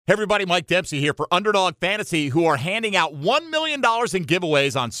Hey everybody, Mike Dempsey here for Underdog Fantasy, who are handing out $1 million in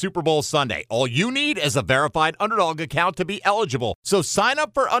giveaways on Super Bowl Sunday. All you need is a verified Underdog account to be eligible. So sign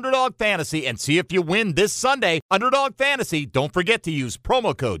up for Underdog Fantasy and see if you win this Sunday. Underdog Fantasy, don't forget to use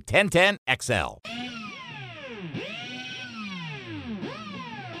promo code 1010XL.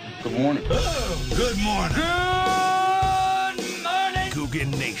 Good morning. Oh, good morning. Good morning.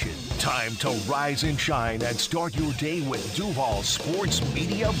 Coogan Nation, time to rise and shine and start your day with Duval Sports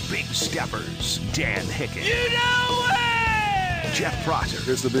Media Big Steppers. Dan Hicken. You know it! Jeff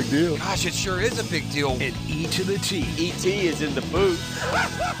Prosser. It's a big deal. Gosh, it sure is a big deal. And E to the T. E.T. is in the booth.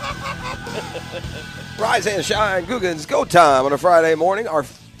 Rise and shine, Googans. Go time on a Friday morning. Our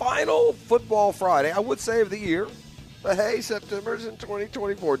final football Friday, I would say, of the year. But hey, September's in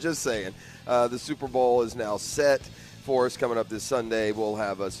 2024. Just saying. The Super Bowl is now set for us coming up this Sunday. We'll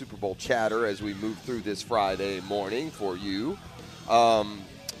have a Super Bowl chatter as we move through this Friday morning for you.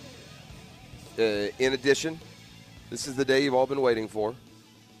 In addition, this is the day you've all been waiting for.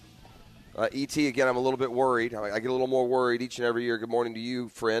 E.T., again, I'm a little bit worried. I get a little more worried each and every year. Good morning to you,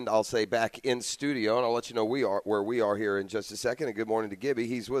 friend. I'll say back in studio, and I'll let you know where we are here in just a second. And good morning to Gibby.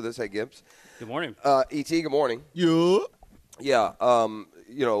 He's with us. Hey, Gibbs. Good morning. E.T., good morning. You? Yeah,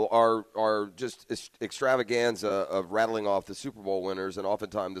 our just extravaganza of rattling off the Super Bowl winners and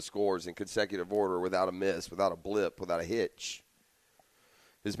oftentimes the scores in consecutive order without a miss, without a blip, without a hitch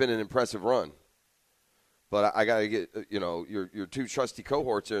has been an impressive run. But I got to get, your two trusty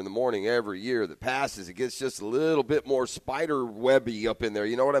cohorts there in the morning every year that passes. It gets just a little bit more spider webby up in there.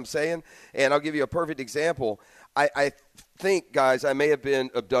 You know what I'm saying? And I'll give you a perfect example. I think, guys, I may have been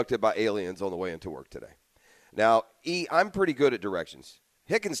abducted by aliens on the way into work today. Now, I'm pretty good at directions.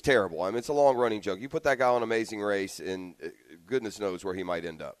 Hicken's terrible. I mean, it's a long-running joke. You put that guy on Amazing Race, and goodness knows where he might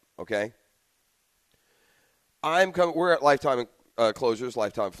end up, okay? We're at Lifetime Closures,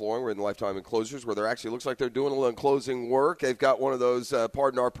 Lifetime Flooring. We're in the Lifetime Enclosures where there actually looks like they're doing a little enclosing work. They've got one of those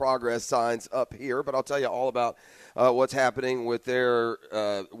Pardon Our Progress signs up here, but I'll tell you all about what's happening with their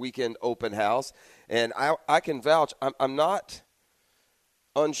weekend open house. And I can vouch, I'm not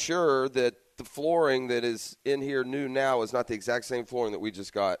unsure that the flooring that is in here new now is not the exact same flooring that we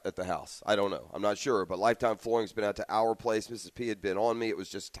just got at the house. I don't know. I'm not sure. But Lifetime Flooring's been out to our place. Mrs. P had been on me. It was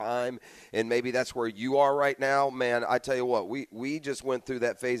just time. And maybe that's where you are right now. Man, I tell you what, we just went through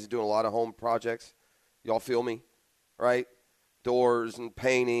that phase of doing a lot of home projects. Y'all feel me? Right? Doors and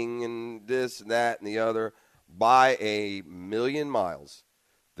painting and this and that and the other. By a million miles,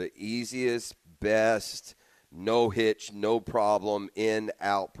 the easiest, best, no hitch, no problem, in,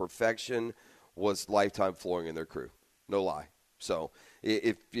 out, perfection was Lifetime Flooring and their crew. No lie. So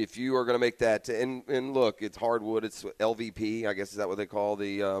if you are going to make that, and look, it's hardwood, it's LVP, I guess is that what they call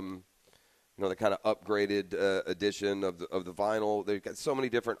the the kind of upgraded edition of the vinyl. They've got so many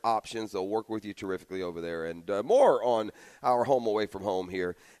different options. They'll work with you terrifically over there. And more on our home away from home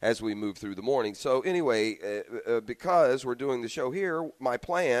here as we move through the morning. So anyway, because we're doing the show here, my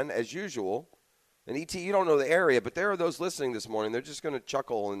plan, as usual, and E.T., you don't know the area, but there are those listening this morning. They're just going to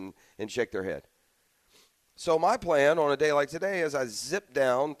chuckle and shake their head. So my plan on a day like today is I zip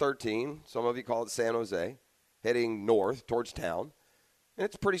down 13, some of you call it San Jose, heading north towards town. And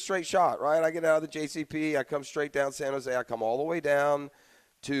it's a pretty straight shot, right? I get out of the JCP. I come straight down San Jose. I come all the way down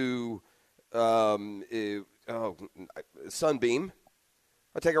to Sunbeam.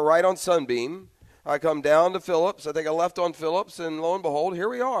 I take a right on Sunbeam. I come down to Phillips. I take a left on Phillips, and lo and behold, here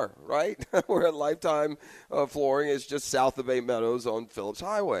we are, right? We're at Lifetime Flooring. It's just south of Bay Meadows on Phillips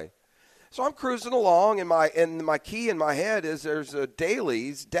Highway. So I'm cruising along, and my key in my head is there's a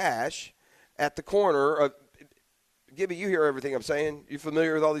Daly's Dash at the corner of Gibby, you hear everything I'm saying. You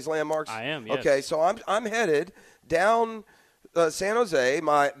familiar with all these landmarks? I am, yes. Okay, so I'm headed down San Jose.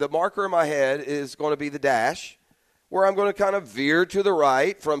 The marker in my head is going to be the Dash, where I'm going to kind of veer to the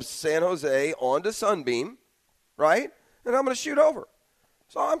right from San Jose onto Sunbeam, right? And I'm going to shoot over.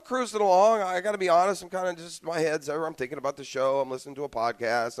 So I'm cruising along. I got to be honest. I'm kind of just, my head's over. I'm thinking about the show. I'm listening to a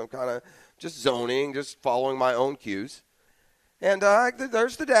podcast. I'm kind of just zoning, just following my own cues. And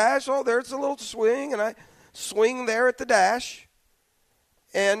there's the Dash. Oh, there's a little swing, and I swing there at the Dash.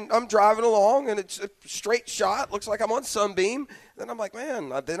 And I'm driving along, and it's a straight shot. Looks like I'm on Sunbeam. Then I'm like,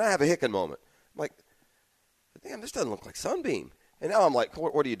 man, then I have a Hicken moment. I'm like, damn, this doesn't look like Sunbeam. And now I'm like,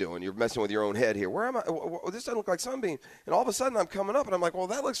 what are you doing? You're messing with your own head here. Where am I? This doesn't look like Sunbeam. And all of a sudden I'm coming up, and I'm like, well,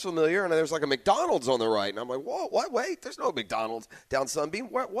 that looks familiar. And there's like a McDonald's on the right. And I'm like, whoa, what? Wait, there's no McDonald's down Sunbeam.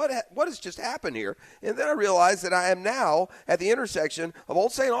 What has just happened here? And then I realized that I am now at the intersection of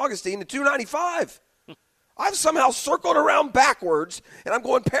Old St. Augustine and 295. I've somehow circled around backwards, and I'm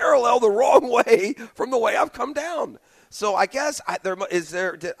going parallel the wrong way from the way I've come down. So I guess I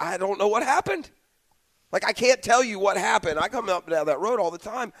don't know what happened. Like, I can't tell you what happened. I come up and down that road all the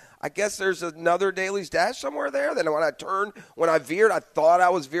time. I guess there's another Daly's Dash somewhere there. Then when I veered, I thought I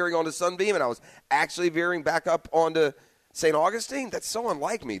was veering onto Sunbeam, and I was actually veering back up onto St. Augustine. That's so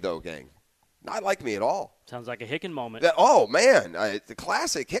unlike me, though, gang. Not like me at all. Sounds like a Hicken moment. Oh, man. The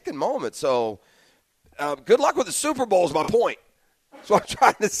classic Hicken moment. So, good luck with the Super Bowl is my point. That's what I'm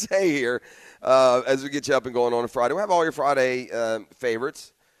trying to say here as we get you up and going on a Friday. We'll have all your Friday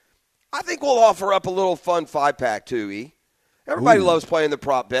favorites. I think we'll offer up a little fun 5-pack, too, E. Everybody loves playing the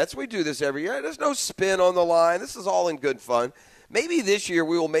prop bets. We do this every year. There's no spin on the line. This is all in good fun. Maybe this year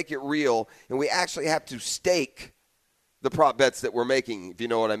we will make it real, and we actually have to stake the prop bets that we're making, if you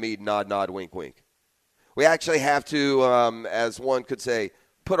know what I mean, nod, nod, wink, wink. We actually have to, as one could say,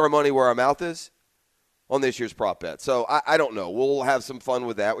 put our money where our mouth is on this year's prop bet. So I don't know. We'll have some fun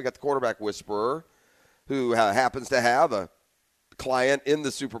with that. We got the quarterback whisperer who happens to have a client in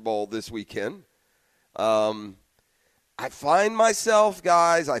the Super Bowl this weekend. I find myself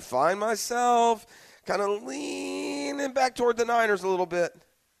kind of leaning back toward the Niners a little bit.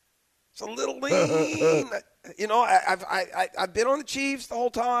 It's a little lean. You know, I've been on the Chiefs the whole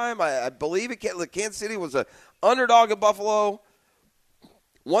time. I believe Kansas City was an underdog at Buffalo.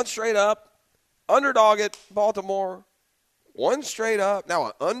 One straight up. Underdog at Baltimore. One straight up. Now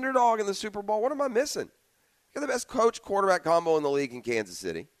an underdog in the Super Bowl. What am I missing? You got the best coach-quarterback combo in the league in Kansas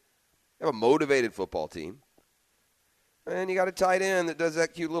City. You have a motivated football team. And you got a tight end that does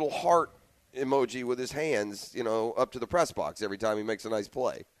that cute little heart emoji with his hands, you know, up to the press box every time he makes a nice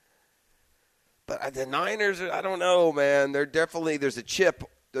play. But the Niners, I don't know, man. There's a chip.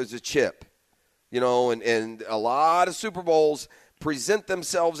 You know, and a lot of Super Bowls present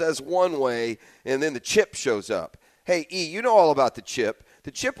themselves as one way, and then the chip shows up. Hey, E, you know all about the chip.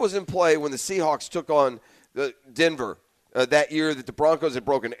 The chip was in play when the Seahawks took on Denver that year that the Broncos had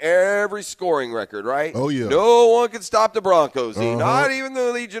broken every scoring record, right? Oh, yeah. No one could stop the Broncos, not even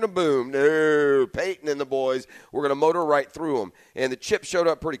the Legion of Boom. No, Peyton and the boys were going to motor right through them, and the chip showed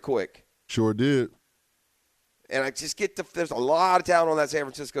up pretty quick. Sure did. And I just there's a lot of talent on that San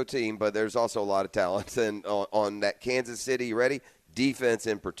Francisco team, but there's also a lot of talent on that Kansas City, you ready? Defense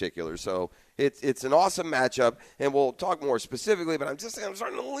in particular. So it's an awesome matchup, and we'll talk more specifically, but I'm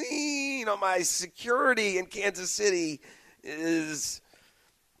starting to lean on my security in Kansas City is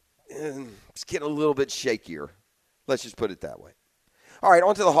it's getting a little bit shakier. Let's just put it that way. All right,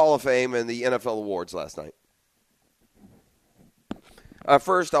 on to the Hall of Fame and the NFL awards last night.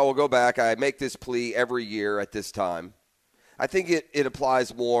 First, I will go back. I make this plea every year at this time. I think it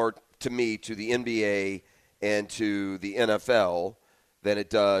applies more to me, to the NBA and to the NFL than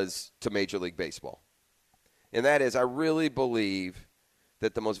it does to Major League Baseball. And that is, I really believe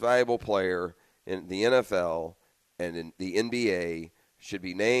that the most valuable player in the NFL and in the NBA should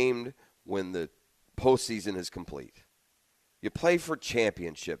be named when the postseason is complete. You play for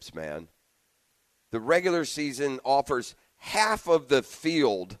championships, man. The regular season offers half of the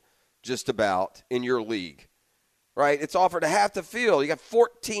field just about in your league, right? It's offered to half the field. You got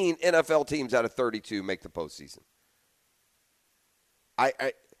 14 NFL teams out of 32 make the postseason.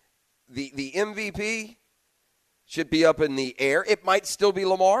 The MVP should be up in the air. It might still be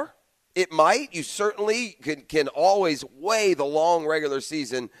Lamar. It might. You certainly can always weigh the long regular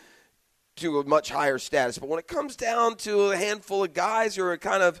season to a much higher status. But when it comes down to a handful of guys who are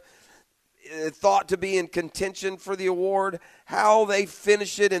kind of thought to be in contention for the award, how they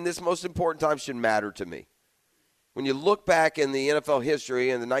finish it in this most important time should matter to me. When you look back in the NFL history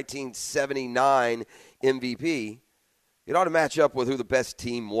in the 1979 MVP, it ought to match up with who the best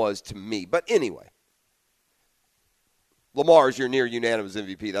team was to me. But anyway, Lamar is your near unanimous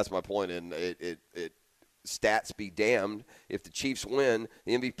MVP. That's my point. And it stats be damned. If the Chiefs win,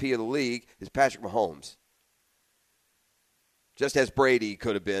 the MVP of the league is Patrick Mahomes. Just as Brady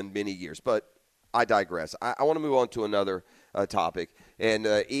could have been many years. But I digress. I want to move on to another topic. And,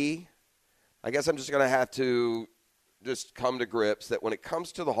 E, I guess I'm just going to have to just come to grips that when it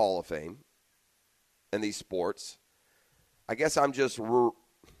comes to the Hall of Fame and these sports, I guess I'm just it's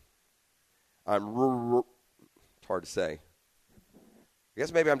hard to say. I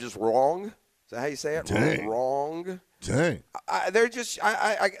guess maybe I'm just wrong. Is that how you say it? Dang. Wrong. Dang. They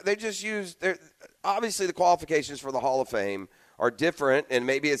just use obviously the qualifications for the Hall of Fame are different, and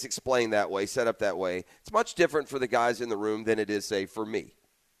maybe it's explained that way, set up that way. It's much different for the guys in the room than it is, say, for me.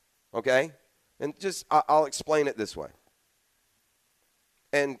 Okay? And just I'll explain it this way.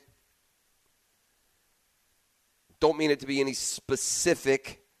 And don't mean it to be any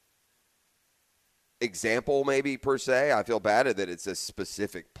specific example maybe per se. I feel bad that it's a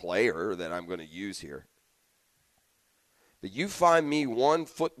specific player that I'm going to use here. But you find me one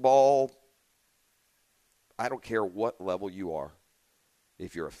football, I don't care what level you are.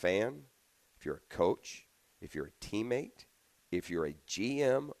 If you're a fan, if you're a coach, if you're a teammate, if you're a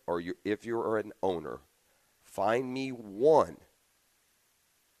GM, or if you're an owner, find me one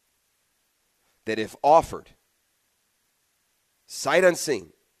that if offered, sight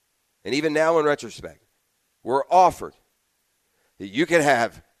unseen, and even now in retrospect, were offered that you can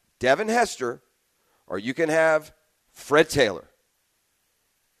have Devin Hester or you can have Fred Taylor.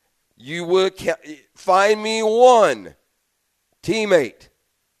 You would find me one teammate,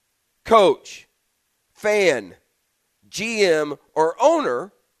 coach, fan, GM, or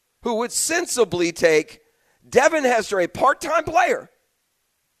owner who would sensibly take Devin Hester, a part-time player,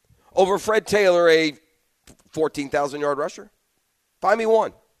 over Fred Taylor, a 14,000-yard rusher. Find me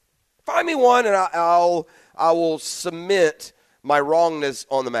one. Find me one, and I will submit my wrongness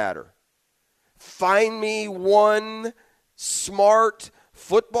on the matter. Find me one smart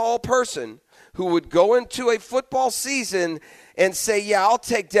football person who would go into a football season and say, yeah, I'll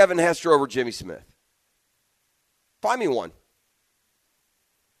take Devin Hester over Jimmy Smith. Find me one.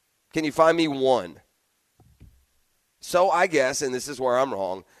 Can you find me one? So I guess, and this is where I'm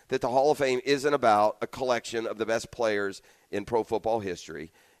wrong, that the Hall of Fame isn't about a collection of the best players in pro football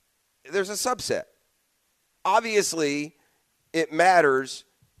history. There's a subset. Obviously, it matters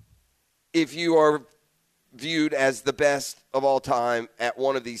if you are viewed as the best of all time at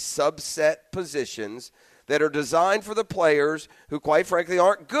one of these subset positions that are designed for the players who, quite frankly,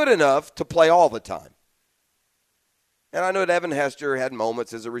 aren't good enough to play all the time. And I know Devin Hester had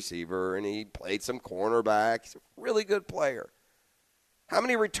moments as a receiver, and he played some cornerback. He's a really good player. How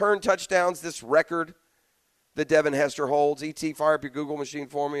many return touchdowns this record that Devin Hester holds? E.T., fire up your Google machine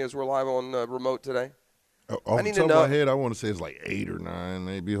for me as we're live on remote today. Off the top of my head, I want to say it's like 8 or 9,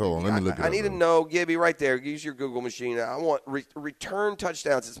 maybe. Hold on, let me look it up. I need to know, Gibby, right there. Use your Google machine. I want return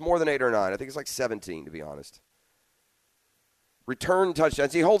touchdowns. It's more than 8 or 9. I think it's like 17, to be honest. Return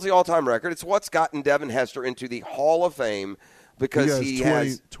touchdowns. He holds the all-time record. It's what's gotten Devin Hester into the Hall of Fame because he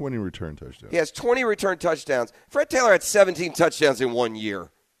has 20 return touchdowns. He has 20 return touchdowns. Fred Taylor had 17 touchdowns in 1 year.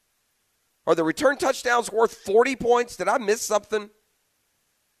 Are the return touchdowns worth 40 points? Did I miss something?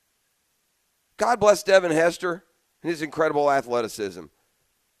 God bless Devin Hester and his incredible athleticism.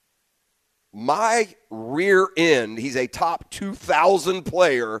 My rear end, he's a top 2,000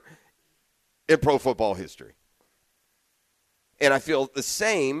 player in pro football history. And I feel the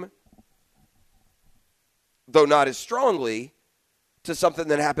same, though not as strongly, to something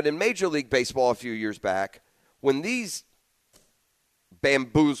that happened in Major League Baseball a few years back when these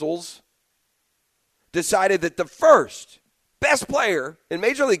bamboozles decided that the first best player in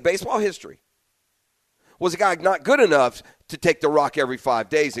Major League Baseball history was a guy not good enough to take the rock every 5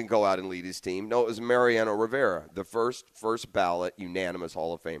 days and go out and lead his team. No, it was Mariano Rivera, the first ballot unanimous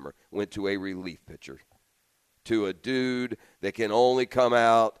Hall of Famer, went to a relief pitcher, to a dude that can only come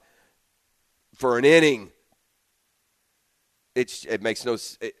out for an inning. It makes no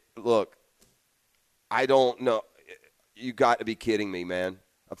look, I don't know. You got to be kidding me, man.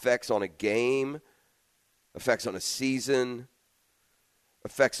 Effects on a game, effects on a season,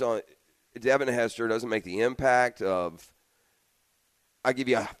 effects on Devin Hester doesn't make the impact of, I give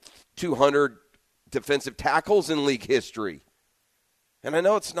you 200 defensive tackles in league history. And I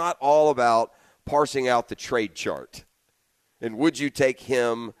know it's not all about parsing out the trade chart. And would you take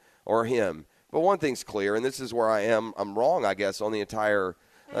him or him? But one thing's clear, and this is where I'm wrong, I guess, on the entire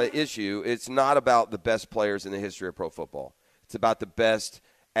issue. It's not about the best players in the history of pro football. It's about the best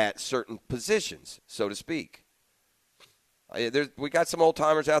at certain positions, so to speak. We got some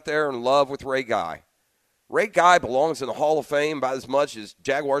old-timers out there in love with Ray Guy. Ray Guy belongs in the Hall of Fame about as much as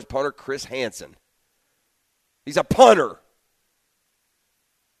Jaguars punter Chris Hansen. He's a punter.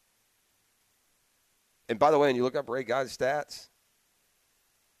 And by the way, when you look up Ray Guy's stats,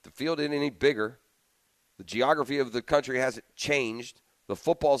 the field isn't any bigger. The geography of the country hasn't changed. The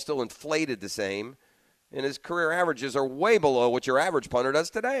football's still inflated the same. And his career averages are way below what your average punter does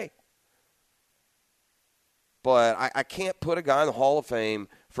today. But I can't put a guy in the Hall of Fame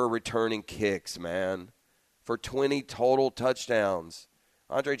for returning kicks, man. For 20 total touchdowns.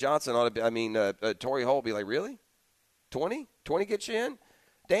 Andre Johnson ought to be, Torrey Holt be like, really? 20? 20 gets you in?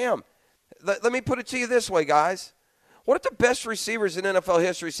 Damn. Let me put it to you this way, guys. What if the best receivers in NFL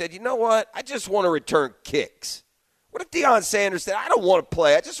history said, you know what? I just want to return kicks. What if Deion Sanders said, I don't want to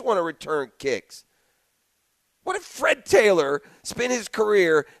play. I just want to return kicks. What if Fred Taylor spent his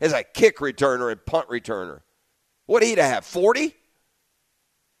career as a kick returner and punt returner? What he'd have, 40?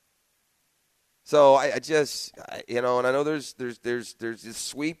 So I just, and I know there's this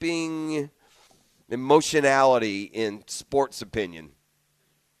sweeping emotionality in sports opinion,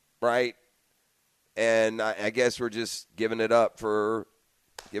 right? And I guess we're just giving it up for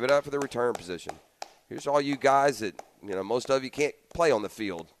the return position. Here's all you guys that, most of you can't play on the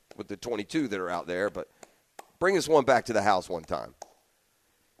field with the 22 that are out there, but bring us one back to the house one time.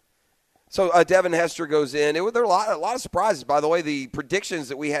 So Devin Hester goes in. There were a lot of surprises, by the way. The predictions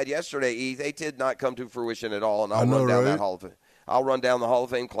that we had yesterday, they did not come to fruition at all, and I'll run down the Hall of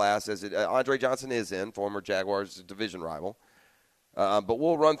Fame class as Andre Johnson is in, former Jaguars division rival. But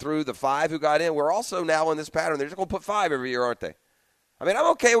we'll run through the 5 who got in. We're also now in this pattern. They're just going to put 5 every year, aren't they? I mean,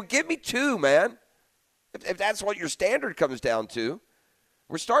 I'm okay. Well, give me 2, man, if that's what your standard comes down to.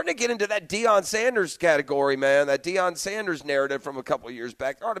 We're starting to get into that Deion Sanders category, man, that Deion Sanders narrative from a couple of years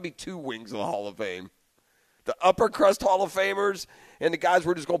back. There ought to be 2 wings of the Hall of Fame. The upper crust Hall of Famers and the guys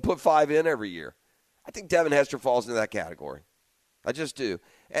we're just going to put 5 in every year. I think Devin Hester falls into that category. I just do.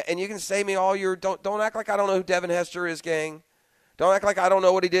 And you can say me all your don't act like I don't know who Devin Hester is, gang. Don't act like I don't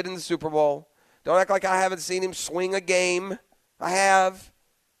know what he did in the Super Bowl. Don't act like I haven't seen him swing a game. I have.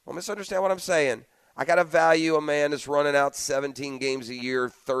 Don't misunderstand what I'm saying. I got to value a man that's running out 17 games a year,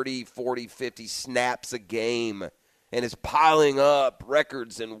 30, 40, 50 snaps a game, and is piling up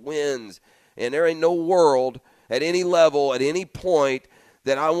records and wins. And there ain't no world at any level, at any point,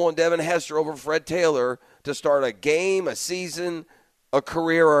 that I want Devin Hester over Fred Taylor to start a game, a season, a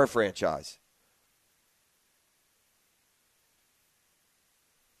career, or a franchise.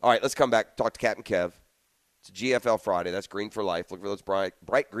 All right, let's come back, talk to Captain Kev. It's a GFL Friday. That's Green for Life. Look for those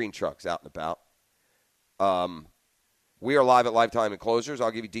bright green trucks out and about. We are live at Lifetime Enclosures.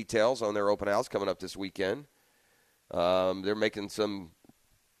 I'll give you details on their open house coming up this weekend. They're making some,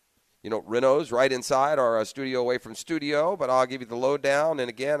 renos right inside our studio away from studio, but I'll give you the lowdown. And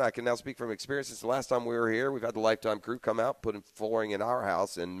again, I can now speak from experience. Since the last time we were here, we've had the Lifetime crew come out, putting flooring in our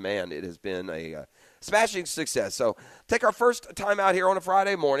house, and man, it has been a smashing success. So take our first time out here on a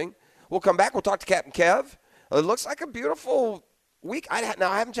Friday morning. We'll come back. We'll talk to Captain Kev. It looks like a beautiful week. Now,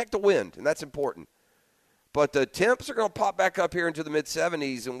 I haven't checked the wind, and that's important. But the temps are going to pop back up here into the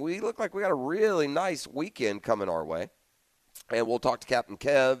mid-70s, and we look like we got a really nice weekend coming our way. And we'll talk to Captain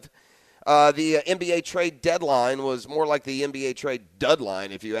Kev. The NBA trade deadline was more like the NBA trade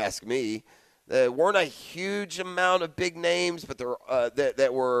dudline, if you ask me. There weren't a huge amount of big names but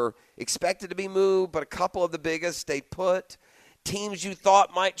that were expected to be moved, but a couple of the biggest stayed put. Teams you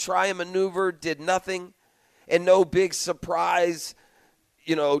thought might try and maneuver did nothing, and no big surprise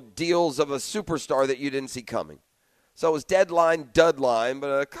deals of a superstar that you didn't see coming. So it was dudline,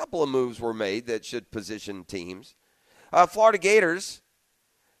 but a couple of moves were made that should position teams. Florida Gators,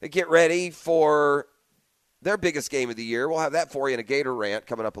 they get ready for their biggest game of the year. We'll have that for you in a Gator rant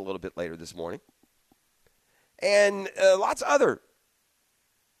coming up a little bit later this morning. And lots of other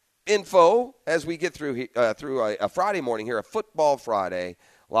info as we get through a Friday morning here, a Football Friday,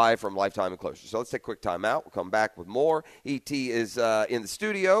 live from Lifetime Enclosures. So let's take a quick time out. We'll come back with more. ET is in the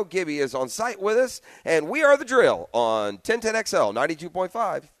studio. Gibby is on site with us. And we are The Drill on 1010XL,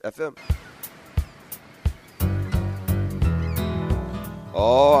 92.5 FM.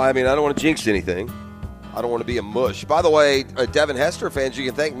 Oh, I don't want to jinx anything. I don't want to be a mush. By the way, Devin Hester fans, you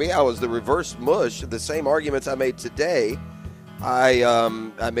can thank me. I was the reverse mush. The same arguments I made today,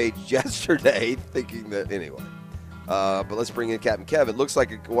 I made yesterday, thinking that anyway. But let's bring in Captain Kev. It looks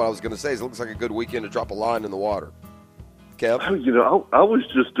like what I was going to say is it looks like a good weekend to drop a line in the water. Kev? I was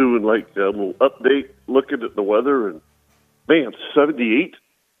just doing like a little update, looking at the weather, and man, 78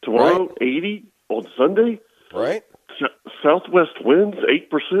 tomorrow, right. 80 on Sunday. Right. Southwest winds, 8%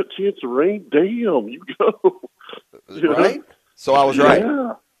 chance of rain. Damn, you go. Right? So I was right.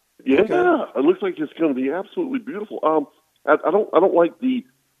 Yeah. Okay. It looks like it's going to be absolutely beautiful. I don't like the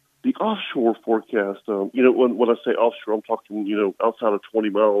offshore forecast. When I say offshore, I'm talking, outside of 20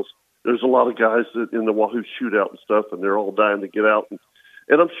 miles. There's a lot of guys that in the Wahoo shootout and stuff, and they're all dying to get out. And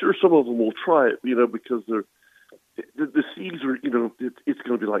I'm sure some of them will try it, because the seas are, it's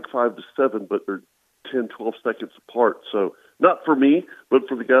going to be like 5 to 7, but they're 10, 12 seconds apart. So not for me, but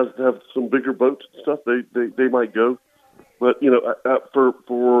for the guys that have some bigger boats and stuff, they might go. But,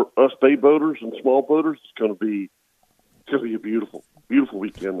 for us bay boaters and small boaters, it's going to be a beautiful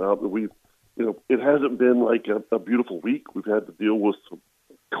weekend. It hasn't been like a beautiful week. We've had to deal with some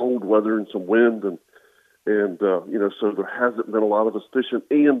cold weather and some wind, and so there hasn't been a lot of us fishing.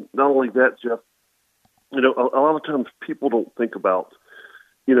 And not only that, Jeff, a lot of times people don't think about,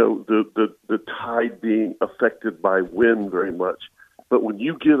 the tide being affected by wind very much. But when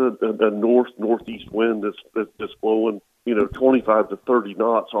you get a northeast wind that's blowing, 25 to 30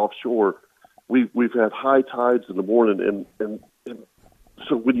 knots offshore, we've had high tides in the morning, and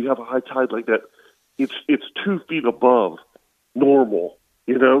so when you have a high tide like that, it's 2 feet above normal,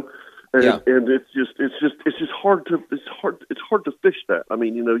 and it's just hard to fish that. I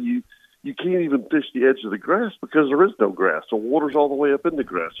mean, you can't even fish the edge of the grass because there is no grass. The water's all the way up in the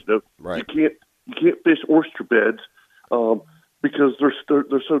grass. Right. You can't fish oyster beds because they're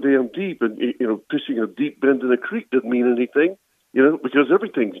so damn deep, and fishing a deep bend in a creek doesn't mean anything, because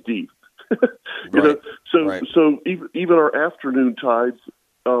everything's deep. Right. So even our afternoon tides,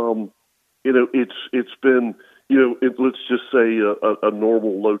 it's been, let's just say a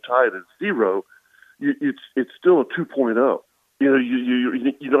normal low tide at 0. It's still a 2.0.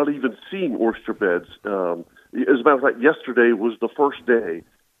 You're not even seeing oyster beds. As a matter of fact, yesterday was the first day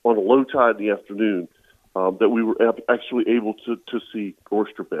on a low tide in the afternoon that we were actually able to see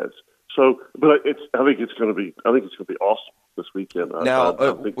oyster beds. So, but I think it's going to be awesome this weekend. Now,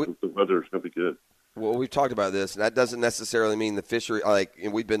 I think the weather is going to be good. Well, we've talked about this, and that doesn't necessarily mean the fishery.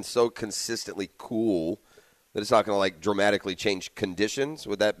 We've been so consistently cool that it's not going to dramatically change conditions.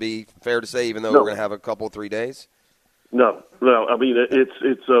 Would that be fair to say? Even though we're going to have a couple 3 days. No. I mean,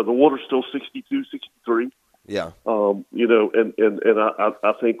 it's the water's still 62, 63. Yeah. And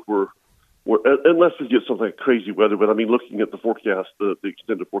I think we're unless we get something like crazy weather. But I mean, looking at the forecast, the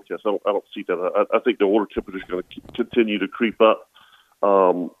extended forecast, I don't see that. I think the water temperature is going to continue to creep up.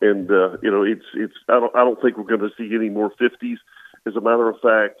 It's I don't think we're going to see any more 50s. As a matter of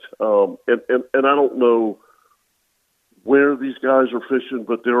fact, and I don't know where these guys are fishing,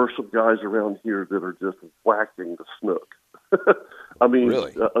 but there are some guys around here that are just whacking the snook. I mean,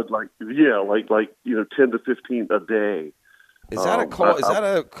 really? 10 to 15 a day. Is that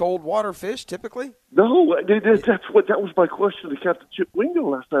a cold water fish typically? No, that was my question to Captain Chip Wingo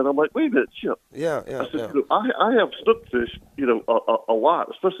last night. I'm like, wait a minute, Chip. Yeah. I said, I have snook fish, a lot,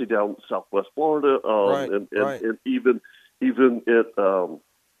 especially down in Southwest Florida, and even at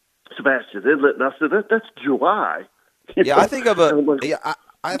Sebastian Inlet. And I said, that's July. I think of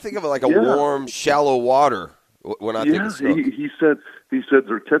it like a warm, shallow water when I think of snook. He said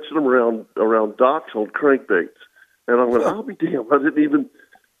they're catching them around docks on crankbaits, and I went, I'll be damned. I didn't even.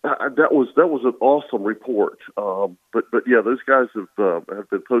 That was an awesome report. But yeah, those guys have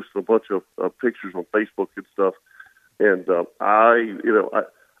been posting a bunch of pictures on Facebook and stuff, and I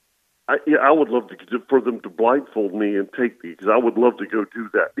would love for them to blindfold me and take me because I would love to go do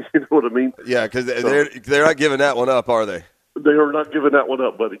that. You know what I mean? Yeah, because they're not giving that one up, are they? They are not giving that one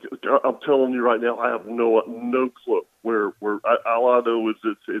up, buddy. I'm telling you right now, I have no clue where. All I know is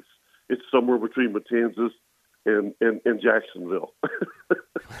it's somewhere between Matanzas and Jacksonville.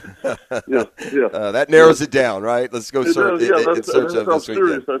 Yeah. That narrows it down, right? Let's go search in search of this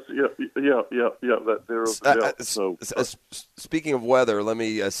weekend. That narrows it down. So, speaking of weather, let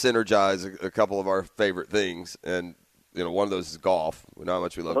me synergize a couple of our favorite things, and one of those is golf. We know how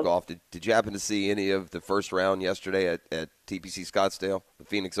much we love golf. Did you happen to see any of the first round yesterday at TPC Scottsdale, the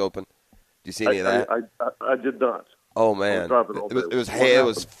Phoenix Open? Did you see any of that? I did not. Oh man, it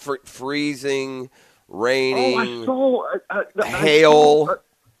was freezing. Raining, hail.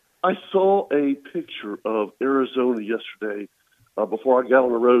 I saw a picture of Arizona yesterday before I got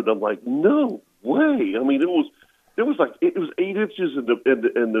on the road. I'm like, no way! I mean, it was 8 inches, and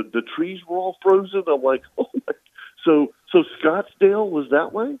the trees were all frozen. I'm like, oh my! So Scottsdale was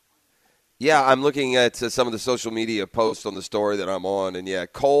that way? Yeah, I'm looking at some of the social media posts on the story that I'm on, and yeah,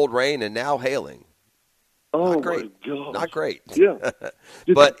 cold rain and now hailing. Oh not great. My God! Not great. Yeah,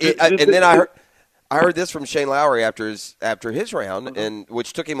 I heard this from Shane Lowry after his round, and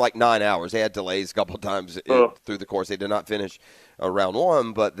which took him like 9 hours. They had delays a couple of times through the course. They did not finish round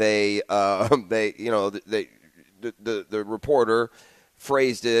one, but the reporter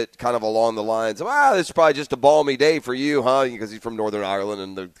phrased it kind of along the lines of, this is probably just a balmy day for you, huh? Because he's from Northern Ireland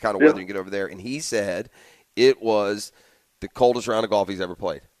and the kind of weather you get over there. And he said it was the coldest round of golf he's ever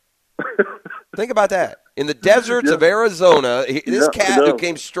played. Think about that. In the deserts of Arizona, this cat who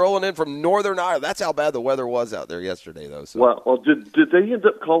came strolling in from Northern Ireland, that's how bad the weather was out there yesterday, though. So. Well, did they end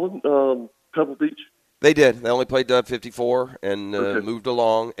up calling Pebble Beach? They did. They only played 54 and moved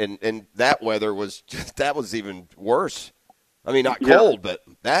along, and that weather was even worse. I mean, not cold, but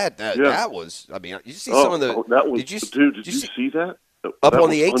that was. I mean, you see some of the. Did you see that? Up on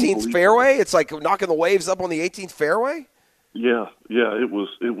the 18th fairway? It's like knocking the waves up on the 18th fairway? Yeah, it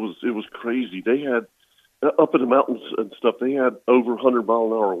was crazy. They had up in the mountains and stuff. They had over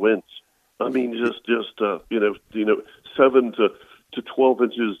 100-mile-an-hour winds. I mean, just 7 to 12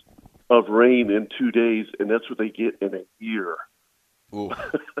 inches of rain in 2 days, and that's what they get in a year. Ooh.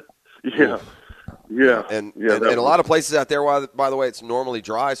 Yeah. And a lot of places out there, by the way, it's normally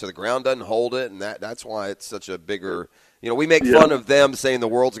dry, so the ground doesn't hold it, and that's why it's such a bigger we make fun of them saying the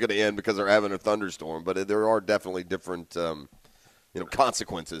world's going to end because they're having a thunderstorm, but there are definitely different,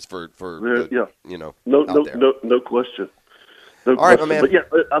 consequences for no question. All right, my man. But yeah,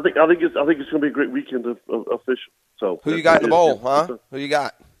 I think it's going to be a great weekend of fishing. So who you got in the bowl, huh? Who you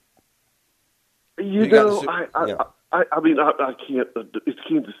got? I mean, I can't. It's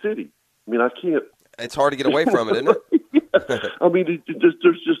Kansas City. I mean, I can't. It's hard to get away from it, isn't it? I mean,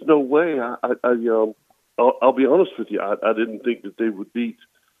 there's just no way. I'll be honest with you. I didn't think that they would beat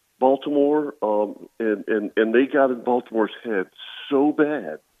Baltimore, and they got in Baltimore's head so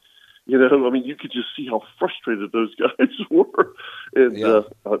bad. I mean, you could just see how frustrated those guys were, and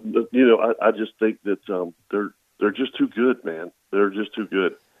I just think that they're just too good, man. They're just too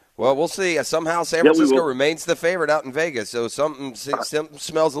good. Well, we'll see. Somehow San Francisco remains the favorite out in Vegas, so something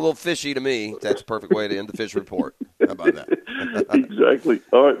smells a little fishy to me. That's a perfect way to end the fish report. How about that? Exactly.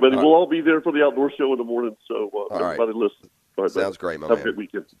 All right, buddy. We'll all be there for the outdoor show in the morning, so everybody listen. All right, sounds great, my man. Have a good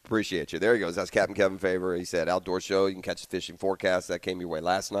weekend. Appreciate you. There he goes. That's Captain Kevin Favor. He said outdoor show. You can catch the fishing forecast. That came your way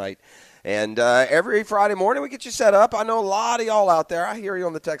last night. And every Friday morning we get you set up. I know a lot of y'all out there. I hear you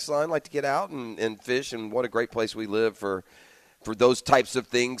on the text line like to get out and fish, and what a great place we live for those types of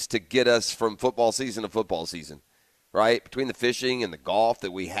things to get us from football season to football season, right? Between the fishing and the golf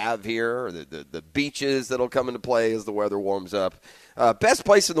that we have here, or the beaches that'll come into play as the weather warms up. Best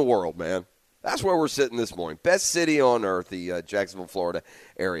place in the world, man. That's where we're sitting this morning. Best city on earth, the Jacksonville, Florida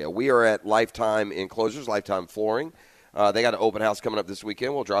area. We are at Lifetime Enclosures, Lifetime Flooring. They got an open house coming up this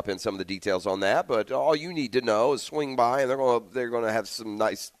weekend. We'll drop in some of the details on that. But all you need to know is swing by, and they're going to have some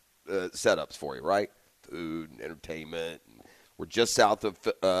nice setups for you, right? Food, entertainment. We're just south of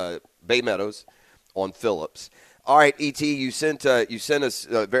Bay Meadows on Phillips. All right, E.T., you sent us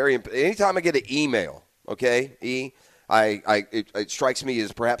anytime I get an email, okay, E, it strikes me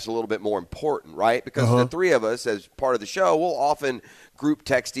as perhaps a little bit more important, right? Because the three of us, as part of the show, will often group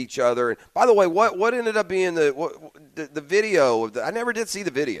text each other. And by the way, what ended up being the video of I never did see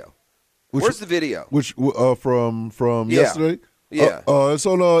the video. Where's the video? Which from yesterday? Yeah. It's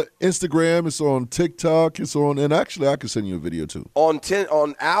on Instagram. It's on TikTok. It's on, and actually, I can send you a video too. On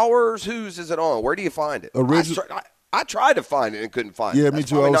ours. Whose is it on? Where do you find it? I tried to find it and couldn't find it. Yeah, me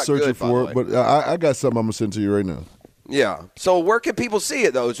too. I was searching for it, but I got something I'm gonna send to you right now. Yeah. So where can people see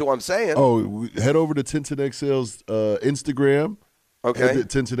it, though, is what I'm saying. Oh, head over to TintonXL's Instagram. Okay.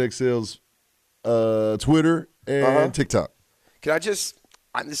 TintonXL's Twitter and TikTok. I'm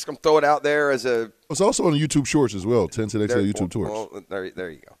just going to throw it out there as a – It's also on YouTube Shorts as well, TintonXL YouTube Shorts. Well, there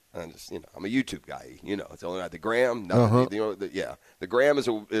you go. I'm a YouTube guy. It's only the gram. The gram is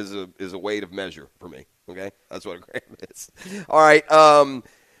a weight of measure for me. Okay, that's what a gram is. All right.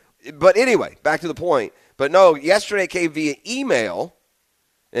 But anyway, back to the point. But no, yesterday came via email,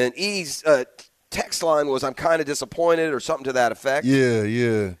 and E's text line was, "I'm kind of disappointed," or something to that effect.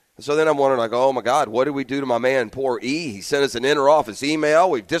 Yeah. So then I'm wondering, like, oh my God, what did we do to my man, poor E? He sent us an inter-office email.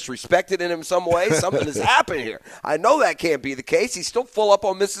 We've disrespected him in some way. Something has happened here. I know that can't be the case. He's still full up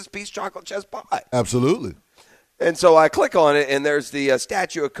on Mrs. P's chocolate chess pie. Absolutely. And so I click on it, and there's the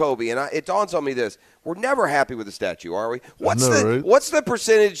statue of Kobe, and it dawns on me this: we're never happy with the statue, are we? What's the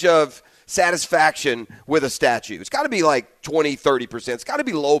percentage of satisfaction with a statue? It's got to be like 20, 30%. It's got to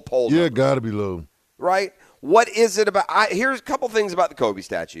be low poll. Yeah, got to be low. Right? What is it about? Here's a couple things about the Kobe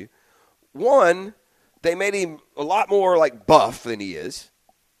statue. One, they made him a lot more like buff than he is.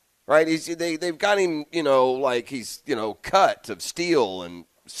 Right? They've got him, like he's, cut of steel and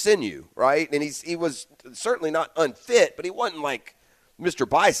sinew, right? And he was certainly not unfit, but he wasn't like Mr.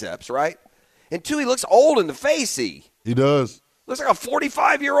 Biceps, right? And two, he looks old in the face. He does. Looks like a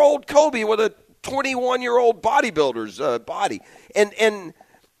 45-year-old Kobe with a 21-year-old bodybuilder's body. And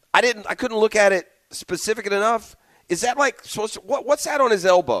I couldn't look at it specific enough. Is that like what's that on his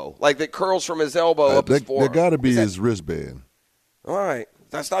elbow? Like that curls from his elbow up his forearm? That got to be his wristband. All right.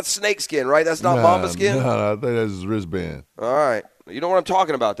 That's not snake skin, right? That's not mamba skin? No, I think that's his wristband. All right. You know what I'm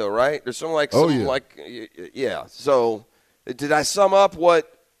talking about, though, right? There's some yeah. So did I sum up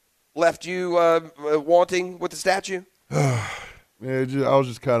what left you wanting with the statue? Yeah, I was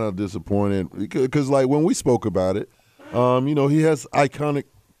just kind of disappointed because, like, when we spoke about it, he has iconic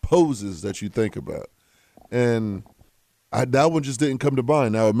poses that you think about, and that one just didn't come to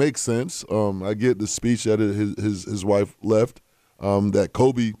mind. Now it makes sense. I get the speech that his wife left. That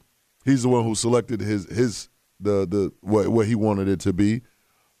Kobe, he's the one who selected what he wanted it to be,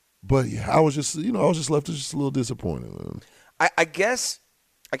 but I was just left just a little disappointed. Man. I guess.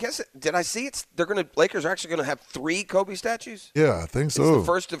 Did I see it? Lakers are actually going to have 3 Kobe statues? Yeah, I think so. It's the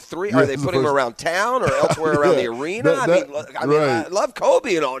first of 3? Are they putting them around town or elsewhere around the arena? I love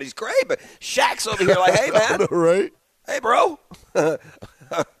Kobe and all. He's great, but Shaq's over here like, hey, man. Right? Hey, bro.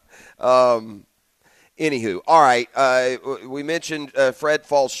 Anywho, all right. We mentioned Fred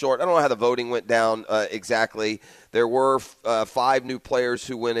falls short. I don't know how the voting went down exactly. There were 5 new players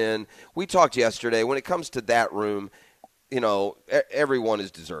who went in. We talked yesterday. When it comes to that room, everyone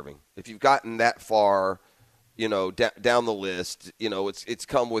is deserving. If you've gotten that far, down the list, it's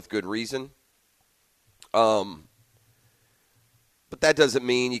come with good reason. But that doesn't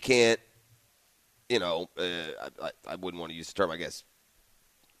mean you can't. I wouldn't want to use the term, I guess,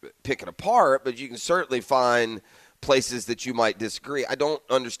 pick it apart, but you can certainly find places that you might disagree. I don't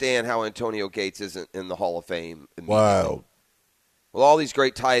understand how Antonio Gates isn't in the Hall of Fame immediately. Wow. Well, all these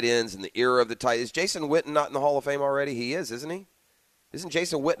great tight ends in the era of the tight ends. Is Jason Witten not in the Hall of Fame already? He is, isn't he? Isn't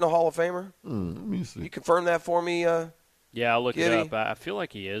Jason Witten a Hall of Famer? Let me see. You confirm that for me, Yeah, I'll look Gibby? it up. I feel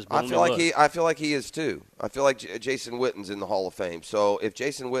like he is. But I feel like he is too. I feel like Jason Witten's in the Hall of Fame. So if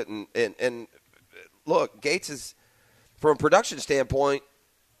Jason Witten and look, Gates is, from a production standpoint,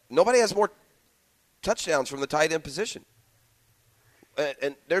 nobody has more touchdowns from the tight end position.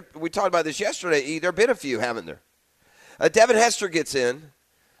 And we talked about this yesterday. There have been a few, haven't there? Devin Hester gets in.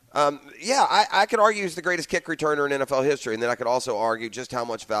 I could argue he's the greatest kick returner in NFL history, and then I could also argue just how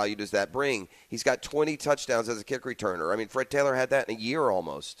much value does that bring. He's got 20 touchdowns as a kick returner. I mean, Fred Taylor had that in a year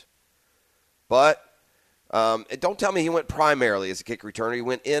almost. But don't tell me he went primarily as a kick returner. He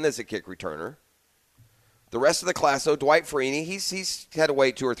went in as a kick returner. The rest of the class, though, Dwight Freeney, he's had to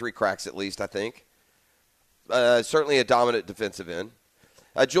wait 2 or 3 cracks at least, I think. Certainly a dominant defensive end.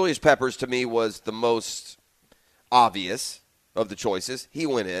 Julius Peppers, to me, was the most obvious of the choices. He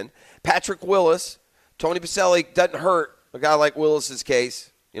went in. Patrick Willis, Tony Baselli doesn't hurt a guy like Willis's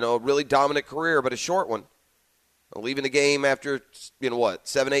case. A really dominant career, but a short one. Leaving the game after,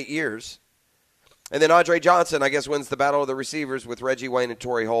 7, 8 years. And then Andre Johnson, I guess, wins the battle of the receivers with Reggie Wayne and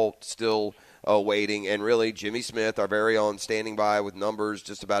Torrey Holt still waiting. And really, Jimmy Smith, our very own, standing by with numbers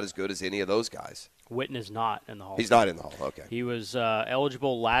just about as good as any of those guys. Witten is not in the Hall. He's not in the Hall, okay. He was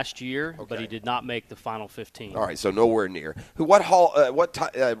eligible last year, but he did not make the final 15. All right, so nowhere near. What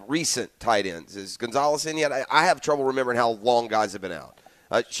recent tight ends? Is Gonzalez in yet? I have trouble remembering how long guys have been out.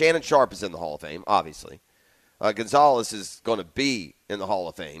 Shannon Sharp is in the Hall of Fame, obviously. Gonzalez is going to be in the Hall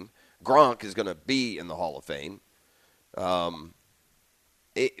of Fame. Gronk is going to be in the Hall of Fame.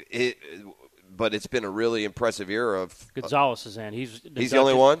 But it's been a really impressive year of Gonzalez is in. He's the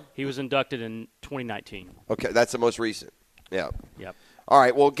only one? He was inducted in 2019. Okay, that's the most recent. Yeah. Yep. All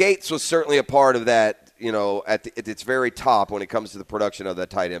right, well, Gates was certainly a part of that, at its very top when it comes to the production of that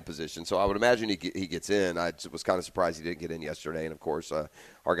tight end position. So I would imagine he gets in. I was kind of surprised he didn't get in yesterday. And, of course,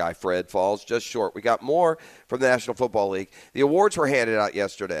 our guy Fred falls just short. We got more from the National Football League. The awards were handed out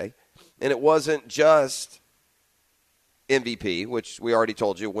yesterday, and it wasn't just MVP, which we already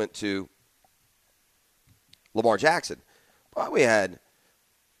told you went to Lamar Jackson. But we had,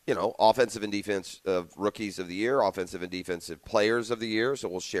 offensive and defensive rookies of the year, offensive and defensive players of the year. So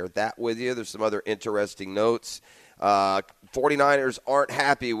we'll share that with you. There's some other interesting notes. 49ers aren't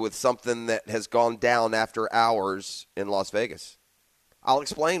happy with something that has gone down after hours in Las Vegas. I'll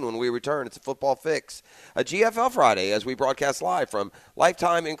explain when we return. It's a football fix. A GFL Friday as we broadcast live from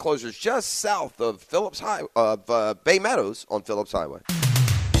Lifetime Enclosures just south of Bay Meadows on Phillips Highway.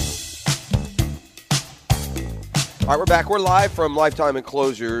 All right, we're back. We're live from Lifetime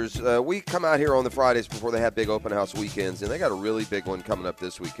Enclosures. We come out here on the Fridays before they have big open house weekends, and they got a really big one coming up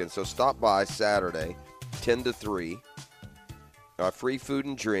this weekend. So stop by Saturday, 10 to 3. Free food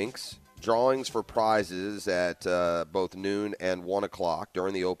and drinks. Drawings for prizes at both noon and 1 o'clock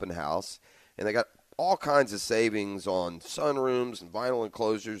during the open house. And they got all kinds of savings on sunrooms and vinyl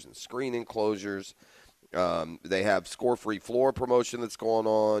enclosures and screen enclosures. They have score-free floor promotion that's going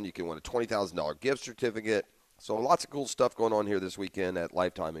on. You can win a $20,000 gift certificate. So lots of cool stuff going on here this weekend at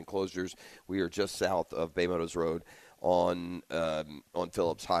Lifetime Enclosures. We are just south of Bay Meadows Road on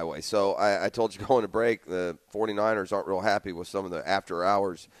Phillips Highway. So I told you going to break, the 49ers aren't real happy with some of the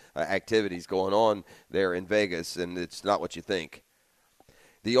after-hours activities going on there in Vegas, and it's not what you think.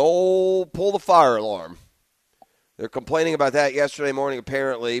 The old pull the fire alarm. They're complaining about that yesterday morning,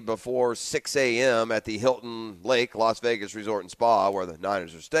 apparently, before 6 a.m. at the Hilton Lake Las Vegas Resort and Spa, where the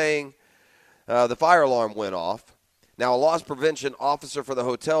Niners are staying. The fire alarm went off. Now, a loss prevention officer for the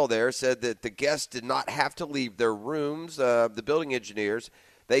hotel there said that the guests did not have to leave their rooms. The building engineers,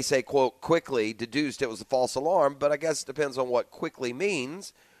 they say, quote, quickly deduced it was a false alarm, but I guess it depends on what quickly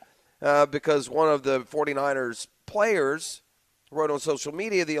means because one of the 49ers players wrote on social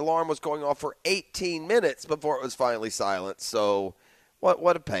media the alarm was going off for 18 minutes before it was finally silenced. So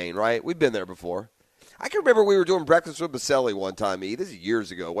what a pain, right? We've been there before. I can remember we were doing breakfast with Baselli one time, This is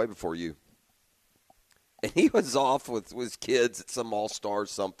years ago, way before you. And he was off with his kids at some all-star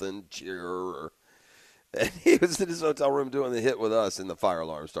something, cheer. And he was in his hotel room doing the hit with us, and the fire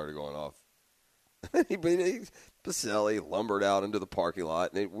alarm started going off. Baselli lumbered out into the parking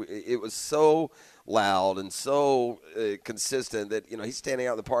lot, and it was so loud and so consistent that, he's standing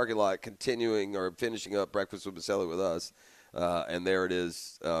out in the parking lot continuing or finishing up breakfast with Baselli with us, and there it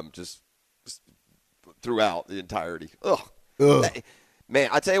is just throughout the entirety. Ugh. Man,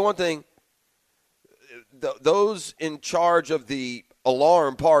 I tell you one thing. Those in charge of the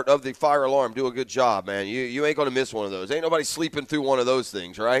alarm part of the fire alarm do a good job, man. You ain't going to miss one of those. Ain't nobody sleeping through one of those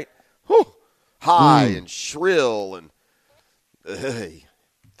things, right? Whew. High and shrill and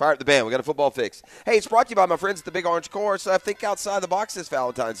fire up the band. We got a football fix. Hey, it's brought to you by my friends at the Big Orange Course. Think outside the box this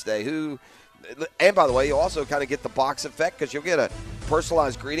Valentine's Day. And by the way, you'll also kind of get the box effect because you'll get a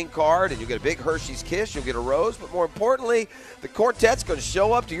personalized greeting card and you'll get a big Hershey's Kiss. You'll get a rose. But more importantly, the quartet's going to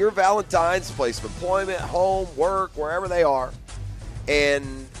show up to your Valentine's place of employment, home, work, wherever they are,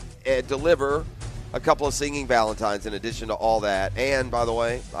 and deliver a couple of singing Valentines in addition to all that. And, by the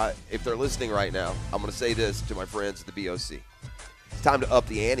way, if they're listening right now, I'm going to say this to my friends at the BOC. It's time to up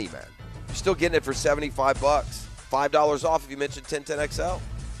the ante, man. You're still getting it for $75. $5 off if you mention 1010XL.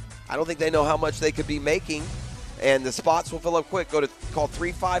 I don't think they know how much they could be making, and the spots will fill up quick. Call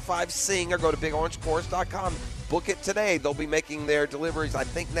 355-SING or go to bigorangecourse.com. Book it today. They'll be making their deliveries, I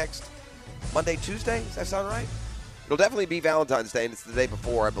think, next Monday, Tuesday. Does that sound right? It'll definitely be Valentine's Day, and it's the day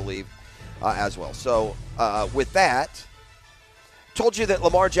before, I believe, as well. So with that, told you that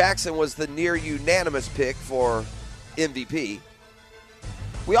Lamar Jackson was the near unanimous pick for MVP.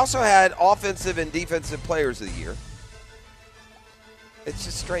 We also had offensive and defensive players of the year. It's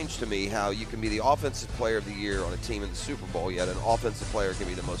just strange to me how you can be the offensive player of the year on a team in the Super Bowl, yet an offensive player can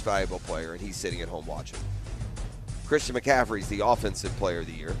be the most valuable player, and he's sitting at home watching. Christian McCaffrey's the offensive player of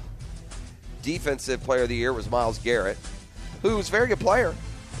the year. Defensive player of the year was Myles Garrett, who's a very good player,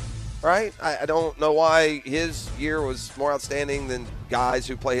 right? I don't know why his year was more outstanding than guys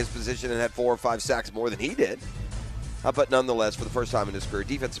who play his position and had 4 or 5 sacks more than he did. But nonetheless, for the first time in his career,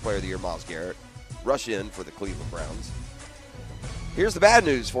 defensive player of the year, Myles Garrett. Rush in for the Cleveland Browns. Here's the bad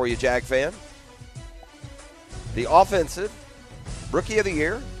news for you, Jag fan. The offensive rookie of the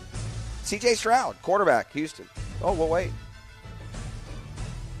year, C.J. Stroud, quarterback, Houston. Oh, well, wait.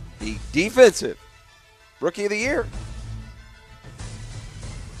 The defensive rookie of the year,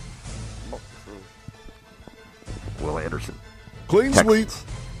 Will Anderson. Clean sweep.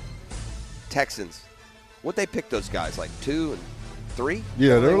 Texans. What'd they pick those guys, like 2 and 3?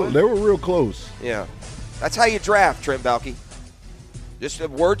 Yeah, they were real close. Yeah. That's how you draft, Trent Baalke. Just a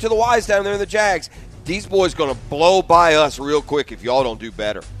word to the wise down there in the Jags. These boys going to blow by us real quick if y'all don't do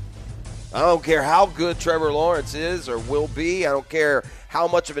better. I don't care how good Trevor Lawrence is or will be. I don't care how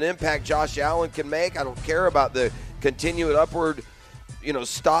much of an impact Josh Allen can make. I don't care about the continued upward,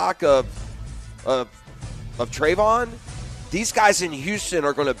 stock of Trayvon. These guys in Houston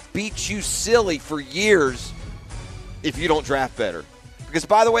are going to beat you silly for years if you don't draft better. Because,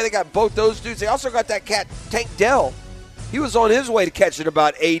 by the way, they got both those dudes. They also got that cat, Tank Dell. He was on his way to catching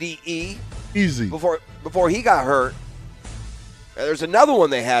about 80 easy before he got hurt. There's another one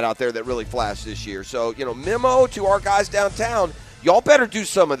they had out there that really flashed this year. So, memo to our guys downtown, y'all better do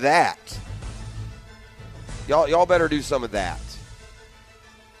some of that. Y'all better do some of that.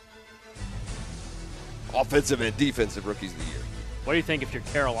 Offensive and defensive rookies of the year. What do you think if you're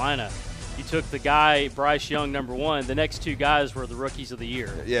Carolina? You took the guy, Bryce Young, number 1. The next 2 guys were the rookies of the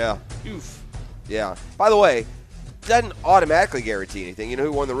year. Yeah. Oof. Yeah. By the way, doesn't automatically guarantee anything. You know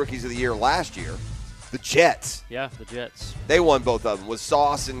who won the rookies of the year last year? The Jets. Yeah, the Jets. They won both of them with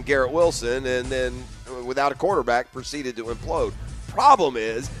Sauce and Garrett Wilson, and then without a quarterback proceeded to implode. Problem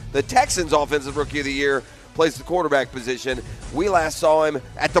is, the Texans' offensive rookie of the year plays the quarterback position. We last saw him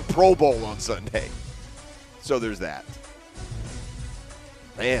at the Pro Bowl on Sunday. So there's that.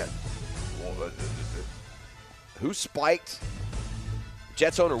 Man. Who spiked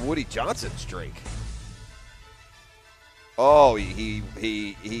Jets owner Woody Johnson's drink? Oh, he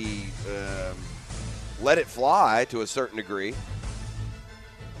let it fly to a certain degree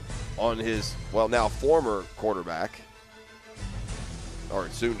on his, now former quarterback, or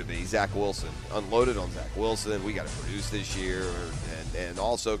soon to be, Zach Wilson. Unloaded on Zach Wilson. We got to produce this year, and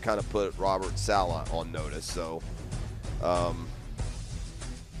also kind of put Robert Saleh on notice. So,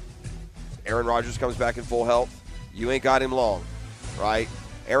 Aaron Rodgers comes back in full health. You ain't got him long, right?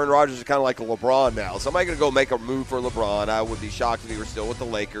 Aaron Rodgers is kind of like a LeBron now. Somebody going to go make a move for LeBron. I would be shocked if he were still with the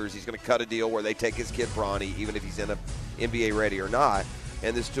Lakers. He's going to cut a deal where they take his kid Bronny, even if he's in a NBA ready or not.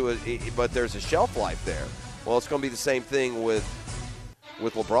 And but there's a shelf life there. Well, it's going to be the same thing with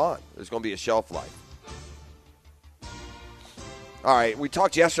LeBron. There's going to be a shelf life. All right, we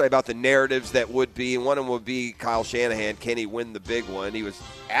talked yesterday about the narratives that would be, and one of them would be Kyle Shanahan. Can he win the big one? He was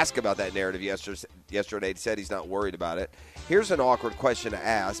asked about that narrative yesterday. He said he's not worried about it. Here's an awkward question to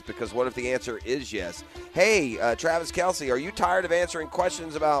ask, because what if the answer is yes? Hey, Travis Kelce, are you tired of answering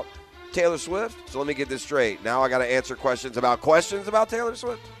questions about Taylor Swift? So let me get this straight. Now I got to answer questions about Taylor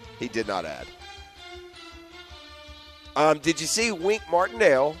Swift? He did not add. Did you see Wink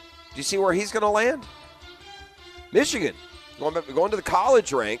Martindale? Do you see where he's going to land? Michigan. Going to the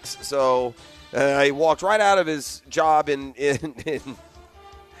college ranks. So he walked right out of his job in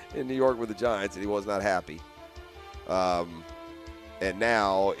New York with the Giants, and he was not happy. And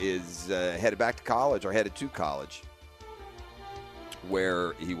now is headed back to college, or headed to college,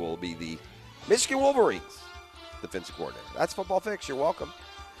 where he will be the Michigan Wolverines defensive coordinator. That's Football Fix. You're welcome.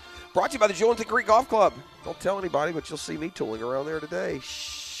 Brought to you by the Jewel and Creek Golf Club. Don't tell anybody, but you'll see me tooling around there today.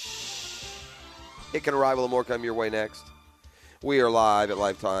 Shh. Hicken Arrival and more come your way next. We are live at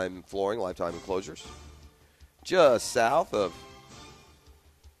Lifetime Flooring, Lifetime Enclosures, just south of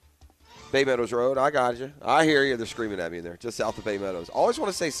Bay Meadows Road. I got you. I hear you. They're screaming at me in there. Just south of Bay Meadows. Always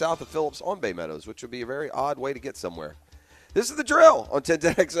want to say south of Phillips on Bay Meadows, which would be a very odd way to get somewhere. This is The Drill on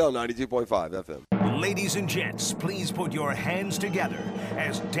 1010XL 92.5 FM. Ladies and gents, please put your hands together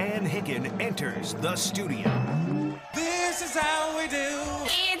as Dan Hicken enters the studio. This is how we do.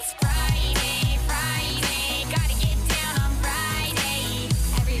 It's Friday, gotta get down on Friday.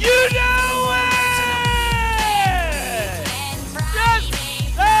 You know it! And Friday,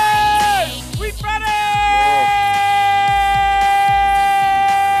 Sweet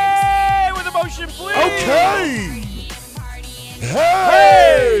Friday! With emotion, please. Okay.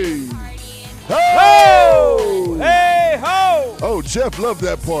 Hey! Ho! Hey, ho! Oh, Jeff loved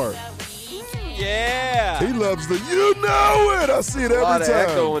that part. Yeah. He loves the you know it. I see it A lot every of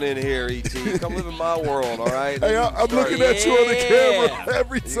time. echoing in here, E.T. Come live in my world, all right? Hey, I'm looking at you on the camera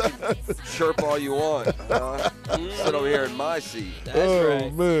every time. Chirp all you want. Sit over here in my seat. That's Oh,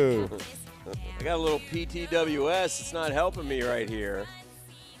 right. man. I got a little PTWS. It's not helping me right here.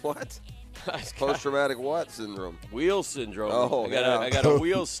 What? I got Post-traumatic what syndrome? wheel syndrome. Oh, I got a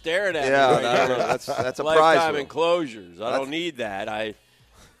wheel staring at Yeah, me right here. that's a prize. Lifetime wheel. enclosures. I That's- don't need that.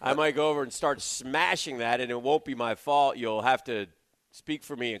 I might go over and start smashing that, and it won't be my fault. You'll have to speak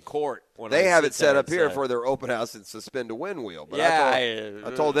for me in court. When They I have sit it set there up and here say- for their open house and suspend a win wheel. But Yeah,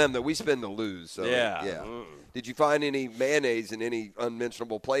 I told them that we spin to lose. So Yeah. Did you find any mayonnaise in any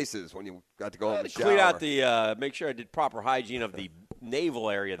unmentionable places when you got to go home and shower? Clean out the make sure I did proper hygiene of the navel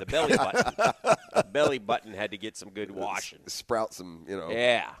area, the belly button. The belly button had to get some good washing. Sprout some,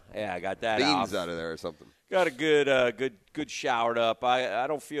 Yeah, I got that beans off. out of there or something. Got a good showered up. I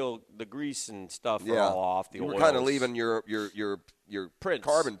don't feel the grease and stuff are all off. The You were oils. kind of leaving your Prints.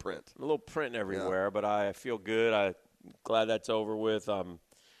 carbon print. A little print everywhere, but I feel good. I'm glad that's over with. I'm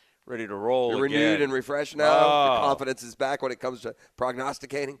ready to roll. You're again. renewed and refreshed now. Your confidence is back when it comes to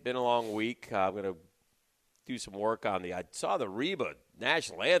prognosticating. Been a long week. I'm going to do some work on I saw the Reba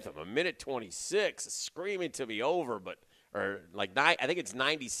national anthem, 1:26, screaming to me over, I think it's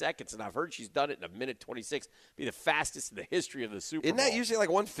 90 seconds, and I've heard she's done it in 1:26. Be the fastest in the history of the Super Bowl. Isn't that usually like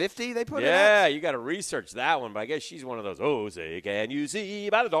 150 they put in? Yeah, you got to research that one, but I guess she's one of those, say, can you see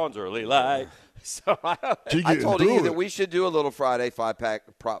by the dawn's early light? So I told you that we should do a little Friday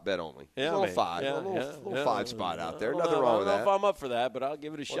 5-pack prop bet only. Yeah, a little maybe. five. Yeah, a little yeah. five spot out there. I Nothing wrong with I that. don't know if I'm up for that, but I'll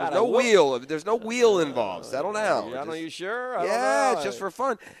give it a shot. There's no wheel involved. Settle down. Are you sure? I don't Yeah, know. it's just for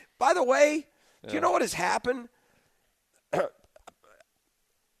fun. By the way, do you know what has happened?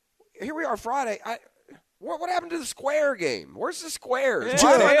 Here we are Friday. What happened to the square game? Where's the squares? Yeah,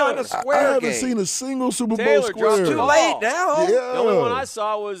 Why am I not in a Taylor. square I haven't game? seen a single Super Bowl Taylor square. dropped Too the late ball. now. Yeah. The only one I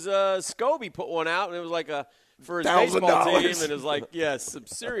saw was Scobie put one out, and it was like for his baseball team, and it was like, some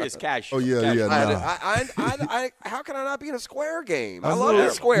serious cash. Oh, yeah, cash yeah, prize. nah. How can I not be in a square game? I I love know.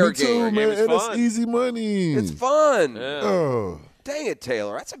 a square Me too, game. man. is And it's fun. easy money. It's fun. Yeah. Oh, Dang it,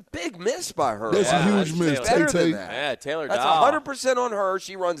 Taylor. That's a big miss by her. that's Yeah, a huge that's miss. Taylor. Better Tay-Tay. than that. Yeah, Taylor That's Dow. 100% on her.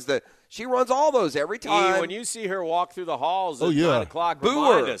 She runs all those every time. When you see her walk through the halls at Oh, yeah. 9 o'clock, Boo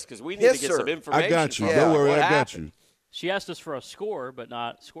remind her. us, because we need Hiss to get her. some information. I got you. from Yeah. Don't her. worry, What I got happened? you. She asked us for a score, but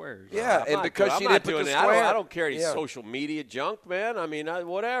not squares. Yeah, and because she I'm not didn't put doing the that. square. I don't care any Yeah. social media junk, man. I mean,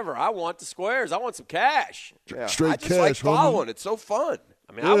 whatever. I want the squares. I want some cash. Yeah. Straight I just like cash, homie. following. It's so fun.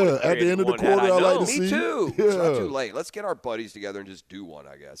 I mean, I would have at the end of the created one quarter, had I like known. to Me see. too. Yeah. It's not too late. Let's get our buddies together and just do one,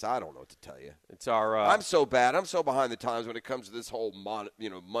 I guess. I don't know what to tell you. It's our. I'm so bad. I'm so behind the times when it comes to this whole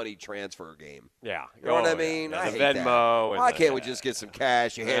money transfer game. Yeah. You know what I Oh, mean? yeah. I The hate Venmo. that. and Why the- can't we just get some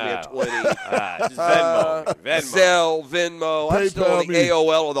cash? You hand me a 20. Just Venmo. Venmo. Zelle, Venmo. I'm still on the PayPal me.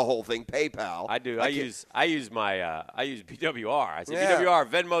 AOL of the whole thing. PayPal. I do. I use BWR. I say Yeah. BWR.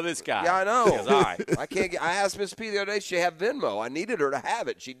 Venmo this guy. Yeah, I know. He goes, all right. I can't get. I asked Miss P the other day. She had Venmo. I needed her to have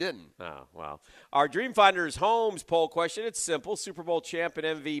it. She didn't. Oh, well. Our Dream Finders Homes poll question, it's simple. Super Bowl champ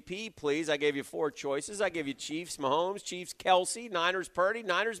and MVP, please. I gave you 4 choices. I gave you Chiefs Mahomes, Chiefs Kelsey, Niners Purdy,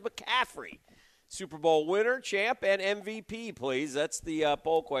 Niners McCaffrey. Super Bowl winner, champ, and MVP, please. That's the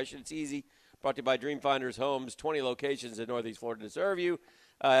poll question. It's easy. Brought to you by Dream Finders Homes, 20 locations in Northeast Florida to serve you.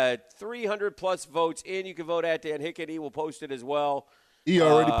 300-plus votes in. You can vote at Dan Hicken. He will post it as well. He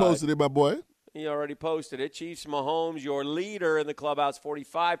already posted it, my boy. He already posted it. Chiefs Mahomes, your leader in the clubhouse,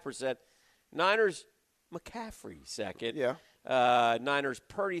 45%. Niners McCaffrey, second. Yeah. Niners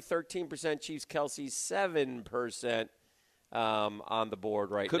Purdy, 13%. Chiefs Kelsey, 7% on the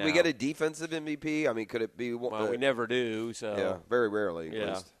board right now. Could we get a defensive MVP? I mean, could it be? Well, we never do. So Yeah, very rarely. At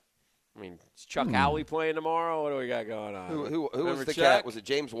Yeah. least. I mean, is Chuck Howley playing tomorrow? What do we got going on? Who Remember was the Chuck? cat? Was it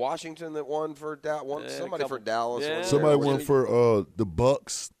James Washington that won for Yeah, somebody a for couple- Dallas? yeah. Somebody Was went it- for the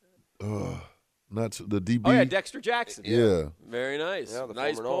Bucks. Not the DB. Oh, yeah, Dexter Jackson. Yeah. Very nice. Yeah, the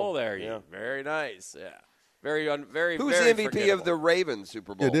Nice former pull Nole. there. Yeah. Very nice. Yeah. Very Who's very the MVP of forgettable. the Ravens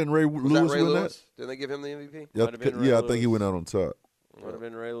Super Bowl? Yeah, didn't Ray Was Lewis that Ray win that? Lewis? Didn't they give him the MVP? Yeah, Might have been Ray yeah, I think he Lewis. went out on top. Would have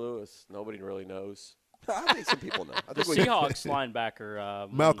been Ray Lewis. Nobody really knows. I think some people know. I The think we- Seahawks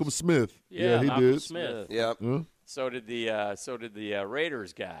linebacker. Malcolm Smith. Yeah, he Malcolm did. Smith. Yeah. Huh? So did the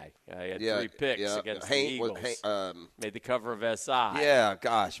Raiders guy. He had Yeah, 3 picks yeah. against Hank- the Eagles. Hank- Made the cover of SI. Yeah,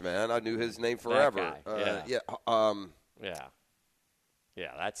 gosh, man, I knew his name forever. guy, Yeah.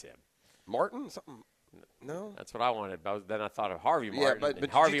 Yeah, that's him. Martin, something. No. That's what I wanted. Then I thought of Harvey Martin. Yeah, but And did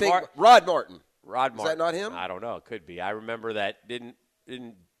Harvey you think Martin. Rod Martin? Rod Is Martin. that not him? I don't know. It could be. I remember that. Didn't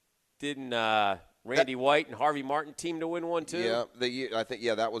Randy White and Harvey Martin team to win one too? Yeah, I think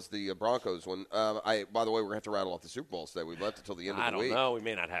that was the Broncos one. By the way, we're gonna have to rattle off the Super Bowls today. We've left until the end of I the don't week. know. We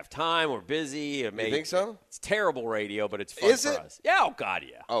may not have time. We're busy. You think so? It's terrible radio, but it's fun Is for it? us. Yeah. Oh God,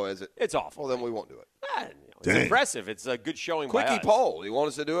 yeah. Oh, is it? It's awful. Well, then we won't do it. It's impressive. It's a good showing by Quickie us. poll. You want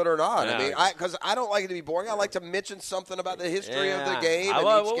us to do it or not? Yeah. I mean, because I don't like it to be boring. I like to mention something about the history of the Yeah. game and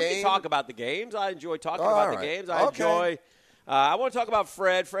well, each we game. can talk about the games. I enjoy talking All about right. the games. I Okay. enjoy. I want to talk about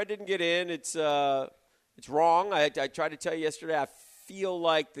Fred. Fred didn't get in. It's wrong. I tried to tell you yesterday. I feel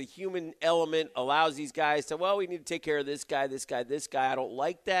like the human element allows these guys to. Well, we need to take care of this guy, this guy, this guy. I don't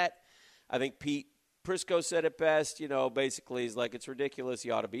like that. I think Pete Prisco said it best. Basically, he's like, it's ridiculous.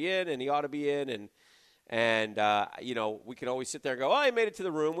 He ought to be in, and he ought to be in, and we can always sit there and go, oh, he made it to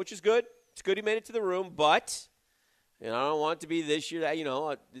the room, which is good. It's good he made it to the room, but I don't want it to be this year. That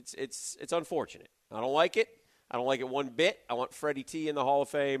it's unfortunate. I don't like it. I don't like it one bit. I want Freddie T in the Hall of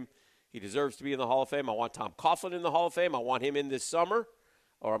Fame. He deserves to be in the Hall of Fame. I want Tom Coughlin in the Hall of Fame. I want him in this summer,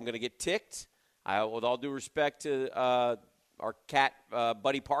 or I'm going to get ticked. With all due respect to our cat,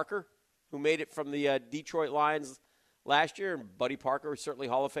 Buddy Parker, who made it from the Detroit Lions last year, and Buddy Parker is certainly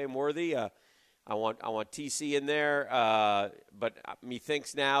Hall of Fame worthy. I want TC in there, but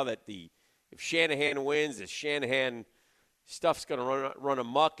methinks now that if Shanahan wins, the Shanahan stuff's going to run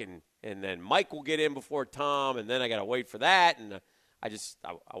amok, and then Mike will get in before Tom, and then I got to wait for that, and I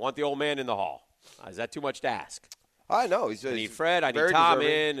want the old man in the Hall. Is that too much to ask? I know. I need Fred. I need very Tom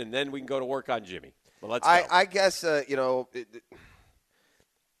deserving. in, and then we can go to work on Jimmy. But let's go. I guess I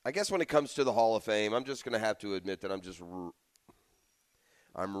guess when it comes to the Hall of Fame, I'm just going to have to admit that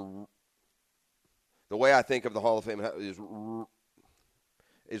the way I think of the Hall of Fame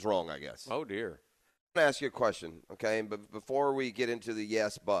is wrong, I guess. Oh, dear. I'm going to ask you a question, okay? But before we get into the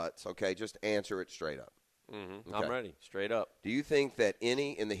yes buts, okay, just answer it straight up. Mm-hmm. Okay. I'm ready. Straight up. Do you think that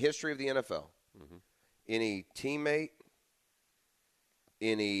in the history of the NFL, any teammate,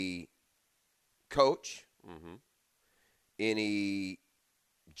 any coach, any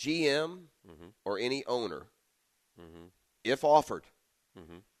GM, or any owner, if offered,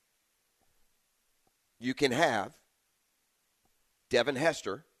 you can have Devin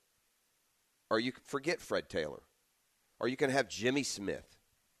Hester, or you can forget Fred Taylor, or you can have Jimmy Smith?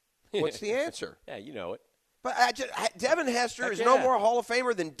 What's the answer? Yeah, you know it. But Devin Hester Heck is no yeah. more Hall of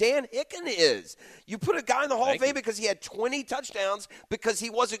Famer than Dan Hicken is. You put a guy in the Hall Thank of Fame you. because he had 20 touchdowns because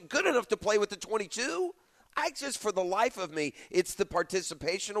he wasn't good enough to play with the 22? For the life of me, it's the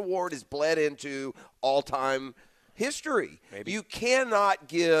participation award is bled into all-time history. Maybe. You cannot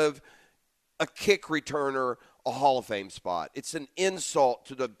give a kick returner a Hall of Fame spot. It's an insult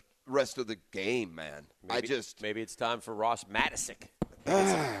to the rest of the game, man. Maybe it's time for Ross Matisic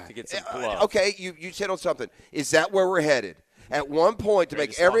to get some love. Okay, you hit on something. Is that where we're headed? At one point, to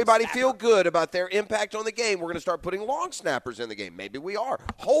make everybody feel good about their impact on the game, we're going to start putting long snappers in the game. Maybe we are.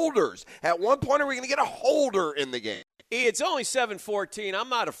 Holders. At one point, are we going to get a holder in the game? It's only 7:14. I'm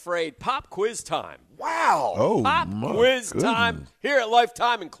not afraid. Pop quiz time. Wow. Oh, Pop my quiz goodness. time here at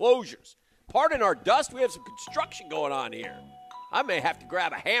Lifetime Enclosures. Pardon our dust. We have some construction going on here. I may have to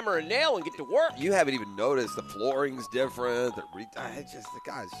grab a hammer and nail and get to work. You haven't even noticed the flooring's different. The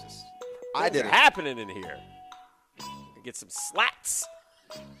guy's just. I Things did are it. happening in here. Get some slats.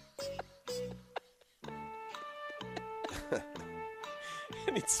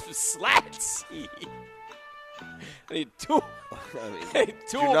 I need some slats. I need tool.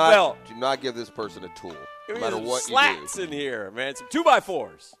 Tool belt. Do not give this person a tool. Give No me matter some what slats in here, man. Some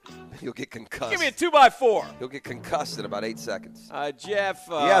 2x4s. You'll get concussed. Give me a 2x4. You'll get concussed in about 8 seconds. Jeff.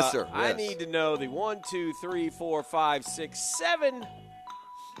 Yes, sir. I Yes. need to know the 1, 2, 3, 4, 5, 6, 7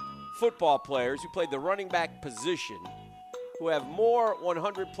 football players who played the running back position who have more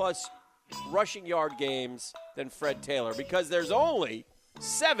 100-plus rushing yard games than Fred Taylor, because there's only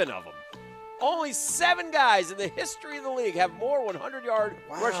 7 of them. Only 7 guys in the history of the league have more 100-yard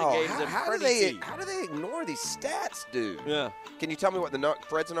rushing games than how Freddie do T. how do they ignore these stats, dude? Yeah. Can you tell me what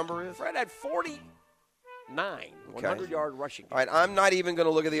Fred's number is? Fred had 49 100-yard rushing games. All right, I'm not even going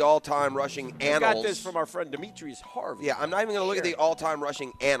to look at the all-time rushing We annals. got this from our friend Demetrius Harvey. Yeah, I'm not even going to look at the all-time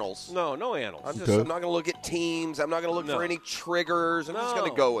rushing annals. No annals. I'm not going to look at teams. I'm not going to look for any triggers. I'm just going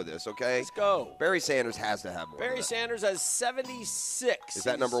to go with this, okay? Let's go. Barry Sanders has to have more. Barry than that. Sanders has 76. Is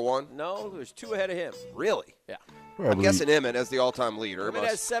that number 1? No, there's 2 ahead of him. Really? Yeah. I'm Probably. guessing Emmett as the all-time leader. Emmett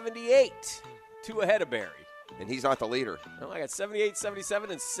has 78. 2 ahead of Barry. And he's not the leader. No, I got 78,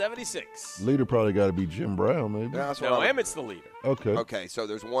 77, and 76. Leader probably got to be Jim Brown, maybe. Yeah, that's what No, I'm- Emmett's the leader. Okay. Okay, so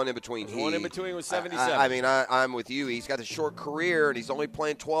there's one in between. There's one in between with 77. I mean, I'm with you. He's got a short career, and he's only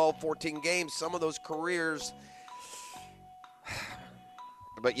playing 12, 14 games. Some of those careers.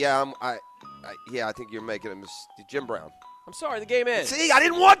 But, yeah, I think you're making a mistake. Jim Brown. I'm sorry, the game ends. See, I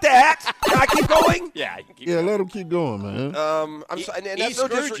didn't want that. Can I keep going? Yeah, you can keep Yeah, going. let him keep going, man. I'm sorry. And He that's no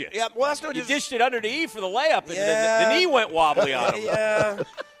screwed you. Yeah, well, that's no You disres- dished it under the E for the layup, and Yeah. the knee went wobbly on him. Yeah.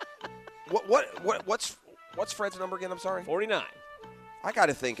 What's Fred's number again? I'm sorry. 49. I got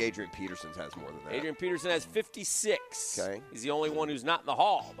to think Adrian Peterson has more than that. Adrian Peterson has 56. Okay. He's the only one who's not in the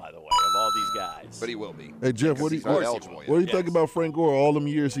hall, by the way, of all these guys. But he will be. Hey, Jeff, what do you he's not what, eligible what yet. do you think about Frank Gore? All them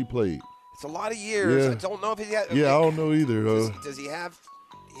years he played. It's a lot of years. Yeah. I don't know if he has. Yeah, I don't know either. Does he have?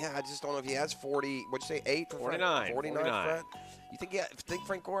 Yeah, I just don't know if he has 40. What'd you say? 8 for 49. 49. Fred? You think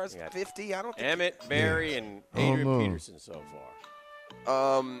Frank Gore has 50? I don't think. Emmett, Barry, and I don't Adrian know. Peterson so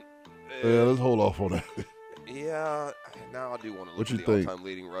far. Yeah, let's hold off on that. Yeah. Now I do want to look What at you the think? all-time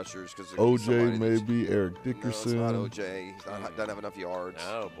leading rushers because OJ maybe, Eric No, Dickerson. it's not OJ. He's not doesn't have enough yards.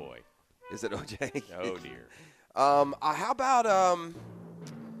 Oh, boy. Is it OJ? Oh, dear. How about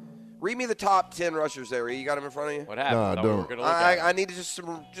read me the top 10 rushers there. You got them in front of you? What happened? Nah, Thought don't. We were gonna look at it. I need to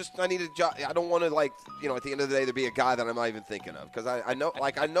I need to. I don't want to at the end of the day there be a guy that I'm not even thinking of because I know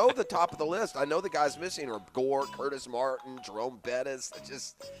the top of the list. I know the guys missing are Gore, Curtis Martin, Jerome Bettis.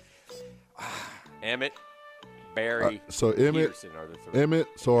 Emmett, Barry, So Emmett, Peterson are the 3. Emmett.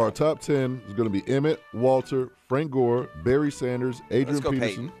 So our top 10 is going to be Emmett, Walter, Frank Gore, Barry Sanders, Adrian Let's go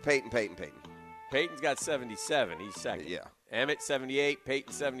Peterson. Peyton. Peyton's got 77. He's second. Yeah. Emmett, 78.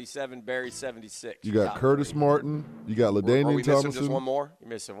 Peyton, 77. Barry, 76. You got Top Curtis 3. Martin. You got Are we LaDainian missing Tomlinson. just one more? You're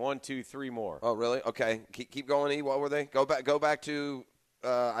missing 1, 2, 3 more. Oh, really? Okay. Keep going, E. What were they? Go back to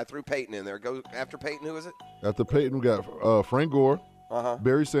I threw Peyton in there. Go after Peyton. Who is it? After Peyton, we got Frank Gore, Uh-huh.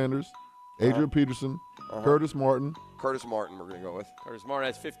 Barry Sanders, Adrian Peterson, Curtis Martin. Curtis Martin we're going to go with. Curtis Martin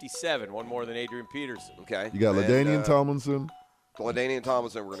has 57, one more than Adrian Peterson. Okay. You got And, LaDainian Tomlinson, LaDainian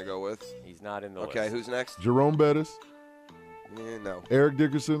Tomlinson we're going to go with. He's not in the Okay, list. who's next? Jerome Bettis, Yeah, no. Eric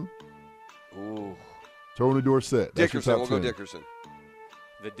Dickerson, Ooh. Tony Dorsett. That's your Dickerson. top We'll go 10. Dickerson.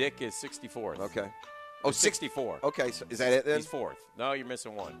 The Dick is 64th. Okay. Oh, 64. Okay, so is that it then? He's 4th. No, you're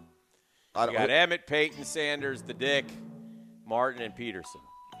missing one. I You got Emmett, Peyton, Sanders, the Dick, Martin, and Peterson.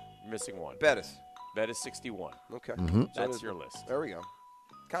 You're missing one. Bettis. Bet is 61. Okay. That's your list. There we go.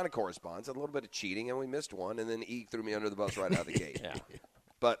 Kind of corresponds. A little bit of cheating, and we missed one, and then E threw me under the bus right out of the gate. Yeah.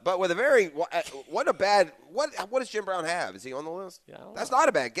 But with a what does Jim Brown have? Is he on the list? Yeah, I don't That's know. not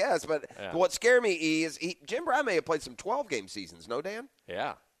a bad guess, but Yeah. what scared me, E, is Jim Brown may have played some 12-game seasons, no, Dan?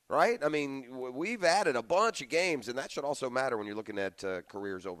 Yeah. Right? I mean, we've added a bunch of games, and that should also matter when you're looking at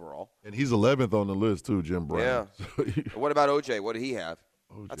careers overall. And he's 11th on the list, too, Jim Brown. Yeah. What about OJ? What did he have?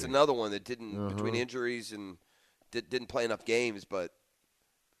 OJ. That's another one that didn't, between injuries and didn't play enough games, but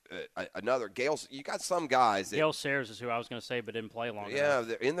another Gale. You got some guys. Gale Sayers is who I was going to say, but didn't play long enough. Yeah,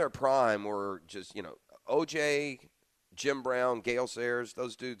 they're in their prime were just OJ, Jim Brown, Gale Sayers.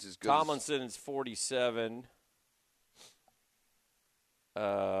 Those dudes is good. Tomlinson's 47.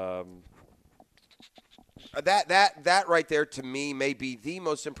 That right there to me may be the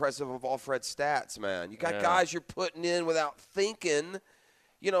most impressive of all Fred's stats, man. You got guys you're putting in without thinking.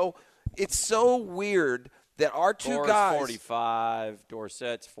 It's so weird that our two Gore's guys 45,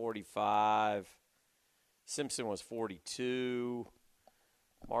 Dorsett's 45, Simpson was 42,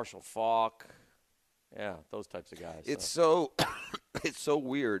 Marshall Faulk. Yeah, those types of guys. It's so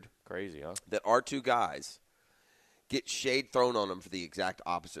weird. Crazy, huh? That our two guys get shade thrown on them for the exact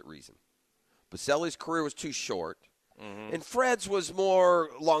opposite reason. Baselli's career was too short, and Fred's was more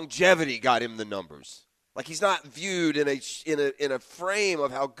longevity got him the numbers. Like he's not viewed in a frame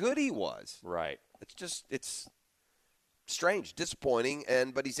of how good he was. Right. It's strange, disappointing,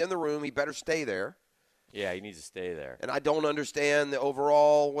 but he's in the room. He better stay there. Yeah, he needs to stay there. And I don't understand the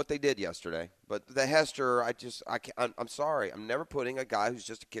overall what they did yesterday. But the Hester, I'm sorry. I'm never putting a guy who's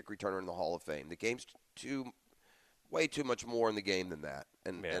just a kick returner in the Hall of Fame. The game's way too much more in the game than that.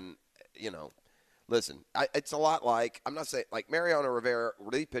 And listen, it's a lot like, I'm not saying, like Mariano Rivera,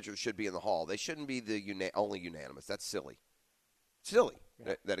 these pitchers should be in the Hall. They shouldn't be the only unanimous. That's silly. Silly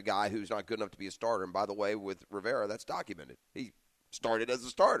that a guy who's not good enough to be a starter, and by the way, with Rivera, that's documented. He started as a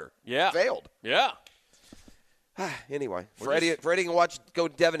starter. Yeah. Failed. Yeah. Anyway, Freddie can go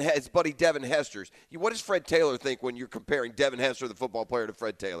his buddy Devin Hester's. What does Fred Taylor think when you're comparing Devin Hester, the football player, to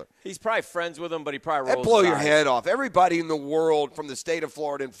Fred Taylor? He's probably friends with him, but he probably rolls That'd blow his your eyes. head off. Everybody in the world from the state of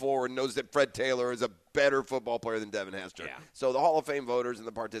Florida and forward knows that Fred Taylor is a better football player than Devin Hester. Yeah. So the Hall of Fame voters and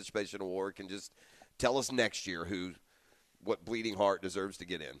the participation award can just tell us next year what bleeding heart deserves to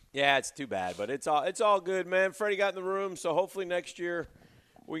get in. Yeah, it's too bad, but it's all good, man. Freddie got in the room, so hopefully next year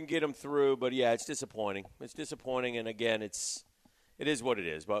we can get him through. But yeah, it's disappointing. It's disappointing, and again, it is what it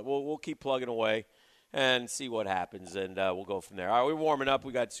is. But we'll keep plugging away and see what happens, and we'll go from there. All right, we're warming up.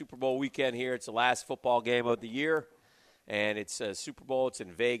 We got Super Bowl weekend here. It's the last football game of the year, and it's Super Bowl. It's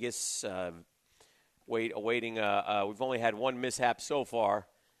in Vegas. Awaiting. We've only had one mishap so far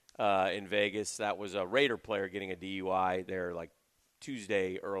in Vegas. That was a Raider player getting a DUI there like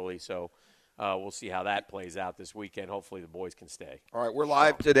Tuesday early. So we'll see how that plays out this weekend. Hopefully the boys can stay. All right, we're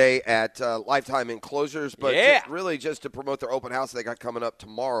live today at Lifetime Enclosures, but really just to promote their open house they got coming up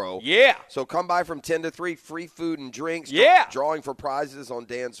tomorrow. Yeah. So come by from 10 to 3, free food and drinks. Yeah. Drawing for prizes on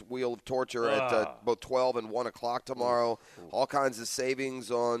Dan's Wheel of Torture at both 12 and 1 o'clock tomorrow. All kinds of savings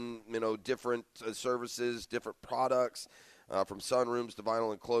on, different services, different products. From sunrooms to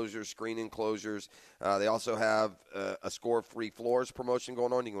vinyl enclosures, screen enclosures. They also have a score free floors promotion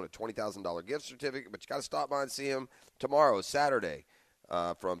going on. You can win a $20,000 gift certificate, but you got to stop by and see them tomorrow, Saturday,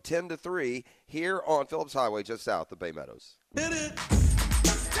 from 10 to 3 here on Phillips Highway, just south of Bay Meadows.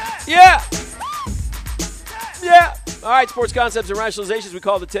 Yeah. Yeah. All right, sports concepts and rationalizations. We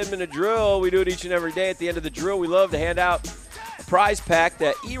call it the 10-minute drill. We do it each and every day. At the end of the drill, we love to hand out a prize pack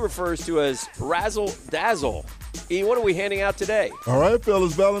that E refers to as Razzle Dazzle. E, what are we handing out today? All right,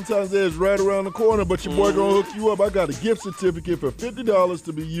 fellas, Valentine's Day is right around the corner, but your boy gonna hook you up. I got a gift certificate for $50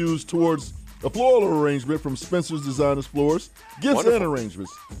 to be used towards a floral arrangement from Spencer's Designers Floors, Gifts and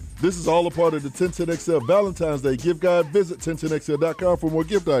Arrangements. This is all a part of the 1010XL Valentine's Day gift guide. Visit 1010XL.com for more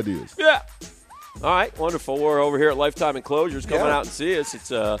gift ideas. Yeah. All right, wonderful. We're over here at Lifetime Enclosures. Come out and see us.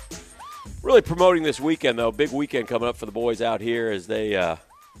 It's really promoting this weekend, though. Big weekend coming up for the boys out here as they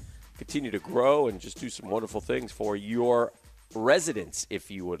continue to grow and just do some wonderful things for your residents,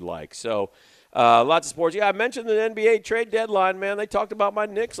 if you would like. So, lots of sports. Yeah, I mentioned the NBA trade deadline, man. They talked about my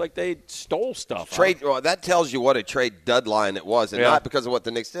Knicks like they stole stuff. Well, that tells you what a trade deadline it was, and not because of what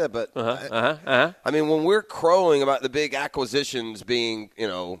the Knicks did, but I mean, when we're crowing about the big acquisitions being,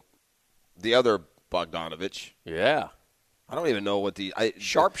 the other Bogdanovich. Yeah. I don't even know what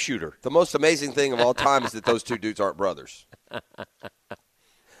sharpshooter. The most amazing thing of all time is that those two dudes aren't brothers.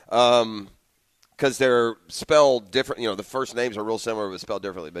 Because they're spelled different. The first names are real similar, but spelled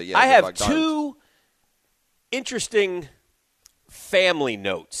differently. But yeah, I have two interesting family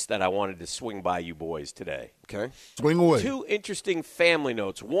notes that I wanted to swing by you boys today. Okay, swing away. Two interesting family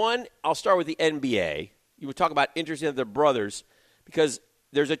notes. One, I'll start with the NBA. You were talking about interesting of their brothers because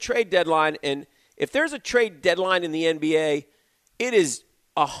there's a trade deadline, and if there's a trade deadline in the NBA, it is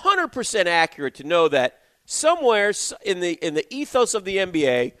 100% accurate to know that somewhere in the ethos of the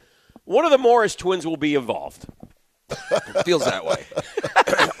NBA, one of the Morris twins will be involved. It feels that way.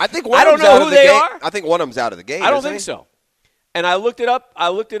 I think I don't know who they are. I think one of them's out of the game. I don't think so. And I looked it up. I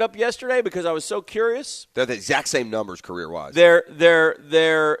looked it up yesterday because I was so curious. They're the exact same numbers career-wise.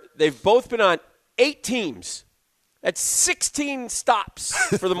 They've both been on 8 teams. That's 16 stops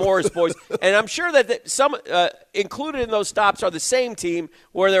for the Morris boys. And I'm sure that some included in those stops are the same team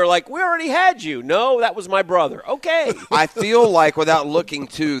where they're like, we already had you. No, that was my brother. Okay. I feel like, without looking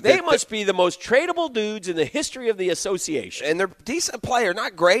too, they must be the most tradable dudes in the history of the association. And they're decent player.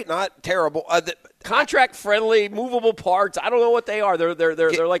 Not great, not terrible. Contract friendly, movable parts. I don't know what they are.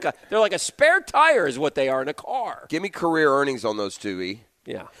 They're like a spare tire is what they are in a car. Give me career earnings on those two, E.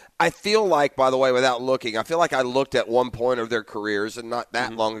 Yeah. I feel like, by the way, without looking, I feel like I looked at one point of their careers, and not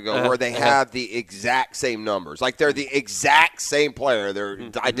that long ago, where they have the exact same numbers. Like, they're the exact same player. They're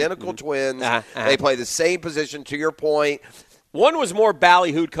identical twins. They play the same position, to your point. One was more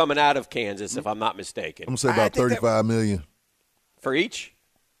ballyhooed coming out of Kansas, if I'm not mistaken. I'm going to say about $35 million. For each?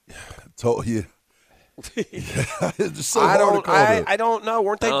 Yeah. It's just so I hard to call that. I don't know.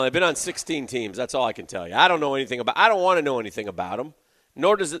 Weren't they? They've been on 16 teams. That's all I can tell you. I don't know anything about. I don't want to know anything about them.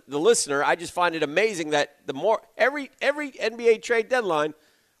 Nor does the listener. I just find it amazing that every NBA trade deadline,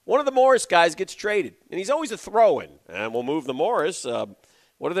 one of the Morris guys gets traded, and he's always a throw-in. And we'll move the Morris.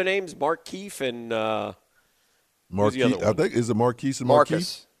 What are their names? Markeith and Markeith. I think is it Marquise and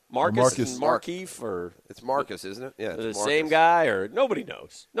Marcus. Markeith? Marcus and Markeith, or it's Marcus, isn't it? Yeah, the same guy, or nobody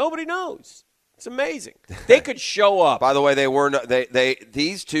knows. Nobody knows. It's amazing. They could show up. By the way,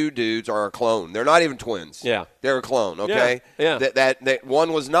 these two dudes are a clone. They're not even twins. Yeah, they're a clone. Okay. Yeah. That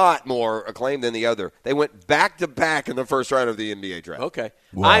one was not more acclaimed than the other. They went back to back in the first round of the NBA draft. Okay.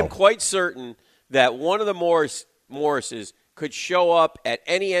 Wow. I'm quite certain that one of the Morrises could show up at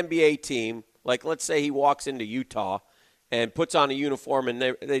any NBA team. Like, let's say he walks into Utah and puts on a uniform, and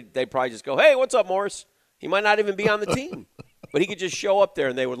they probably just go, "Hey, what's up, Morris?" He might not even be on the team, but he could just show up there,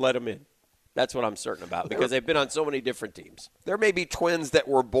 and they would let him in. That's what I'm certain about, because they've been on so many different teams. There may be twins that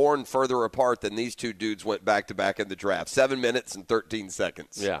were born further apart than these two dudes went back-to-back in the draft. 7 minutes and 13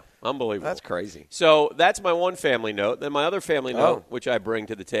 seconds. Yeah, unbelievable. That's crazy. So that's my one family note. Then my other family note, which I bring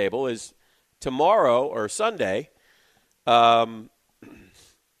to the table, is tomorrow or Sunday, current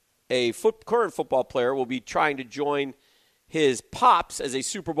football player will be trying to join his pops as a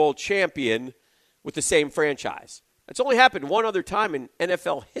Super Bowl champion with the same franchise. It's only happened one other time in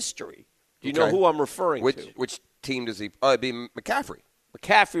NFL history. Do you know who I'm referring to? Which team does he it'd be McCaffrey.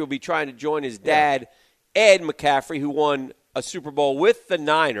 McCaffrey will be trying to join his dad, Ed McCaffrey, who won a Super Bowl with the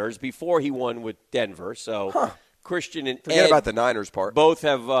Niners before he won with Denver. So Christian and Forget Ed about the Niners part. both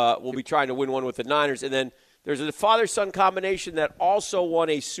have will be trying to win one with the Niners. And then there's a father-son combination that also won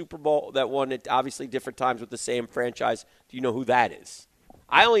a Super Bowl, that won at obviously different times with the same franchise. Do you know who that is?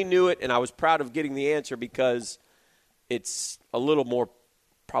 I only knew it, and I was proud of getting the answer because it's a little more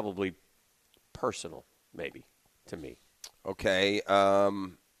probably personal, maybe, to me. Okay,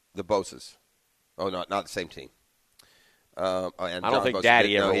 the Boses. Oh, not the same team. And I don't John think Bosa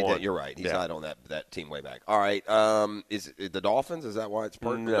Daddy did, ever no, won. You're right. He's Yeah. not on that team way back. All right. Is it the Dolphins? Is that why it's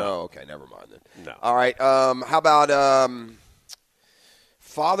perfect? No. Okay, never mind then. No. All right. How about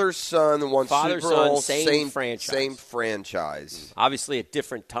father son won Father, Super son, Bowl, same franchise. Same franchise. Obviously at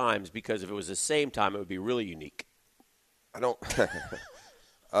different times, because if it was the same time, it would be really unique. I don't.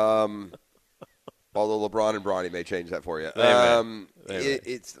 Although LeBron and Bronny may change that for you.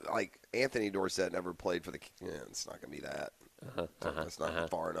 It's like Anthony Dorsett never played for the. Yeah, it's not going to be that. That's not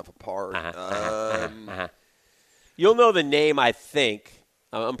far enough apart. You'll know the name, I think.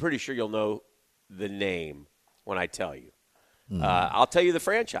 I'm pretty sure you'll know the name when I tell you. I'll tell you the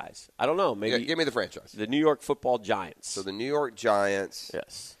franchise. I don't know. Maybe give me the franchise. The New York Football Giants. So the New York Giants.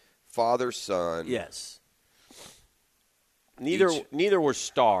 Yes. Father son. Yes. Neither were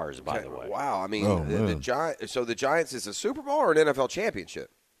stars, by the way. Wow. I mean, the Giants. So the Giants is a Super Bowl or an NFL championship?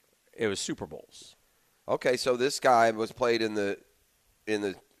 It was Super Bowls. Okay, so this guy was played so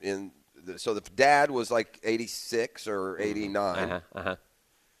the dad was like 86 or 89.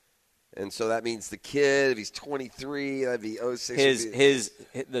 And so that means the kid, if he's 23, that'd be 06.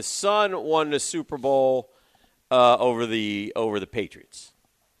 The son won the Super Bowl over the Patriots.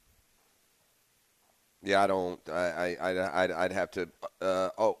 Yeah, I don't. I'd have to.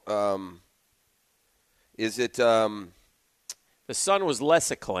 Is it? The son was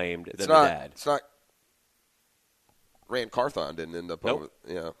less acclaimed than the dad. It's not. Rand Carthon didn't end up over.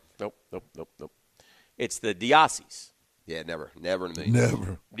 Yeah. Nope. It's the Diassis. Yeah, never in a million.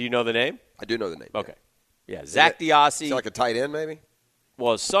 Never. Do you know the name? I do know the name. Okay. Yeah, Zach Diassi. Is he like a tight end, maybe?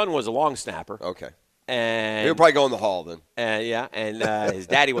 Well, his son was a long snapper. Okay. And he'll probably go in the hall then. And his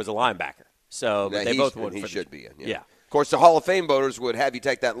daddy was a linebacker. So but they both would. He should be in. Yeah. Of course, the Hall of Fame voters would have you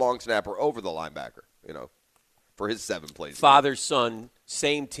take that long snapper over the linebacker. for his 7 plays. Father, son,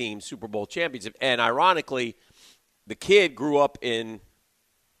 same team, Super Bowl championship. And ironically, the kid went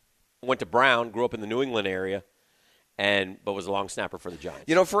to Brown, grew up in the New England area, but was a long snapper for the Giants.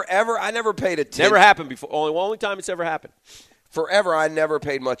 You know, forever, I never paid attention. Never happened before. Only time it's ever happened. Forever, I never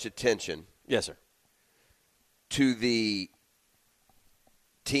paid much attention. Yes, sir. To the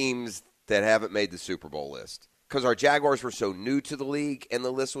teams that haven't made the Super Bowl list. Because our Jaguars were so new to the league, and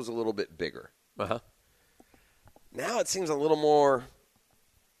the list was a little bit bigger. Uh-huh. Now it seems a little more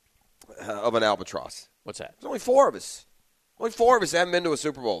of an albatross. What's that? There's only 4 of us. Only 4 of us haven't been to a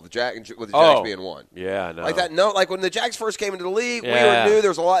Super Bowl, with the Jags being one. Yeah, I know. Like that. No, like when the Jags first came into the league, we Yeah. were new. There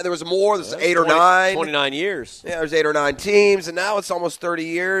was a lot. There was more. There's 8 or 9. 29 years. Yeah, there's 8 or 9 teams, and now it's almost 30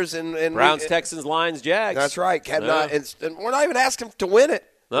 years. And Browns, Texans, Lions, Jags. That's right. Yeah. And we're not even asking to win it.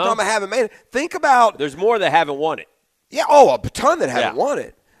 No. We're talking about having made it. Think about. There's more that haven't won it. Yeah, a ton that haven't won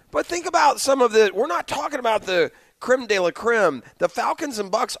it. But think about some of the – we're not talking about the creme de la creme. The Falcons and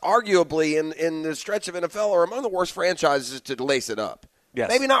Bucks arguably in the stretch of NFL are among the worst franchises to lace it up. Yes.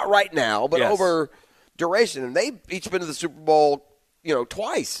 Maybe not right now, but Yes. over duration. And they've each been to the Super Bowl,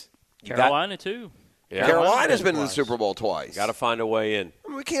 twice. Carolina, too. Yeah. Carolina's been to the Super Bowl twice. Got to find a way in. I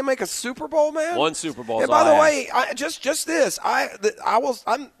mean, we can't make a Super Bowl, man. One Super Bowl. And by the way, just this,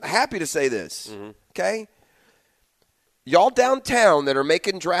 I'm happy to say this. Mm-hmm. Okay, y'all downtown that are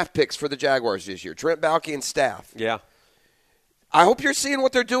making draft picks for the Jaguars this year, Trent Baalke and staff. Yeah. I hope you're seeing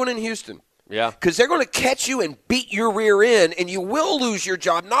what they're doing in Houston. Yeah. Because they're going to catch you and beat your rear end, and you will lose your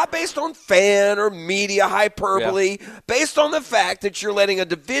job, not based on fan or media hyperbole, based on the fact that you're letting a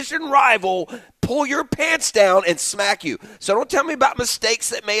division rival pull your pants down and smack you. So don't tell me about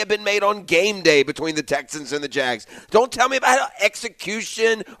mistakes that may have been made on game day between the Texans and the Jags. Don't tell me about how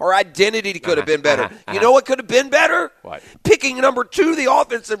execution or identity could have been better. You know what could have been better? What? Picking number 2, the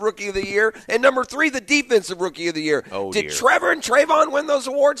offensive rookie of the year, and number 3, the defensive rookie of the year. Oh, Did dear. Trevor and Trayvon win those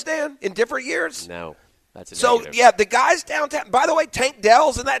awards, Dan, in different years? No. That's a So, negative. yeah, the guys downtown. By the way, Tank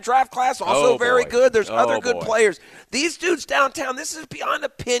Dell's in that draft class, also Oh, very boy. good. There's Oh, other good boy. players. These dudes downtown, this is beyond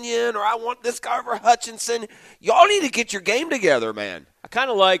opinion, or I want this guy over Hutchinson. Y'all need to get your game together, man. I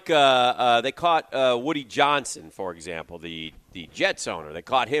kind of like they caught Woody Johnson, for example, the Jets owner. They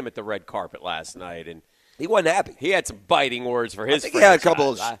caught him at the red carpet last night, and he wasn't happy. He had some biting words for his. I think he had a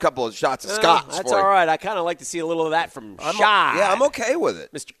couple of shots of scotch. That's all right. I kind of like to see a little of that from Shy. I'm okay with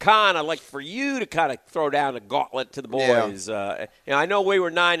it. Mr. Khan, I'd like for you to kind of throw down a gauntlet to the boys. I know we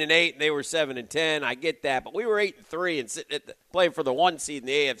were 9-8 and they were 7-10. I get that, but we were 8-3 and sitting playing for the 1 seed in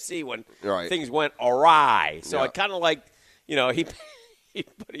the AFC when things went awry. So I kind of like, he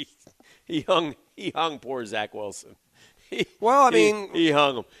hung poor Zach Wilson. He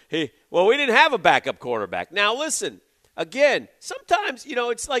hung him. We didn't have a backup quarterback. Now, listen, again, sometimes,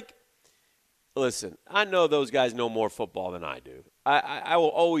 it's like, listen, I know those guys know more football than I do. I will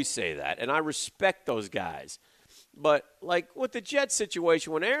always say that, and I respect those guys. But, like, with the Jets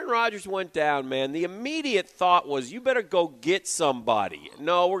situation, when Aaron Rodgers went down, man, the immediate thought was, you better go get somebody.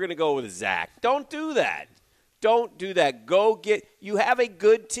 No, we're going to go with Zach. Don't do that. Don't do that. You have a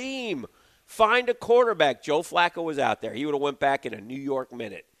good team. Find a quarterback. Joe Flacco was out there. He would have went back in a New York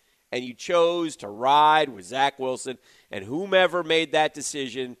minute. And you chose to ride with Zach Wilson, and whomever made that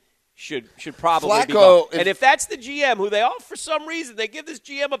decision should probably be gone. And if that's the GM, who they all, for some reason, they give this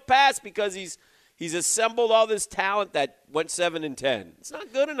GM a pass because he's assembled all this talent that went 7-10. It's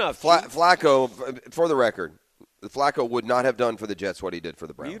not good enough. Flacco, for the record, Flacco would not have done for the Jets what he did for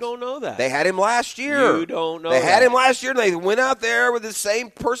the Browns. You don't know that. They had him last year. You don't know They had him last year, and they went out there with the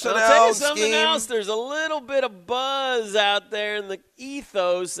same personnel I'll tell you and something scheme. else. There's a little bit of buzz out there in the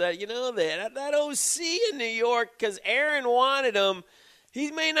ethos that, that OC in New York, because Aaron wanted him,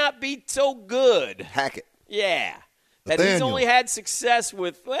 he may not be so good. Hackett. Yeah. That he's only had success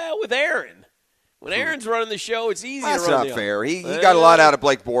with Aaron. When Aaron's running the show, it's easy to run That's not fair. He got a lot out of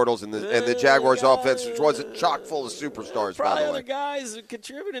Blake Bortles and the Jaguars' offense, which wasn't chock full of superstars, by probably the way. other guys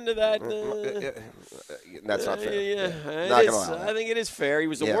contributing to that. That's not fair. Yeah, not gonna allow that. I think it is fair. He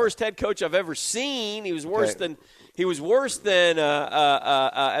was the worst head coach I've ever seen. He was worse than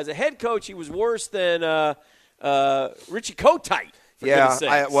as a head coach. He was worse than Richie Kotite.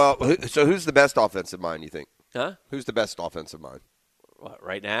 So who's the best offensive mind, you think? Huh? Who's the best offensive mind? What,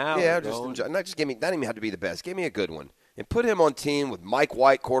 right now? Yeah, not give me. That didn't even have to be the best. Give me a good one, and put him on team with Mike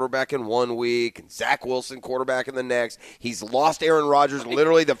White quarterback in 1 week and Zach Wilson quarterback in the next. He's lost Aaron Rodgers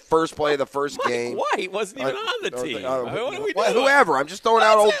literally the first play of the first game. Mike White wasn't even on the team. What are we doing? Whoever. I'm just throwing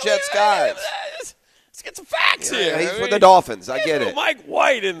out old Jets guys. Let's get some facts here. He's for the Dolphins. I get it. Mike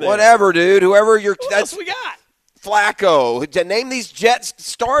White in there. Whatever, dude. Whoever you're. Who else we got? Flacco. Name these Jets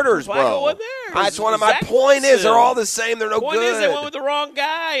starters, Flacco bro. wasn't there. That's one of my Zach point is Wilson. they're all the same. They're no Point good. is they went with the wrong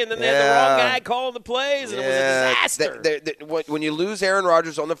guy, and then they had the wrong guy calling the plays, and it was a disaster. When you lose Aaron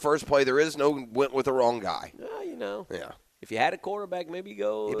Rodgers on the first play, there is no went with the wrong guy. Yeah. If you had a quarterback, maybe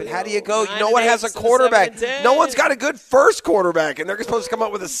go. Yeah, but how do you go? No one has a quarterback. No one's got a good first quarterback, and they're supposed to come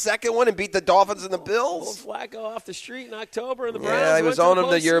up with a second one and beat the Dolphins and the Bills. Pulled Flacco off the street in October, and the Browns. Yeah, he was on him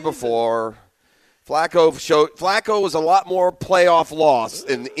the year postseason. before. Flacco was a lot more playoff loss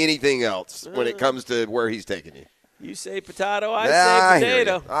than anything else when it comes to where he's taking you. You say potato, I say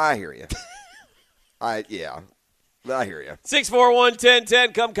potato. I hear you. I hear you.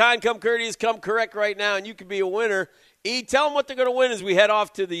 641-1010. Come kind, come courteous, come correct right now, and you could be a winner. E, tell them what they're going to win as we head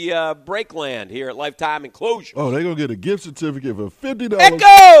off to the Breakland here at Lifetime Enclosure. Oh, they're going to get a gift certificate for $50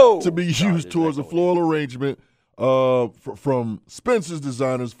 Echo! to be used towards a floral arrangement from Spencer's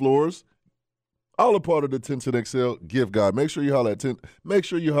Designers Floors. All a part of the 1010XL gift guide. Make sure you holler at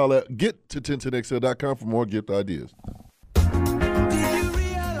get to 1010XL.com for more gift ideas.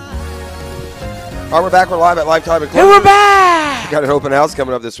 All right, we're back. We're live at Lifetime Enclosure. And we're back! We got an open house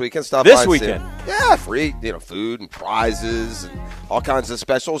coming up this weekend. Stop This by and see weekend? it. Yeah, free, food and prizes and all kinds of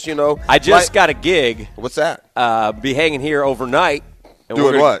specials, I just got a gig. What's that? Be hanging here overnight. And Doing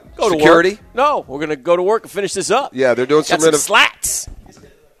we're gonna what? Go to Security? work. No, we're going to go to work and finish this up. Yeah, they're doing Got some slats.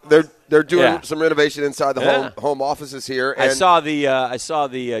 They're doing Yeah. some renovation inside the home offices here. And I saw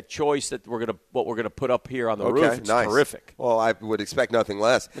the choice that we're gonna put up here on the roof. It's nice. terrific. Well, I would expect nothing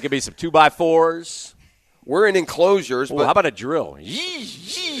less. It could be some 2x4s. We're in enclosures, Ooh, but how about a drill?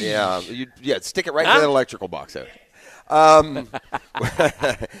 yeah, stick it right Huh? to that electrical box there.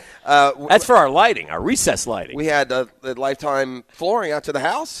 That's for our lighting, our recess lighting. We had the Lifetime flooring out to the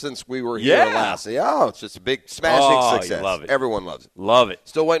house since we were here Yeah. last. Yeah, it's just a big smashing success. You love it. Everyone loves it. Love it.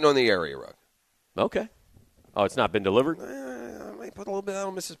 Still waiting on the area rug. Okay. Oh, it's not been delivered? I might put a little bit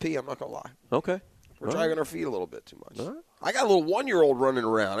on Mrs. P. I'm not gonna lie. Okay. We're dragging our feet a little bit too much. I got a little 1-year-old running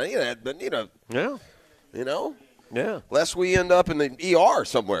around. I need that, but Yeah. Yeah. lest we end up in the ER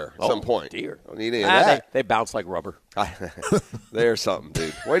somewhere at some point. Dear. Don't need any of that. They bounce like rubber. There's something,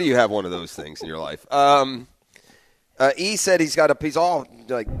 dude. Where do you have one of those things in your life? E said he's all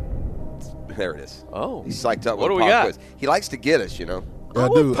like, there it is. Oh. He's psyched up What with do we pop got? quiz. He likes to get us, Yeah, I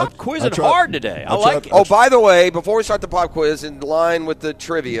do. Pop quizzing hard today. I like it. Oh, by the way, before we start the pop quiz, in line with the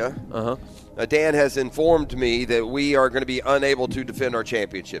trivia, Dan has informed me that we are going to be unable to defend our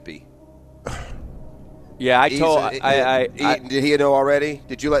championship, E. Yeah, I told. Did he know already?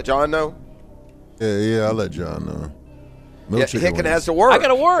 Did you let John know? Yeah, I let John know. No Yeah, chicken Hicken wings. has to work. I got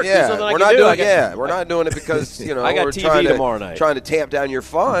to work. Yeah, There's something I we're can not do. doing. We're not doing it because I got we're TV tomorrow night. trying to tamp down your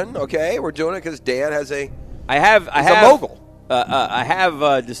fun. Okay, we're doing it because Dan has a. I have a mogul. I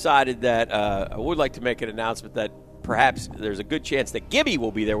have decided that I would like to make an announcement that perhaps there's a good chance that Gibby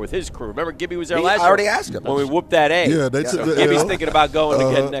will be there with his crew. Remember, Gibby was there last year. I already asked him when we whooped that A. Yeah, so Gibby's thinking about going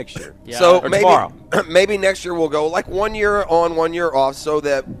again next year. Yeah. So or maybe tomorrow. maybe next year we'll go like 1 year on, 1 year off, so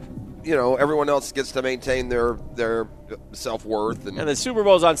that everyone else gets to maintain their self-worth. And the Super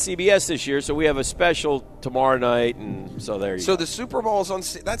Bowl's on CBS this year, so we have a special tomorrow night, and so there you go. so the Super Bowl's on.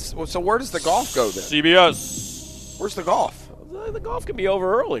 So where does the golf go then? CBS. Where's the golf? The golf can be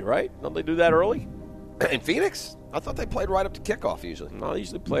over early, right? Don't they do that early? In Phoenix? I thought they played right up to kickoff usually. No, they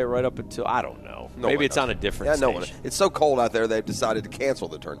usually play right up until, I don't know. No Maybe one it's knows. on a different Yeah, no one. station. It's so cold out there they've decided to cancel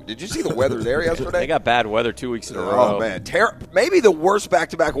the tournament. Did you see the weather there yesterday? They got bad weather 2 weeks in a row. Oh man, maybe the worst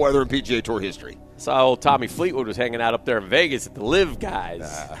back-to-back weather in PGA Tour history. Saw old Tommy Fleetwood was hanging out up there in Vegas at the Live guys.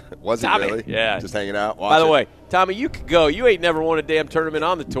 Was he Tommy, really? yeah. Just hanging out. By the watching? way, Tommy, you could go. You ain't never won a damn tournament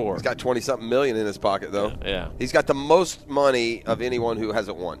on the tour. He's got 20-something million in his pocket though. Yeah. He's got the most money of anyone who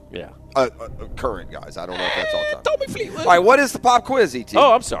hasn't won. Yeah. Current guys. I don't know if that's all time. Tommy Fleetwood. All right, what is the pop quiz, ET?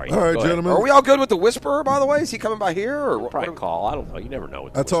 Oh, I'm sorry. All right, Go ahead. gentlemen. Are we all good with the Whisperer, by the way? Is he coming by here? Or Probably call. I don't know. You never know.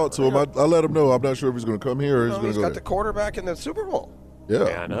 I talked to him. I let him know. I'm not sure if he's going to come here or he's going He's to go got the there. quarterback in the Super Bowl. Yeah,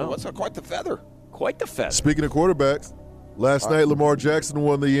 I know. What's quite the feather? Quite the feather. Speaking of quarterbacks, last night Lamar Jackson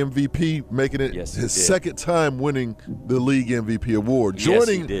won the MVP, making it Yes, he his did. second time winning the league MVP award, Yes, he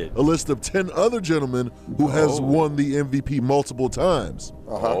joining did. a list of 10 other gentlemen who has won the MVP multiple times.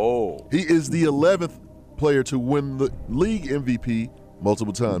 Oh. He is the 11th player to win the league MVP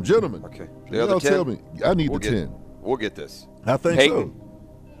multiple times. Gentlemen, Okay. can The other y'all 10? tell me. I need We'll the 10. We'll get this. I think Peyton.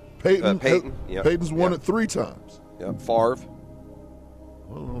 so. Peyton. Peyton, yep. Peyton's won Yep. it 3 times. Yeah, Favre.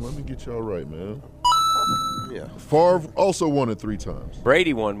 Hold on, let me get y'all right, man. Yeah, Favre also won it 3 times.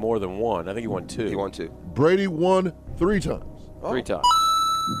 Brady won more than one. I think he won 2. he won 2. Brady won 3 times. 3 times.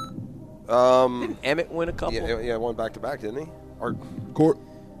 Um, Emmett win a couple. yeah, one back to back, didn't he? Or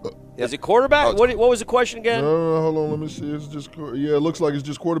Is it quarterback? Oh, What was the question again? No, hold on. Let me see. It's just it looks like it's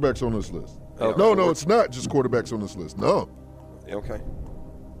just quarterbacks on this list. Okay. No, it's not just quarterbacks on this list. No. Okay.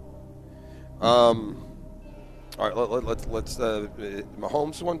 All right. Let's.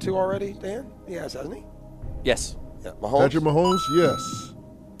 Mahomes won 2 already. Dan, he has, hasn't he? Yes. Yeah. Mahomes. Patrick Mahomes, yes.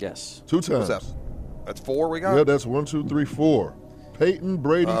 Yes. 2 times. What's that? That's 4 we got. Yeah, that's 1, 2, 3, 4. Peyton,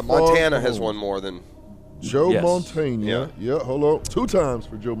 Brady, Favre, Montana has Mahomes. won more than. Joe Yes. Montana. Yeah, hold on. 2 times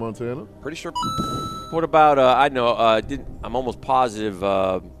for Joe Montana. Pretty sure. What about? I know. I'm almost positive.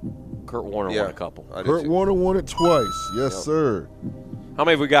 Kurt Warner won a couple. I do Kurt too. Warner won it twice. Yes, sir. How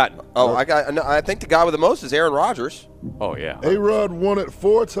many have we got? Oh, I think the guy with the most is Aaron Rodgers. Oh yeah. A-Rod won it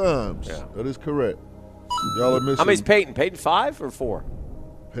 4 times. Yeah. That is correct. Y'all are missing. How many's Peyton? Peyton 5 or 4?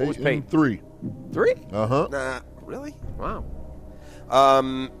 was Peyton, Peyton? 3. 3? Uh-huh. Nah, really? Wow. All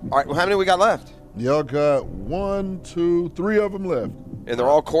right. Well, how many we got left? Y'all got 1, 2, 3 of them left. And they're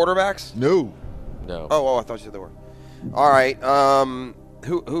all quarterbacks. No. No. Oh, I thought you said they were. All right.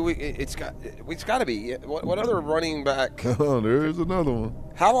 Who it's got to be. What other running back? Oh, there is another one.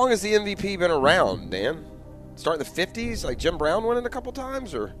 How long has the MVP been around, Dan? Starting in the 50s, like Jim Brown won it a couple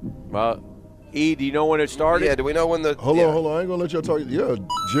times, or? Well, E, do you know when it started? Yeah. Do we know when the? Hold on. I ain't going to let y'all talk. Yeah,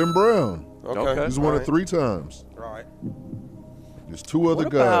 Jim Brown. Okay. He's won it 3 times. All right. There's 2 other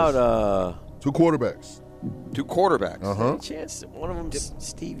What guys. about 2 quarterbacks. 2 quarterbacks. Uh-huh. chance that one of them's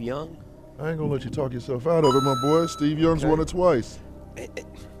Steve Young? I ain't going to let you talk yourself out of it, my boy. Steve Young's won it twice.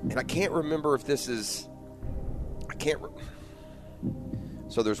 And I can't remember if this is. I can't.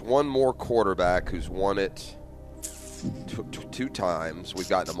 So there's one more quarterback who's won it 2 times. We've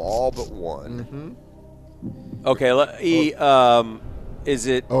gotten them all but one. Mm-hmm. Okay, E. Is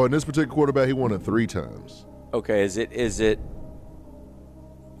it Oh, in this particular quarterback, he won it 3 times. okay? Is it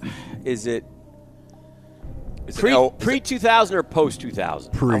pre 2000 or post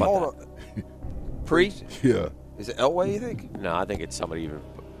 2000? Pre. Hold on. Pre? Yeah. Is it Elway, you think? No, I think it's somebody even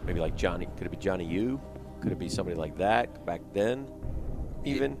maybe like Johnny. Could it be Johnny U? Could it be somebody like that back then?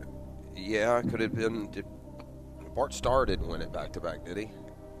 Even Yeah, it could have been. Bart Starr didn't win it back to back, did he?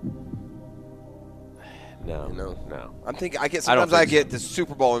 no, No. I'm thinking. I get I don't sometimes I think get the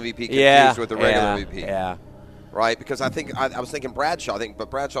Super Bowl MVP confused Yeah, with the regular yeah, MVP. Yeah. Right, because I think I was thinking Bradshaw. But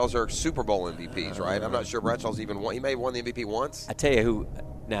Bradshaw's are Super Bowl MVPs, right? I'm not sure Bradshaw's even won. He may have won the MVP once. I tell you who.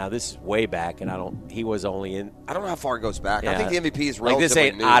 Now this is way back, and he was only in. I don't know how far it goes back. I Yeah. think the MVP is Like, relatively this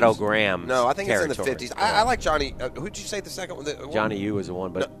ain't new. Otto Graham's No, I think it's in the territory. 50s. Yeah. I like Johnny. Who'd you say the second one? Johnny U was the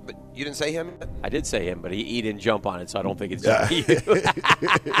one, but No, but you didn't say him. I did say him, but he didn't jump on it, so I don't think it's Johnny U.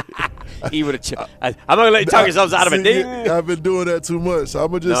 He would have. I'm not gonna let you talk yourselves out of it. See, Ding. I've been doing that too much. So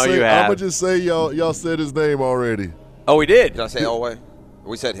I'm gonna just No, say. you I'm have. gonna just say y'all said his name already. Oh, we did. Did I say Elway?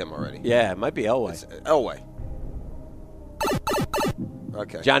 We said him already. Yeah, it might be Elway. It's Elway.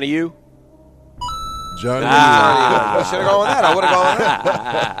 Okay. Johnny U. Johnny. I should have gone with that. I would have gone with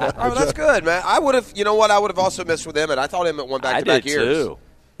that. Oh, that's good, man. I would have. You know what? I would have also missed with him, and I thought him at one back-to-back I did years. too.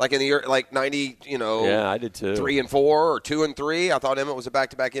 Like in the year, like 90. Yeah, I did too. 3 and 4 or 2 and 3. I thought Emmett was a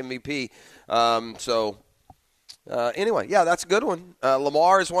back-to-back MVP. Anyway, yeah, that's a good one.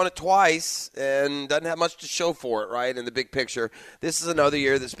 Lamar has won it twice and doesn't have much to show for it, right, in the big picture. This is another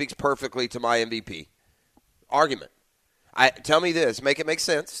year that speaks perfectly to my MVP argument. Tell me this. Make it make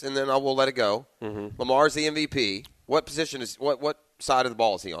sense, and then I will let it go. Mm-hmm. Lamar's the MVP. What position is – what side of the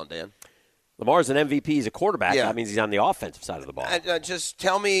ball is he on, Dan? Lamar's an MVP. He's a quarterback. Yeah. That means he's on the offensive side of the ball. Just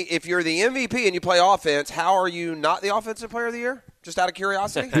tell me, if you're the MVP and you play offense, how are you not the offensive player of the year? Just out of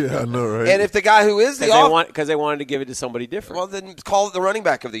curiosity? Yeah, I know, right? And if the guy who is the Because they wanted to give it to somebody different. well, then call it the running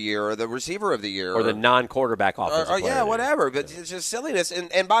back of the year or the receiver of the year. or the non-quarterback offensive player. Yeah, whatever. But it's just silliness.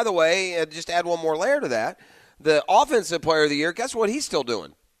 And by the way, just to add one more layer to that, the offensive player of the year, guess what he's still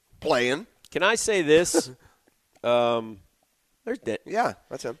doing? Playing. Can I say this? There's Yeah,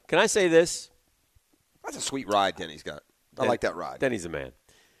 that's him. Can I say this? That's a sweet ride Denny's got. I like that ride. Denny's a man.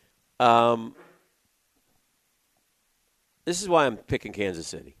 This is why I'm picking Kansas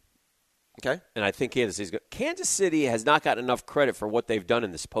City. Okay. And I think Kansas City's good. Kansas City has not gotten enough credit for what they've done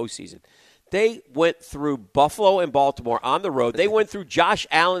in this postseason. They went through Buffalo and Baltimore on the road. They went through Josh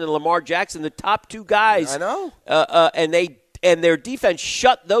Allen and Lamar Jackson, the top 2 guys. I know. And their defense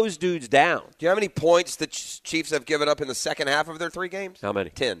shut those dudes down. Do you know how many points the Chiefs have given up in the second half of their 3 games? How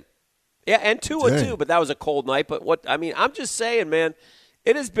many? 10. Yeah, and 2-2, but that was a cold night. But I'm just saying, man,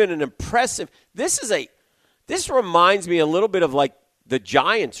 it has been an impressive. This reminds me a little bit of like the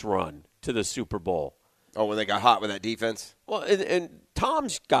Giants' run to the Super Bowl. Oh, when they got hot with that defense? Well, and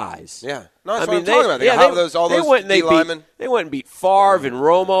Tom's guys. Yeah. No, that's what I'm talking about. They got hot with those went and D-linemen. They went and beat Favre and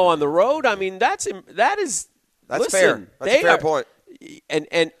Romo on the road. I mean, that is. That's listen, fair. That's a fair point.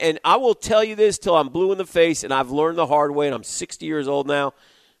 And I will tell you this till I'm blue in the face, and I've learned the hard way, and I'm 60 years old now.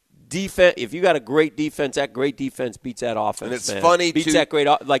 Defense. If you got a great defense, that great defense beats that offense. And it's man. funny beats too. that great.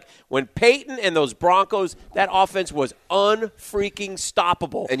 Like when Peyton and those Broncos, that offense was unfreaking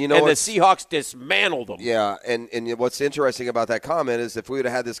stoppable. And you know and the what's- Seahawks dismantled them. Yeah, and what's interesting about that comment is if we would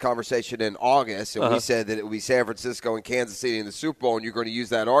have had this conversation in August and we said that it would be San Francisco and Kansas City in the Super Bowl, and you're going to use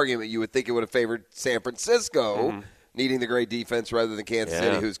that argument, you would think it would have favored San Francisco needing the great defense rather than Kansas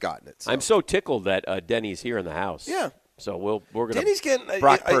City, who's gotten it. So. I'm so tickled that Denny's here in the house. Yeah. So we're going Denny's to getting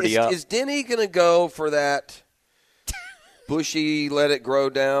Brock Purdy up. Is Denny going to go for that bushy, let it grow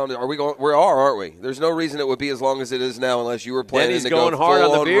down? Are we going? We are, aren't we? There's no reason it would be as long as it is now, unless you were planning Denny's to going go hard on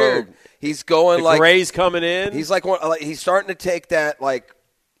the full-on beard. rogue. He's going the like gray's coming in. he's like he's starting to take that like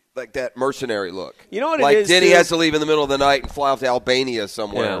that mercenary look. You know what it like is, Denny too? has to leave in the middle of the night and fly off to Albania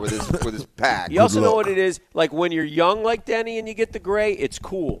somewhere with his pack. You also know what it is? Like when you're young like Denny and you get the gray, it's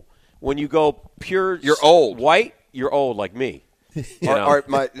cool. When you go pure You're old. white, you're old like me. Fred,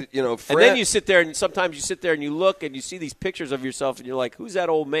 and then you sit there and sometimes you sit there and you look and you see these pictures of yourself and you're like, who's that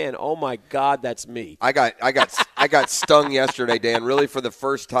old man? Oh my God, that's me. I got stung yesterday, Dan, really for the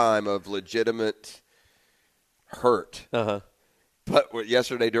first time of legitimate hurt. But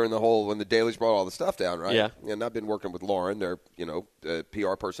yesterday during when the dailies brought all the stuff down, right? Yeah. And I've been working with Lauren, their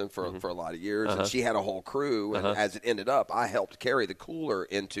PR person for a lot of years, and she had a whole crew. And as it ended up, I helped carry the cooler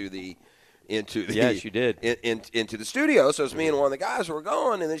into the Yes, you did. into the studio. So it's me and one of the guys who were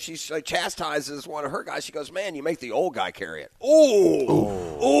going, and then she like chastises one of her guys. She goes, "Man, you make the old guy carry it."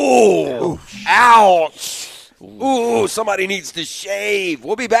 Ooh, ouch. Ooh, somebody needs to shave.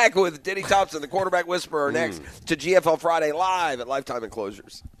 We'll be back with Denny Thompson, the quarterback whisperer, next to GFL Friday Live at Lifetime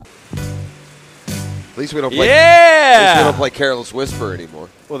Enclosures. At least we don't play. At least we don't play Careless Whisper anymore.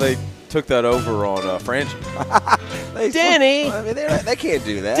 Well, they took that over on Franchi. Denny. I mean, they can't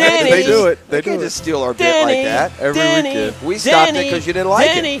do that. Denny. They do it. They can't just steal our bit like that. Every weekend. We stopped it because you didn't like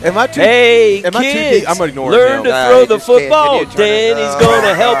it. Am I too? Hey, am I too kids, deep? I'm ignoring learn him. to Nah, throw you the just can't. football. Can you turn it? Danny's going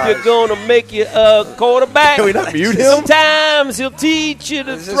to help you, going to make you a quarterback. Can we not mute him? Sometimes he'll teach you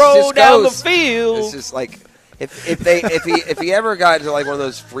to This throw just down goes. the field. It's just like if he ever got into like one of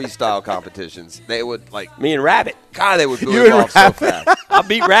those freestyle competitions, they would like Me and Rabbit. God, they would boo You him and off so fast. I'll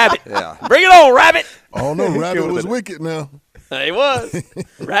beat Rabbit. Yeah. Bring it on, Rabbit. Oh no, Rabbit was wicked now. He was.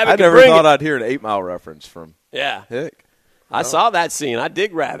 Rabbit I can never bring thought it. I'd hear an 8 Mile reference from Yeah. Hick. I saw that scene. I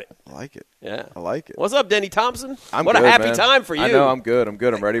dig Rabbit. I like it. Yeah. I like it. What's up, Denny Thompson? I'm what good, a happy man. time for you. I know. I'm good. I'm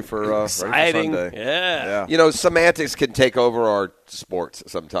ready for Exciting. Ready for Sunday. Yeah. You know, semantics can take over our sports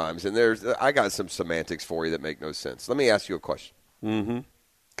sometimes, and I got some semantics for you that make no sense. Let me ask you a question. Mm-hmm.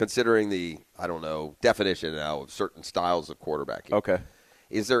 Considering the definition now of certain styles of quarterbacking, Okay.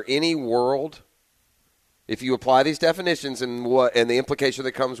 is there any world, if you apply these definitions and the implication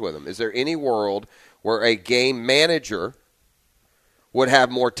that comes with them, is there any world where a game manager would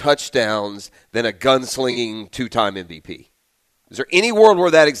have more touchdowns than a gunslinging two-time MVP? Is there any world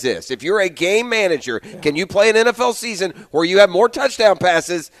where that exists? If you're a game manager, can you play an NFL season where you have more touchdown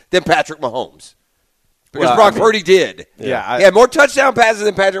passes than Patrick Mahomes? Because Well, Brock Purdy did. Yeah, He had more touchdown passes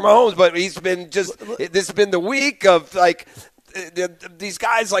than Patrick Mahomes, but this has been the week of like these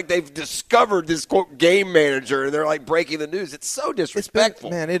guys like they've discovered this quote game manager and they're like breaking the news. It's so disrespectful.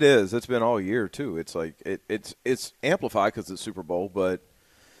 Man, it is. It's been all year too. It's like it's amplified because it's Super Bowl, but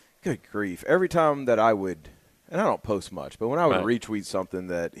good grief! Every time that I would, and I don't post much, but when I would retweet something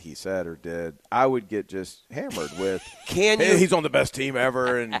that he said or did, I would get just hammered with. Can "Hey, you? he's on the best team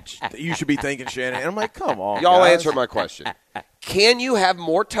ever, and you should be thanking Shannon. And I'm like, come on, Y'all guys. answer my question. Can you have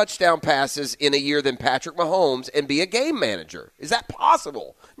more touchdown passes in a year than Patrick Mahomes and be a game manager? Is that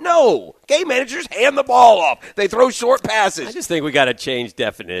possible? No. Game managers hand the ball off. They throw short passes. I just think we got to change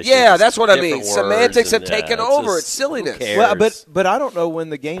definitions. Yeah, that's what I Different mean. words Semantics have and, taken it's over. just- It's silliness. who cares? Well, but I don't know when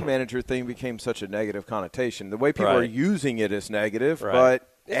the game manager thing became such a negative connotation. The way people Right. are using it is negative, Right. but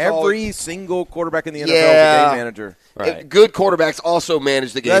It's every single quarterback in the NFL is Yeah. a game manager. Right. Good quarterbacks also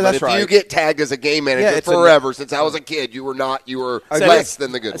manage the game. Yeah, but that's if right. you get tagged as a game manager Yeah, it's a- forever, since I was a kid, you were not. You were said less it-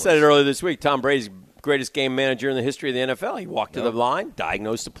 than the good I ones. said it earlier this week. Tom Brady's greatest game manager in the history of the NFL. He walked to the line,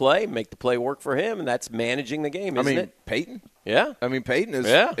 diagnosed the play, make the play work for him, and that's managing the game, isn't it? Peyton. Yeah. I mean, Peyton is.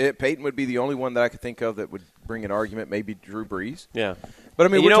 Yeah. Peyton would be the only one that I could think of that would bring an argument. Maybe Drew Brees. Yeah. But I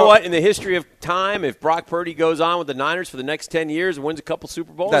mean, And you we're know talk- what? In the history of time, if Brock Purdy goes on with the Niners for the next 10 years and wins a couple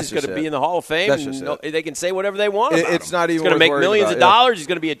Super Bowls, That's he's going to just be it. in the Hall of Fame. That's And just it. they can say whatever they want about It's him. not even He's going to worth make worrying millions about, of yeah. dollars. He's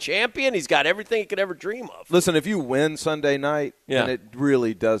going to be a champion. He's got everything he could ever dream of. Listen, if you win Sunday night, Yeah. then it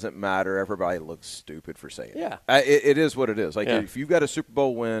really doesn't matter. Everybody looks stupid for saying Yeah. it. It is what it is. Like Yeah. if you've got a Super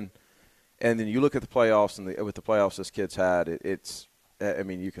Bowl win, and then you look at the playoffs and with the playoffs this kid's had, it's I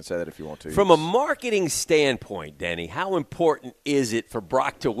mean, you can say that if you want to. From a marketing standpoint, Denny, how important is it for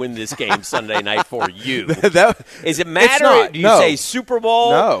Brock to win this game Sunday night for you? Is it matter? Not, Do you no. say Super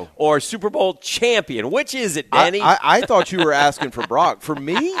Bowl No. or Super Bowl champion? Which is it, Denny? I thought you were asking for Brock. For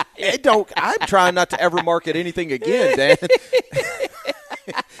me, I'm trying not to ever market anything again, Dan.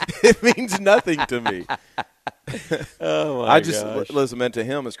 It means nothing to me. Oh my gosh. Listen to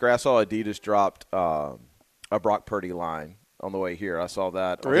him. I saw Adidas dropped a Brock Purdy line on the way here. I saw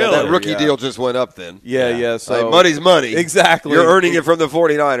that. Really? That rookie deal just went up then. Yeah. So money's money. Exactly. You're earning it from the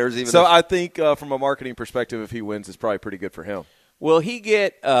 49ers. Even so I think from a marketing perspective, if he wins, it's probably pretty good for him. Will he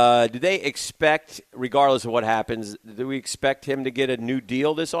get do they expect, regardless of what happens, do we expect him to get a new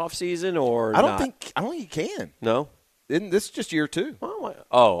deal this offseason or I don't not? think he can. No? This is just year 2.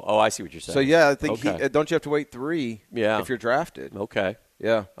 Oh, I see what you're saying. So, yeah, I think Okay. don't you have to wait 3 if you're drafted? Okay.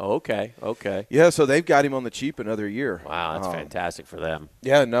 Yeah. Oh, okay. Yeah, so they've got him on the cheap another year. Wow, that's fantastic for them.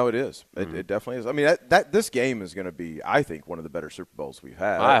 Yeah, no, it is. It definitely is. I mean, this game is going to be, I think, one of the better Super Bowls we've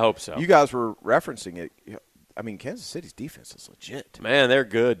had. I hope so. You guys were referencing it. I mean, Kansas City's defense is legit. Man, they're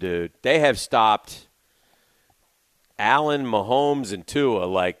good, dude. They have stopped Allen, Mahomes, and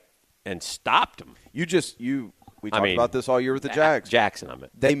Tua, and stopped them. We talked about this all year with the Jags. Jackson, I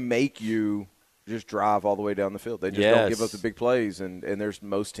meant. They make you just drive all the way down the field. They just don't give up the big plays, and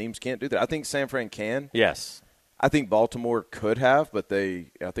most teams can't do that. I think San Fran can. Yes. I think Baltimore could have, but I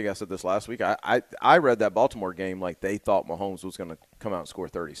think I said this last week. I read that Baltimore game like they thought Mahomes was going to come out and score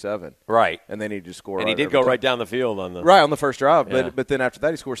 37. Right. And they needed to score. And he did go right down the field on the on the first drive. Yeah. But then after that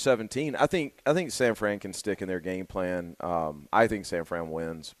he scored 17. I think San Fran can stick in their game plan. I think San Fran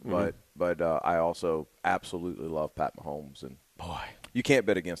wins, but I also absolutely love Pat Mahomes, and boy, you can't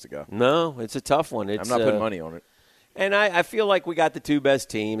bet against the guy. No, it's a tough one. I'm not putting money on it. And I feel like we got the 2 best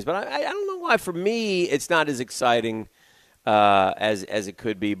teams, but I don't know why. For me, it's not as exciting as it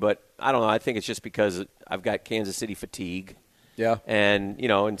could be. But I don't know. I think it's just because I've got Kansas City fatigue. Yeah. And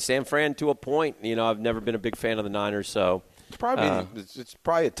and San Fran to a point. I've never been a big fan of the Niners, so it's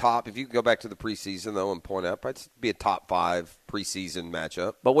probably a top. If you go back to the preseason though and point out, it'd be a top 5 preseason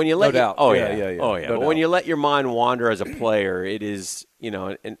matchup. But when you let yeah. But when you let your mind wander as a player, it is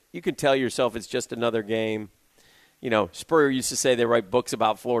and you can tell yourself it's just another game. Spurrier used to say they write books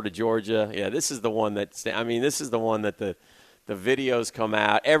about Florida, Georgia. Yeah, this is the one that the videos come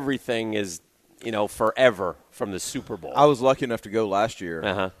out. Everything is, forever from the Super Bowl. I was lucky enough to go last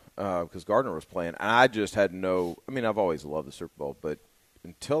year because Gardner was playing. And I just had I've always loved the Super Bowl, but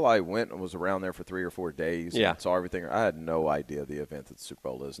until I went and was around there for 3 or 4 days and saw everything, I had no idea the event that the Super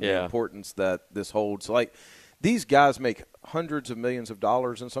Bowl is and the importance that this holds. These guys make hundreds of millions of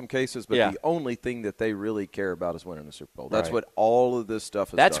dollars in some cases, but the only thing that they really care about is winning the Super Bowl. That's what all of this stuff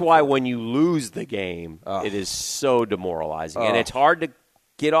is. That's why when you lose the game, it is so demoralizing. And it's hard to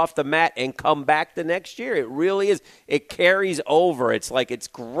get off the mat and come back the next year. It really is. It carries over. It's it's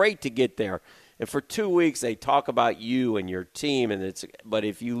great to get there. And for 2 weeks, they talk about you and your team, but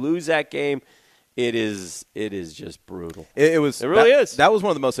if you lose that game, it is just brutal. It really is. That was one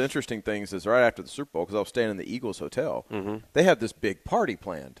of the most interesting things is right after the Super Bowl because I was staying in the Eagles hotel. Mm-hmm. They have this big party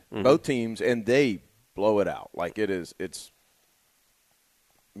planned, both teams, and they blow it out. It's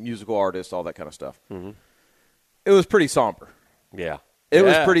musical artists, all that kind of stuff. Mm-hmm. It was pretty somber. Yeah. It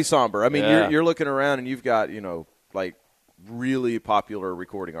was pretty somber. I mean, you're looking around and you've got, really popular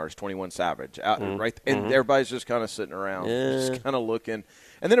recording artist, 21 Savage, out right, and everybody's just kind of sitting around, just kind of looking.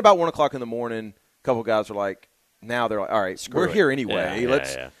 And then about 1 o'clock in the morning, a couple guys are like, all right, we're here anyway.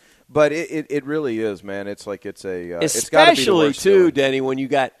 But it really is, man. It's it's a it's gotta be the especially worst too, feeling. Denny, when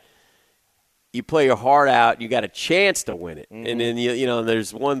you play your heart out, you got a chance to win it, and then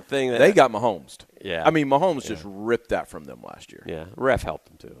there's one thing that they got Mahomes. Yeah, I mean Mahomes just ripped that from them last year. Yeah, ref helped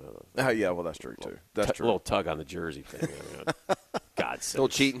them too. Yeah, well that's true too. That's true. A little tug on the jersey thing. God, still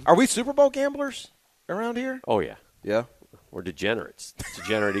cheating. Are we Super Bowl gamblers around here? Oh yeah, yeah. We're degenerates.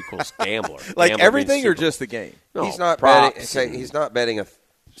 Degenerate equals gambler. Like Gambler everything, or means just the game? No, he's not props. betting. He's not betting a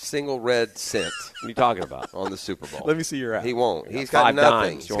single red cent. What are you talking about? On the Super Bowl. Let me see your app. He won't. He's got got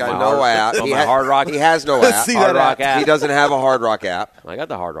nothing. dimes. He's got no app. He has no Let's app. see Hard that Rock app. He doesn't have a Hard Rock app. I got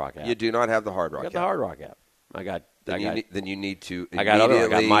the Hard Rock app. You do not have the Hard Rock I got app. the Hard Rock app. Then you need to I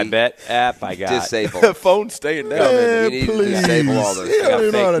got my bet app. I got disable. The phone's staying down. Man, You need to please. disable all those. Yeah, I got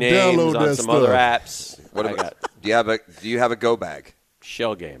they know how fake to names download on that some stuff. other apps. What I about, got, do you have a go bag?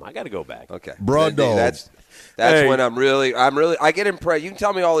 Shell game. I got to go back. Okay. Broad dog. That's Hey. when I'm really I get impressed. You can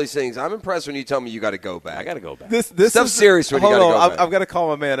tell me all these things. I'm impressed when you tell me you got to go back. I got to go back. This Stuff's is serious when you hold gotta on, go back. I've got to call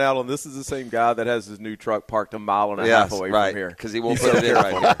my man out on this. Is the same guy that has his new truck parked a mile and a half away right, from here. because he won't put it in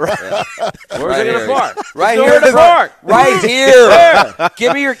right here. Yeah. Where's Right it going here. to park? Right It's here, nowhere to park. right here.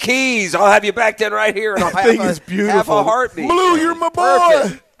 Give me your keys. I'll have you back in right here, and I'll thing have is a beautiful. heartbeat. Blue, you're my boy.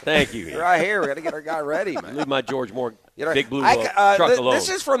 Perfect. Thank you. Right here. We got to get our guy ready, man. Leave my George Moore You know, big blue truck alone. This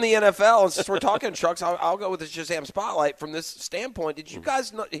is from the NFL, and since we're talking trucks, I'll go with the Shazam Spotlight from this standpoint. Did you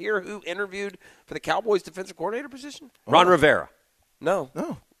guys hear who interviewed for the Cowboys defensive coordinator position? Ron Rivera. No.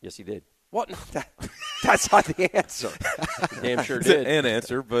 Yes, he did. What? That's not the answer. Damn sure It's did. an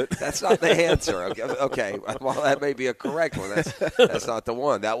answer, but That's not the answer. Okay. Well, that may be a correct one. That's not the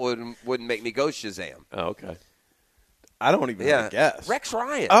one. That wouldn't make me go Shazam. Oh, okay. I don't even Yeah. guess. Rex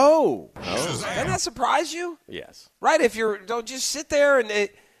Ryan. Oh. Doesn't that surprise you? Yes. Right? If don't just sit there and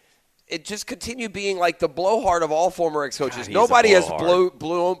it just continue being like the blowhard of all former ex-coaches. God, he's Nobody a has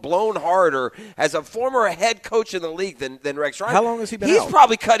blowhard. blown harder as a former head coach in the league than Rex Ryan. How long has he been He's out?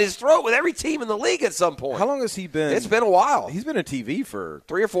 probably cut his throat with every team in the league at some point. How long has he been? It's been a while. He's been on TV for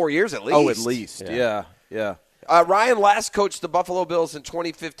 3 or 4 years at least. Oh, at least. Yeah. Ryan last coached the Buffalo Bills in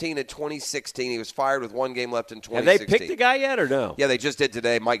 2015 and 2016. He was fired with 1 game left in Have 2016. they picked the guy yet or no? Yeah, they just did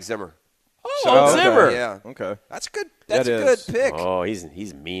today. Mike Zimmer. Oh, Zimmer. Yeah. Okay. That's good. That's That a good is. pick. Oh, he's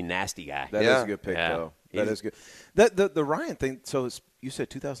a mean, nasty guy. That is Yeah. a good pick, Yeah. though. That He's- is good. The Ryan thing, so you said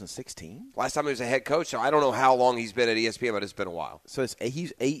 2016? Last time he was a head coach, so I don't know how long he's been at ESPN, but it's been a while. So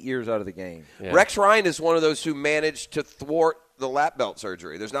he's 8 years out of the game. Yeah. Rex Ryan is one of those who managed to thwart the lap belt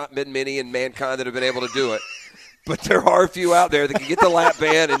surgery. There's not been many in mankind that have been able to do it, but there are a few out there that can get the lap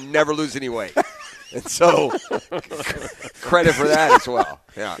band and never lose any weight. And so, credit for that as well.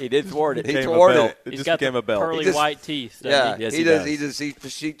 Yeah, He did thwart it. He Became a thwarted belt. it. It He's just got became the a belt. pearly He just- white teeth. doesn't Yeah, he? Yes, he he does.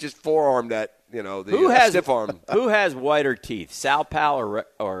 does. She just forearmed that. The Who has stiff arm. Who has whiter teeth, Sal Powell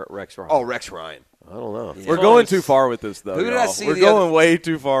or Rex Ryan? Oh, Rex Ryan. I don't know. We're going too far with this, though. Who did I y'all. see We're the going other- way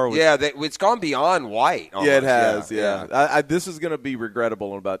too far with Yeah, it's gone beyond white. Yeah, it almost. has. Yeah. This is going to be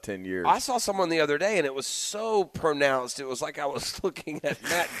regrettable in about 10 years. I saw someone the other day, and it was so pronounced. It was like I was looking at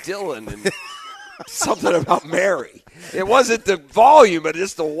Matt Dillon and something about Mary. It wasn't the volume, but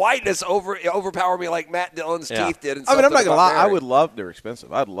just the whiteness overpowered me like Matt Dillon's teeth did. And I'm not something going to about lie. I Mary. would love. They're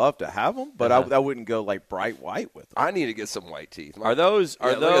expensive. I'd love to have them, but I wouldn't go like bright white with them. I need to get some white teeth. Are those? Yeah,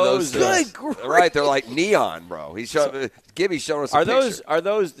 Are look at those? things. Right, they're like neon, bro. Gibby's showing us. Are a those? picture. Are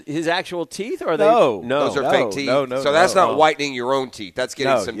those his actual teeth? Or are No. they? No. Those are No, fake teeth. no, so that's no. not whitening your own teeth. That's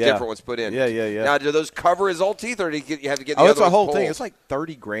getting No, some yeah. different ones put in. Yeah. Now, do those cover his old teeth, or do you have to get the Oh, other it's a ones whole pulled? thing. It's like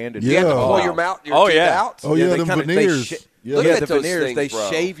 $30,000. Do you have to Yeah. pull Wow. your mouth, your Oh, teeth yeah. out? Oh, yeah, they them kinda- they veneers. sh- Yeah. Look yeah, at the those veneers, things, they bro.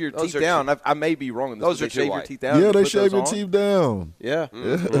 shave your Those teeth are down. too- I may be wrong on this. Those but are they too shave your white. teeth down. Yeah, and they put shave those your on. teeth down. Yeah.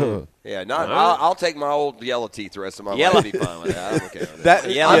 Yeah. Yeah, I'll take my old yellow teeth the rest of my Yellow. life. I'd be fine with that. I'm okay with that.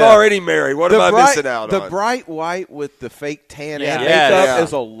 That, Yeah. I'm already married. What am I missing out the on? bright white with the fake tan Yeah. and Yeah, makeup yeah.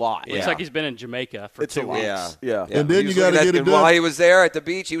 is a lot. Looks like he's been in Jamaica for It's 2 a lot. weeks. Yeah. Yeah. And then He you was got to looking get at- it done. While he was there at the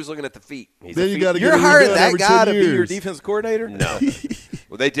beach, he was looking at the feet. Then you got to get You're it hiring done that every guy 10 to be your years. defense coordinator? No.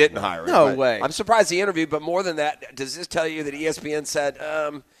 Well, they didn't hire him. No but way. I'm surprised he interviewed, but more than that, does this tell you that ESPN said,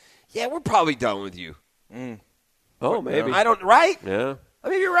 yeah, we're probably done with you? Oh, maybe. I don't, right? Yeah. I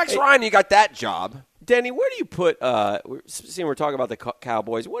mean, if you're Rex Ryan, you got that job. Denny, where do you put? We're talking about the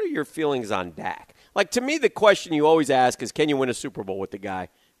Cowboys. What are your feelings on Dak? Like, to me, the question you always ask is, can you win a Super Bowl with the guy?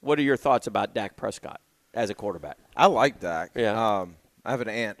 What are your thoughts about Dak Prescott as a quarterback? I like Dak. Yeah. I have an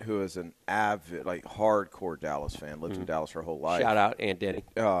aunt who is an avid, like, hardcore Dallas fan. Lived in Dallas her whole life. Shout out Aunt Denny.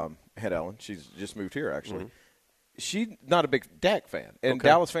 Aunt Ellen. She's just moved here, actually. She's not a big Dak fan. And Okay.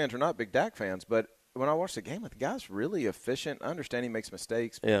 Dallas fans are not big Dak fans. But when I watch the game, the guy's really efficient. I understand he makes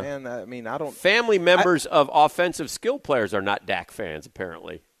mistakes. But, Yeah. man, I mean, I don't. Family members of offensive skill players are not Dak fans,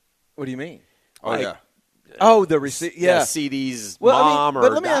 apparently. What do you mean? Oh, Like, yeah. Oh, the receipt. Yeah. CD's Well, mom but or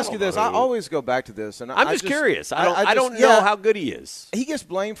let me I ask you don't this. know. I always go back to this. And I'm I just curious. I just- don't know yeah. how good he is. He gets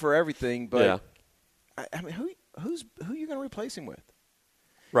blamed for everything, but Yeah. I mean, who are you going to replace him with?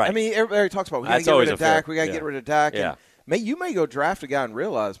 Right. I mean, everybody talks about we got to That's get always rid of a fair- Dak. We got to yeah. get rid of Dak. Yeah. And you may go draft a guy and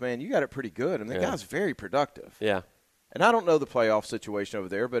realize, man, you got it pretty good, and the Yeah. guy's very productive. yeah. And I don't know the playoff situation over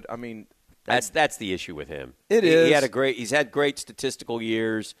there, but I mean, That's the issue with him. It He is. He's had great statistical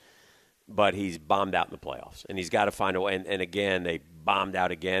years, but he's bombed out in the playoffs, and he's got to find a way. And again, they bombed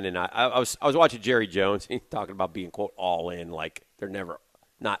out again. And I was watching Jerry Jones. He's talking about being quote all in, like they're never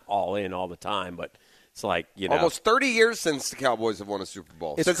not all in all the time, but it's like Almost 30 years since the Cowboys have won a Super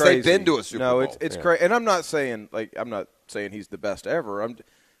Bowl. it's Since crazy. they've been to a Super no, Bowl. it's crazy. And I'm not saying he's the best ever.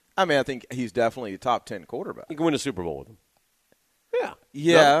 I think he's definitely a top 10 quarterback. you can win a Super Bowl with him.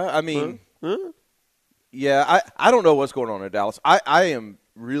 Yeah, I mean, yeah, I don't know what's going on in Dallas. I am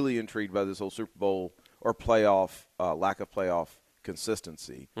really intrigued by this whole Super Bowl or playoff lack of playoff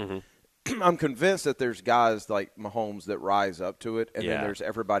consistency. I'm convinced that there's guys like Mahomes that rise up to it, and then there's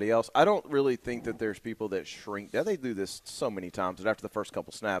everybody else. I don't really think that there's people that shrink. Yeah, they do this so many times that after the first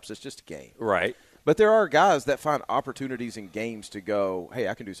couple snaps, it's just a game. Right. But there are guys that find opportunities in games to go, hey,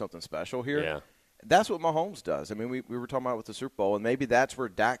 I can do something special here. Yeah. That's what Mahomes does. I mean, we were talking about with the Super Bowl, and maybe that's where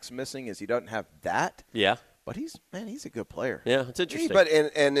Dak's missing is he doesn't have that. Yeah. But he's a good player. Yeah, it's interesting. But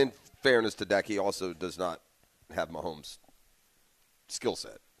and in fairness to Dak, he also does not have Mahomes' skill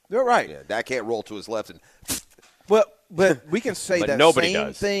set. You're right. Yeah, Dak can't roll to his left and. Well, but we can say But that nobody same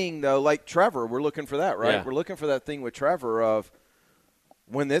does. thing though. Like Trevor, we're looking for that, right? Yeah. We're looking for that thing with Trevor of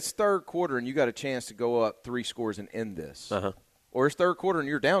when it's third quarter and you got a chance to go up 3 scores and end this. Or it's third quarter and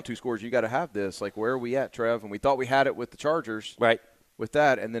you're down 2 scores, you got to have this. Like, where are we at, Trev? And we thought we had it with the Chargers. Right. With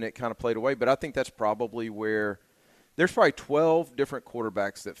that, and then it kind of played away. But I think that's probably where there's probably 12 different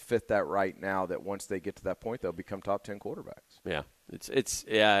quarterbacks that fit that right now that once they get to that point, they'll become top 10 quarterbacks. Yeah. It's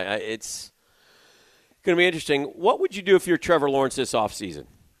going to be interesting. What would you do if you're Trevor Lawrence this offseason?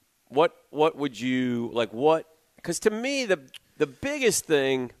 What would you – like what – because to me, the biggest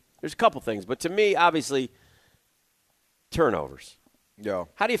thing – there's a couple things. But to me, obviously, turnovers. Yeah.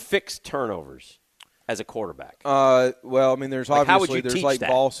 How do you fix turnovers as a quarterback? Well, I mean, there's Like, how would obviously you there's teach like that?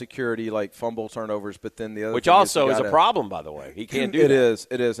 ball security, like fumble turnovers, but then the other Which thing also you is a gotta- problem, by the way. He can't do It that.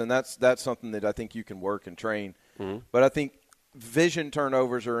 It is, and that's something that I think you can work and train. Mm-hmm. But I think vision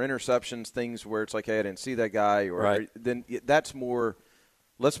turnovers or interceptions, things where it's like, hey, I didn't see that guy, or Right. then that's more.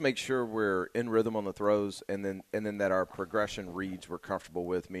 Let's make sure we're in rhythm on the throws, and then that our progression reads we're comfortable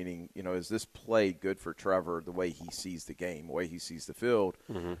with. Meaning, is this play good for Trevor the way he sees the game, the way he sees the field?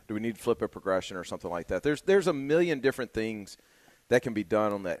 Mm-hmm. Do we need to flip a progression or something like that? There's a million different things that can be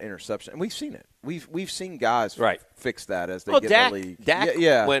done on that interception, and we've seen it. We've seen guys fix that as they get Dak, in the league.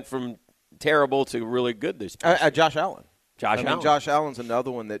 Dak went from terrible to really good this year. Josh Allen. Allen. Josh Allen's another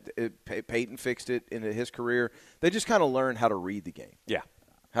one that Peyton fixed it in his career. They just kind of learned how to read the game. Yeah.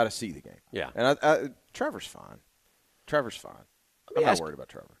 How to see the game. Yeah. And Trevor's fine. I'm not worried about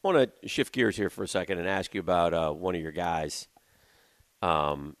Trevor. I want to shift gears here for a second and ask you about one of your guys.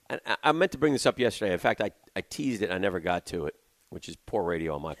 And I meant to bring this up yesterday. In fact, I teased it and I never got to it, which is poor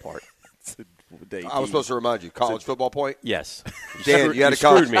radio on my part. I was supposed to remind you, college football point? Yes. Dan, you had a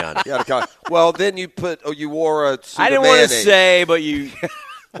screwed me on it. You had a well, then you wore a suit I didn't of want to mayonnaise. say, but you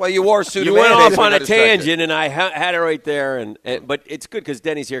Well, you wore a suit you of went mayonnaise off on when a I distracted. tangent, and I had it right there. And but it's good because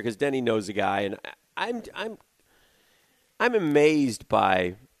Denny's here because Denny knows the guy, and I'm amazed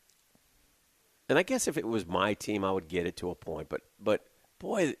by. And I guess if it was my team, I would get it to a point. But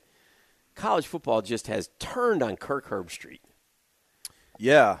boy, college football just has turned on Kirk Herbstreit.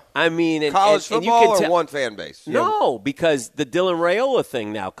 Yeah. I mean, College and football you can or tell, one fan base? No, because the Dylan Raiola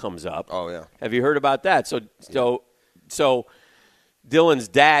thing now comes up. Oh, yeah. Have you heard about that? So Dylan's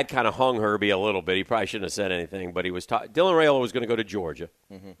dad kind of hung Herbie a little bit. He probably shouldn't have said anything, but he was Dylan Raiola was going to go to Georgia,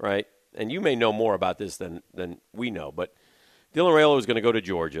 right? And you may know more about this than we know, but Dylan Raiola was going to go to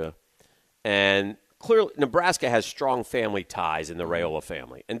Georgia, and clearly Nebraska has strong family ties in the Raiola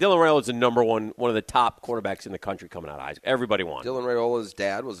family. And Dylan Raiola is the number one of the top quarterbacks in the country coming out of high school. Everybody wants him. Dylan Raiola's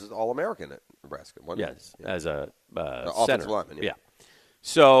dad was All-American at Nebraska, wasn't he? Yes, as a offensive center. lineman, yeah.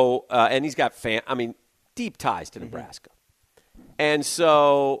 So, and he's got deep ties to Nebraska. And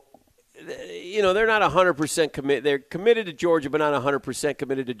so, they're not 100% committed. They're committed to Georgia, but not 100%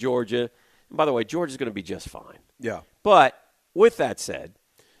 committed to Georgia. And by the way, Georgia's going to be just fine. Yeah. But with that said,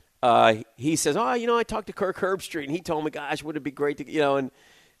 he says, I talked to Kirk Herbstreit, and he told me, gosh, would it be great to, and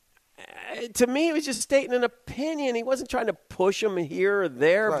to me, it was just stating an opinion. He wasn't trying to push him here or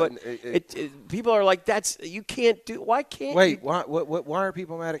there, Right. but people are like, you can't do, why can't Wait, you? why are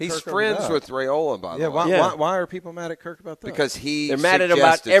people mad at He's Kirk over friends that? with Raiola, by the Yeah, way. why are people mad at Kirk about that? Because he They're mad at him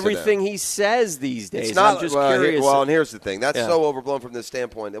about suggested to everything them. he says these days. It's not, I'm just well, curious. and here's the thing. That's Yeah. so overblown from this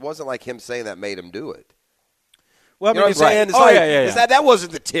standpoint. It wasn't like him saying that made him do it. well, You know what I'm saying? It's Oh, like, yeah. is that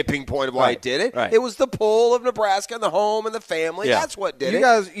wasn't the tipping point of why he Right, did it. right. It was the pull of Nebraska and the home and the family. Yeah. That's what did you it.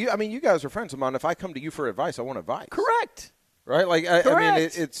 guys, you guys are friends of mine. If I come to you for advice, I want advice. Correct. Right? Like, I mean,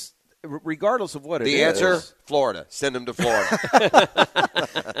 Correct. it's regardless of what it is. The answer, Florida. Send him to Florida.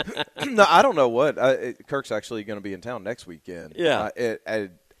 No, I don't know what. Kirk's actually going to be in town next weekend. Yeah.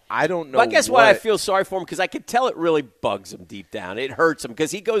 I don't know. But I guess what I feel sorry for him, because I could tell it really bugs him deep down. It hurts him because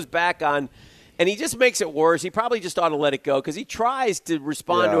he goes back on, and he just makes it worse. He probably just ought to let it go because he tries to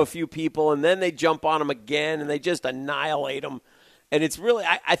respond to a few people, and then they jump on him again, and they just annihilate him. And it's really,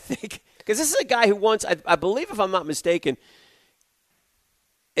 I think, because this is a guy who once, I believe if I'm not mistaken,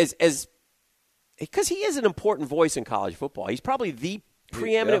 because he is an important voice in college football. He's probably the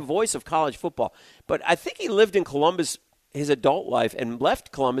preeminent voice of college football. But I think he lived in Columbus his adult life and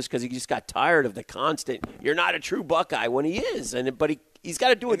left Columbus because he just got tired of the constant, you're not a true Buckeye, when he is. But he's got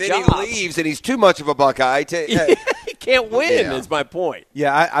to do a and then job. he leaves, and he's too much of a Buckeye. He can't win, is my point.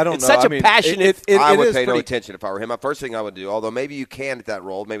 Yeah, I don't it's know. It's such a passionate. I would pay no attention if I were him. The first thing I would do, although maybe you can at that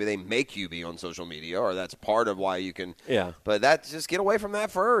role, maybe they make you be on social media, or that's part of why you can. Yeah. But just get away from that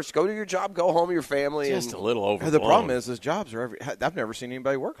first. Go to your job. Go home to your family. Just a little overblown. The problem is his jobs are I've never seen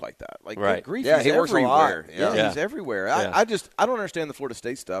anybody work like that. Like, right. good grief, Yeah, he's he works everywhere. a lot. Yeah. He's everywhere. Yeah. I don't understand the Florida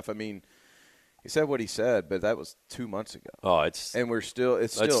State stuff. I mean, he said what he said, but that was 2 months ago. Oh, it's still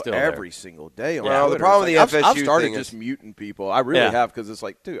still every there. single day on Well, Twitter. the problem with the I've FSU started thing just is- muting people. I really have because it's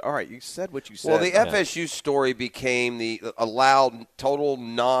like, dude, all right, you said what you said. Well, the FSU story became the allowed total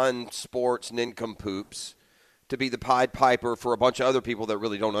non-sports nincompoops to be the Pied Piper for a bunch of other people that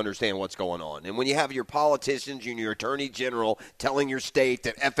really don't understand what's going on. And when you have your politicians and your attorney general telling your state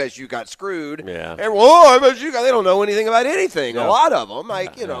that FSU got screwed, and FSU they don't know anything about anything. Yeah. A lot of them,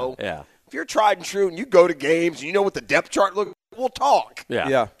 if you're tried and true and you go to games and you know what the depth chart looks, we'll talk.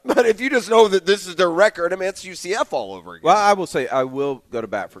 Yeah. But if you just know that this is their record, I mean, it's UCF all over again. Well, I will say I will go to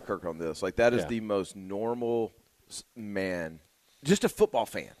bat for Kirk on this. Like, that is Yeah. the most normal man, just a football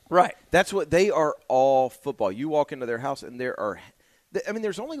fan. Right. That's what they are, all football. You walk into their house and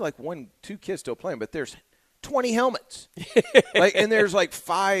there's only like 1-2 kids still playing, but there's 20 helmets. And there's like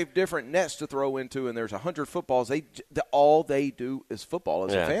 5 different nets to throw into, and there's 100 footballs. All they do is football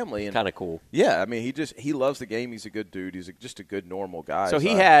as a family. Kind of cool. Yeah, I mean, he loves the game. He's a good dude. He's just a good normal guy. So he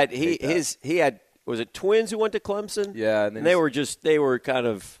had was it twins who went to Clemson? Yeah, and they were kind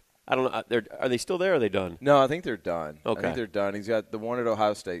of, I don't know. Are they still there? Or are they done? No, I think they're done. Okay. I think they're done. He's got the one at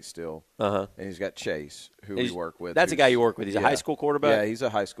Ohio State still. Uh-huh. And he's got Chase, who we work with. That's a guy you work with. He's a high school quarterback? Yeah, he's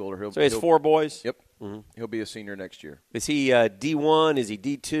a high schooler. So he has 4 boys? Yep. Mm-hmm. He'll be a senior next year. Is he D1? Is he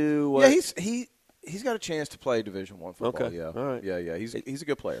D2? Yeah, he's got a chance to play Division I football. Okay. Yeah. All right. Yeah. He's a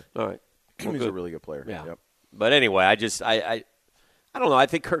good player. All right. Well, he's a really good player. Yeah. Yep. But anyway, I don't know. I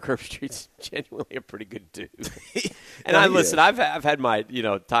think Kirk Herbstreit's genuinely a pretty good dude. And I've had my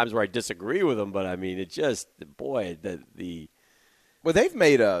times where I disagree with him, but I mean, it just Well, they've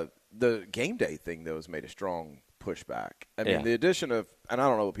made the game day thing though has made a strong pushback. I mean, the addition of, and I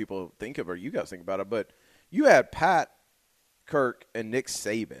don't know what people think of or you guys think about it, but you had Pat, Kirk, and Nick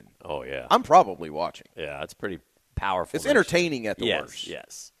Saban. Oh yeah, I'm probably watching. Yeah, it's pretty powerful. It's entertaining at the worst.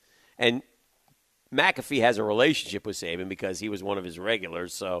 Yes, and McAfee has a relationship with Saban because he was one of his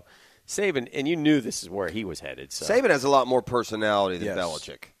regulars. So Saban, and you knew this is where he was headed. So. Saban has a lot more personality than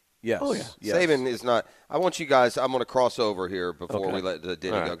Belichick. Yes. Oh, yeah. Yes. Saban is not. I want you guys. I'm going to cross over here before we let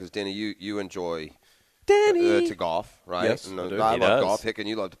Denny All right. go because Denny, you enjoy Denny to golf, right? Yes, And, I do. I He love does. golf. Hicken,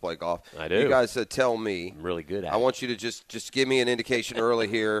 you love to play golf. I do. You guys tell me. I'm really good at I it. want you to just give me an indication early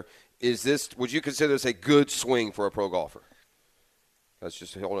here. Would you consider this a good swing for a pro golfer? Let's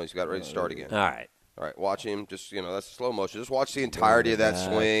just hold on. He's got ready to start again. All right. All right, watch him. Just that's slow motion. Just watch the entirety of that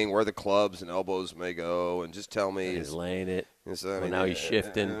swing, where the clubs and elbows may go, and just tell me. He's laying it. Well, now he's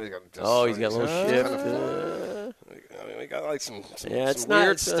shifting. He's got a little shift. We got like some it's weird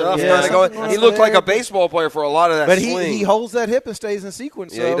not- stuff yeah, kinda going. He looked like a baseball player for a lot of that But swing. he holds that hip and stays in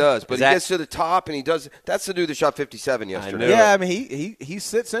sequence. Yeah, he does. But Is he that- gets to the top, and he does. That's the dude that shot 57 yesterday. knew Yeah, I mean, he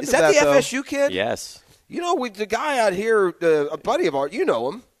sits into Is that the though. FSU kid? Yes. The guy out here, a buddy of ours, you know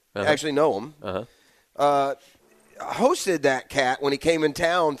him. Actually know him. Hosted that cat when he came in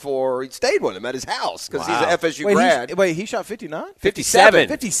town he stayed with him at his house because he's an FSU grad. He shot 59? 57.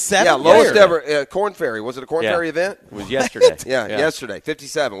 57? Yeah, lowest Where? ever Corn Ferry. Was it a Corn Yeah. Ferry event? It was yesterday. Yeah, yesterday,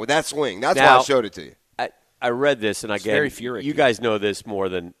 57 with that swing. That's why Now- I showed it to you. I read this, and again, very infuriating. you guys know this more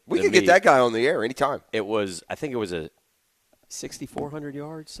than We than could get me. that guy on the air anytime. I think it was a 6,400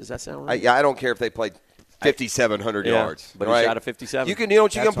 yards. Does that sound right? I don't care if they played 5,700 yards. But right? he shot a 57. You know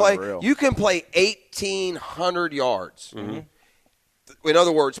what you That's can play? unreal. You can play 1,800 yards. Mm-hmm. In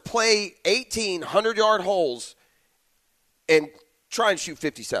other words, play 1,800-yard holes and try and shoot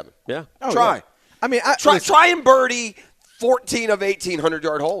 57. Yeah. Try. Yeah. I mean, Try and birdie 14 of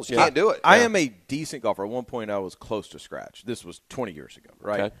 1,800-yard holes. You can't do it. I am a decent golfer. At one point, I was close to scratch. This was 20 years ago,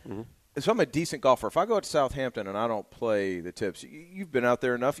 right? Okay. Mm-hmm. So I'm a decent golfer. If I go out to Southampton and I don't play the tips, you've been out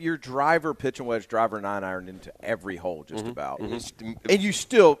there enough. Your driver, pitch and wedge, driver 9-iron into every hole just about. Mm-hmm. And you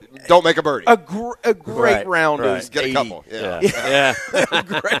still Don't make a birdie. a great round is Get a 80. couple. Yeah. Yeah.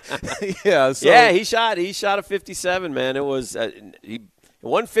 Yeah, so Yeah, he shot a 57, man. It was he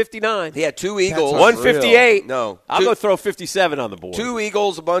 159. He had 2 eagles. 158. No. I'll go throw 57 on the board. 2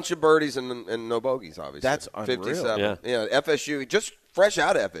 eagles, a bunch of birdies, and no bogeys, obviously. That's unreal. 57. Yeah. FSU, just fresh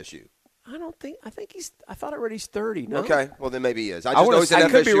out of FSU. I thought I read he's 30. No? Okay, well then maybe he is. I I just wanna know he's see- an I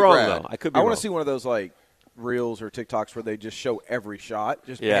could be FSU wrong, grad. though. I could be I wrong. want to see one of those like reels or TikToks where they just show every shot,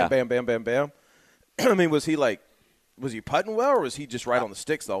 just Yeah. bam, bam, bam, bam, bam. I mean, was he putting well, or was he just right on the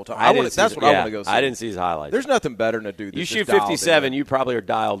sticks the whole time? That's what I want to go see. I didn't see his highlights. There's nothing better than a dude. You That's shoot just dialed 57, in. you probably are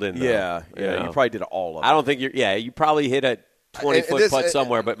dialed in. Though, Yeah, you know. you probably did all of it. I don't think you're. Yeah, you probably hit a 20-foot putt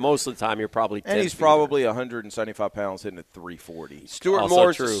somewhere, but most of the time you're probably 10 And he's feet. probably 175 pounds hitting at 340. Stuart Also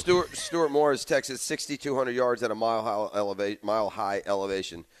Moore's true. Stuart Moore's Texas 6,200 yards at a mile high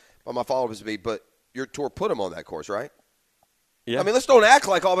elevation. But my follow-up is to be, but your tour put him on that course, right? Yeah. I mean, let's don't act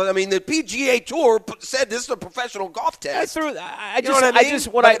like all. But I mean, the PGA Tour said this is a professional golf test. I You know what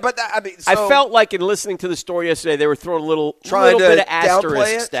I mean? I felt like in listening to the story yesterday, they were throwing a little Trying to bit of downplay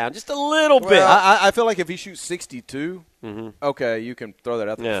asterisks it? down, just a little bit. Well, I feel like if he shoots 62, okay, you can throw that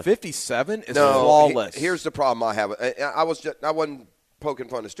out there. Yeah. 57 is No, flawless. Here's the problem I have. I wasn't poking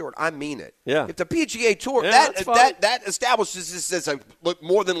fun of Stewart. I mean it. Yeah. If the PGA Tour Yeah, that's fine. that establishes this as a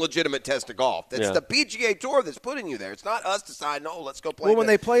more than legitimate test of golf. It's Yeah. the PGA Tour that's putting you there. It's not us deciding. No, let's go play. Well, when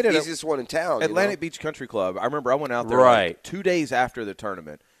the they played it at easiest one in town, Atlantic Beach Country Club, I remember I went out there Right. like 2 days after the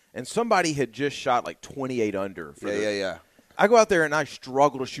tournament, and somebody had just shot like 28 under. Yeah. I go out there and I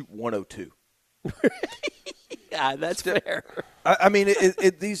struggle to shoot 102. Yeah, that's fair. I mean,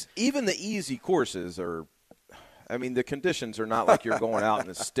 these even the easy courses are. I mean, the conditions are not like you're going out and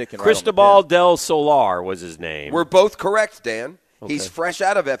it's sticking. Cristobal right del Solar was his name. We're both correct, Dan. Okay. He's fresh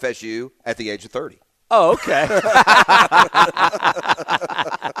out of FSU at the age of 30. Oh, okay.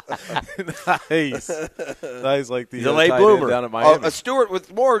 nice, nice, like the He's a late tight end bloomer. down at Miami. Stewart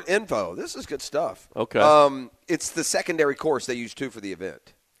with more info. This is good stuff. Okay. It's the secondary course they use too for the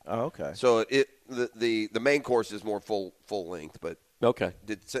event. Oh, okay. So the main course is more full length, but Okay.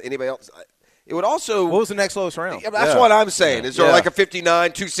 so anybody else? It would also. What was the next lowest round? Yeah, that's what I'm saying. Is there Yeah. like a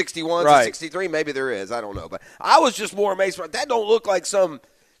 59, 261, Right. 63? Maybe there is. I don't know. But I was just more amazed. That don't look like some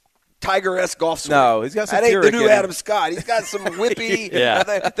Tiger-esque golf swing. No, he's got some That ain't the Keurig new in him. Adam Scott. He's got some whippy.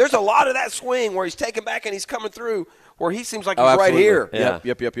 Yeah. There's a lot of that swing where he's taking back and he's coming through where he seems like he's right absolutely. here. Yeah.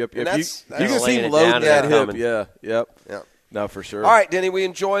 Yep. And You that's can see laying him it loading down that and hip. coming. Yeah. Yep. Yeah. No, for sure. All right, Denny, we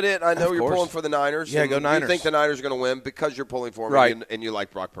enjoyed it. I know Of you're course. pulling for the Niners. Yeah, and go Niners. You think the Niners are going to win because you're pulling for them Right. and you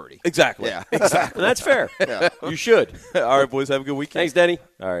like Brock Purdy. Exactly. Yeah. Exactly. And that's fair. You should. All right, boys. Have a good weekend. Thanks, Denny.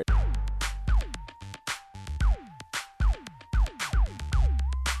 All right.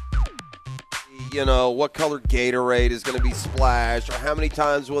 You know, what color Gatorade is going to be splashed, or how many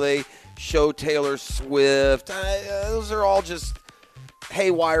times will they show Taylor Swift? Those are all just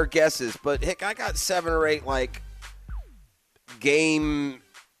haywire guesses. But, heck, I got 7 or 8, like,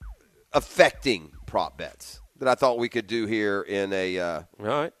 game-affecting prop bets that I thought we could do here in a All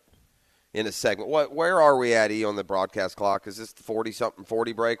right. in a segment. Where are we at, E, on the broadcast clock? Is this the 40-something,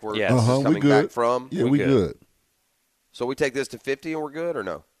 40 break we're Yes. just We coming good. back from? Yeah, we good. So we take this to 50 and we're good, or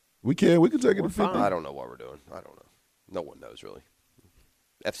no? We can take it to 50. I don't know what we're doing. I don't know. No one knows, really.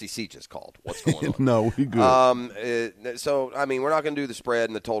 FCC just called. What's going on? No, we good. So, I mean, we're not going to do the spread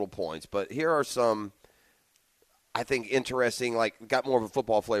and the total points, but here are some, I think, interesting, like, got more of a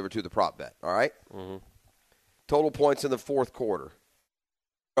football flavor to the prop bet, all right? Mm-hmm. Total points in the fourth quarter,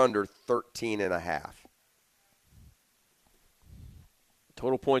 under 13.5.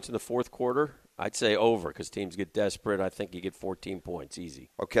 Total points in the fourth quarter, I'd say over because teams get desperate. I think you get 14 points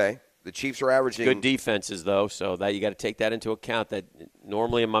easy. Okay. The Chiefs are averaging. Good defenses, though, so that you got to take that into account. That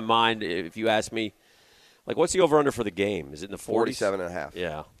normally in my mind, if you ask me, like, what's the over-under for the game? Is it in the 40s? 47.5.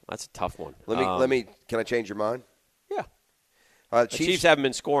 Yeah, that's a tough one. Let me. Can I change your mind? Yeah. The Chiefs haven't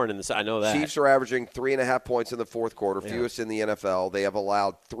been scoring in this. I know that. Chiefs are averaging 3.5 points in the fourth quarter, fewest in the NFL. They have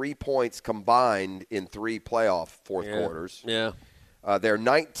allowed 3 points combined in 3 playoff fourth quarters. Yeah. They're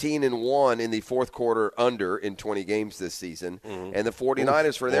 19-1 in the fourth quarter under in 20 games this season. Mm-hmm. And the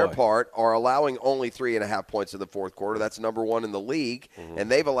 49ers, for their part, are allowing only 3.5 points in the fourth quarter. That's number 1 in the league. Mm-hmm. And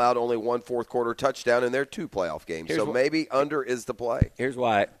they've allowed only 1 fourth quarter touchdown in their 2 playoff games. Maybe under is the play. Here's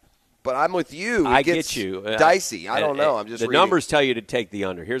why. But I'm with you. I gets get you. Dicey. I don't know. I'm just the reading. numbers tell you to take the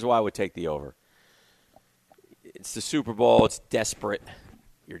under. Here's why I would take the over. It's the Super Bowl. It's desperate.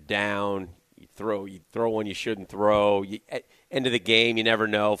 You're down. You throw one you shouldn't throw. At end of the game, you never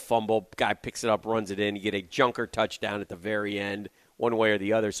know. Fumble, guy picks it up, runs it in. You get a junker touchdown at the very end, one way or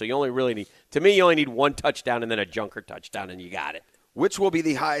the other. So you only really need, to me, you only need one touchdown and then a junker touchdown, and you got it. Which will be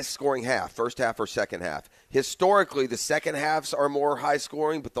the highest scoring half, first half or second half? Historically, the second halves are more high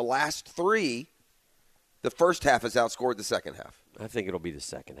scoring, but the last 3, the first half has outscored the second half. I think it'll be the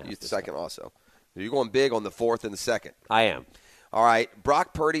second half. The second also. You're going big on the fourth and the second. I am. All right,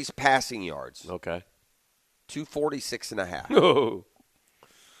 Brock Purdy's passing yards. Okay. 246.5. Oh.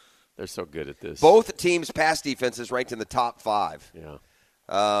 They're so good at this. Both teams' pass defenses ranked in the top 5. Yeah.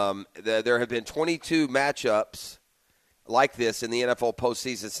 There have been 22 matchups like this in the NFL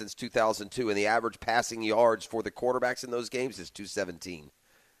postseason since 2002, and the average passing yards for the quarterbacks in those games is 217.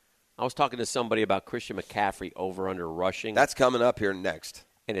 I was talking to somebody about Christian McCaffrey over-under rushing. That's coming up here next.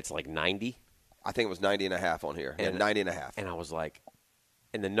 And it's like 90. I think it was 90.5 on here. And 90.5. And I was like,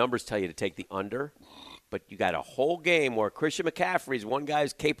 and the numbers tell you to take the under, but you got a whole game where Christian McCaffrey's one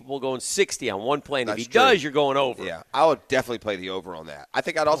guy's capable of going 60 on one play, and if he does, you're going over. Yeah, I would definitely play the over on that. I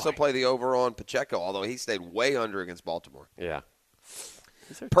think I'd also play the over on Pacheco, although he stayed way under against Baltimore. Yeah.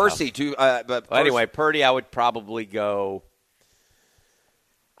 Percy, too. Anyway, Purdy, I would probably go.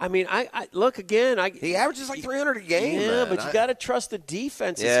 I mean, I look again. He averages like 300 a game. Yeah, man. but you got to trust the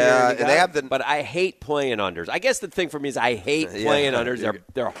defenses here. And they have But I hate playing unders. I guess the thing for me is I hate playing unders.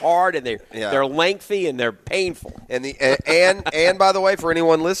 They're hard and they're lengthy and they're painful. And and by the way, for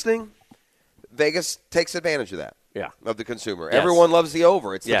anyone listening, Vegas takes advantage of that. Yeah. Of the consumer. Yes. Everyone loves the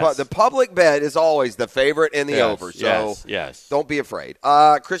over. It's the public bet is always the favorite in the over. So don't be afraid.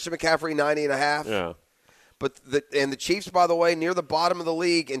 Christian McCaffrey 90.5. Yeah. But the Chiefs, by the way, near the bottom of the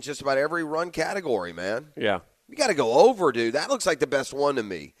league in just about every run category, man. Yeah. You got to go over, dude. That looks like the best one to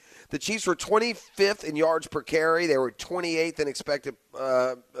me. The Chiefs were 25th in yards per carry. They were 28th in expected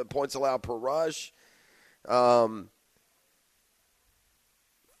points allowed per rush. The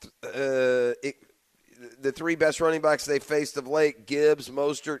 3 best running backs they faced of late, Gibbs,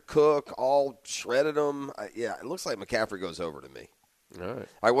 Mostert, Cook, all shredded them. It looks like McCaffrey goes over to me. All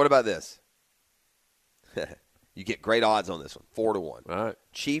right, what about this? You get great odds on this one, 4-1. All right.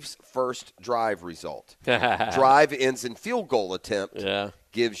 Chiefs' first drive result. Drive ends in field goal attempt. Yeah.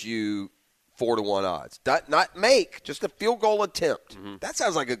 Gives you 4-1 odds. Not make, just a field goal attempt. Mm-hmm. That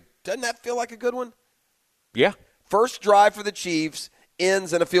sounds like doesn't that feel like a good one? Yeah. First drive for the Chiefs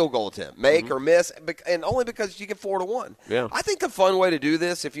ends in a field goal attempt. Make or miss, and only because you get 4-1. Yeah. I think the fun way to do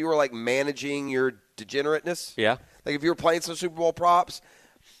this, if you were like managing your degenerateness, yeah, like if you were playing some Super Bowl props,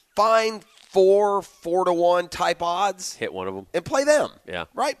 find 4-1 type odds. Hit one of them. And play them. Yeah.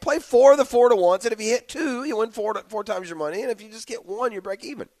 Right? Play 4 of the 4-1s, and if you hit 2, you win 4 times your money, and if you just get 1, you break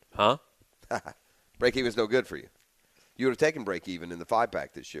even. Huh? Break even's no good for you. You would have taken break even in the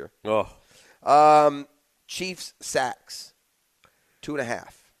 5-pack this year. Oh. Chiefs sacks, 2.5.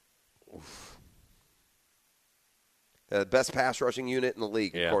 Oof. Best pass rushing unit in the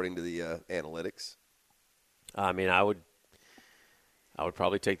league, according to the analytics. I mean, I would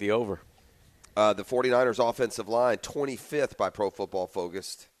probably take the over. The 49ers offensive line, 25th by Pro Football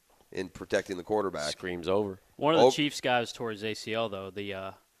Focus in protecting the quarterback. Screams over. One of the Chiefs guys tore his ACL, though,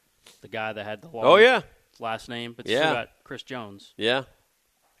 the guy that had the long last name, but still got Chris Jones. Yeah.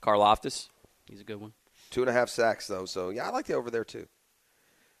 Karlaftis. He's a good one. 2.5 sacks, though. So, yeah, I like the over there, too.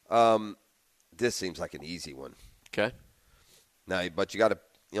 This seems like an easy one. Okay. Now, but you got to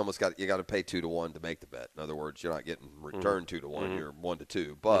pay 2-1 to make the bet. In other words, you're not getting return 2-1. You're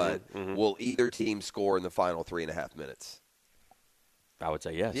 1-2. But will either team score in the final 3.5 minutes? I would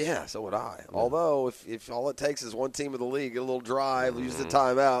say yes. Yeah, so would I. Yeah. Although, if all it takes is one team of the league, get a little drive, use the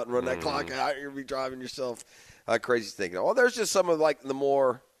timeout, and run that clock out, you're going to be driving yourself crazy thinking. Oh, there's just some of like the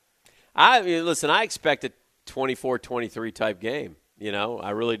more. I mean, listen, I expect a 24-23 type game. You know,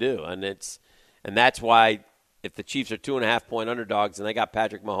 I really do, and that's why if the Chiefs are 2.5-point underdogs and they got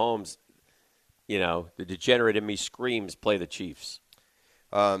Patrick Mahomes, you know, the degenerate in me screams, play the Chiefs.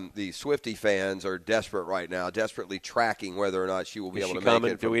 The Swiftie fans are desperate right now, desperately tracking whether or not she will be able to coming?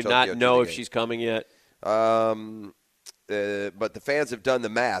 make it. Do we Tokyo not know if game. she's coming yet? But the fans have done the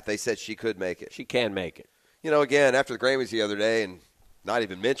math. They said she could make it. She can make it. You know, again, after the Grammys the other day, and not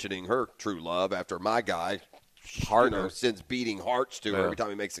even mentioning her true love after my guy, sends beating hearts to her every time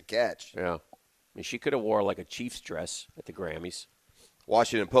he makes a catch. Yeah. I mean, she could have wore like a Chiefs dress at the Grammys.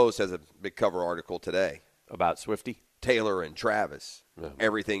 Washington Post has a big cover article today. About Swiftie? Taylor and Travis. No.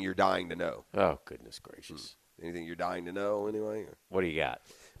 Everything you're dying to know. Oh, goodness gracious. Anything you're dying to know, anyway? What do you got?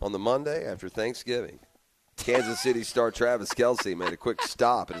 On the Monday after Thanksgiving, Kansas City star Travis Kelce made a quick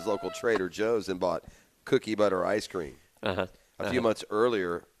stop at his local Trader Joe's and bought cookie butter ice cream. A few months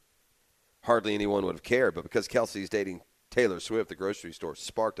earlier, hardly anyone would have cared, but because Kelce's dating Taylor Swift, the grocery store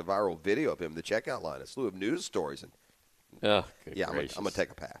sparked a viral video of him in the checkout line, a slew of news stories. And I'm going to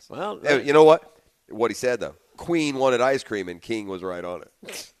take a pass. Well, you know what? What he said, though. Queen wanted ice cream, and King was right on it.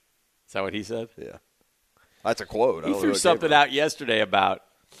 Is that what he said? Yeah. That's a quote. He threw something out yesterday about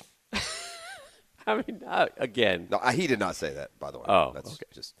I mean, again. No, he did not say that, by the way. Oh, that's okay.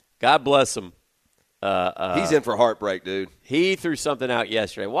 just. God bless him. He's in for heartbreak, dude. He threw something out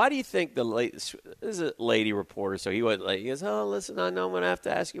yesterday. Why do you think this is a lady reporter, so he went he goes, oh, listen, I know I'm going to have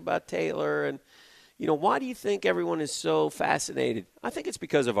to ask you about Taylor. And, why do you think everyone is so fascinated? I think it's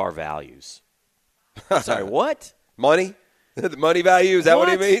because of our values. I'm sorry, what? Money? The money value? Is that what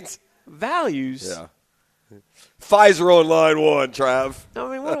he means? Values? Yeah. Pfizer on line 1, Trav. I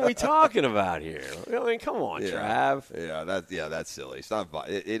mean, what are we talking about here? I mean, come on, Trav. Yeah, that's silly. It's not.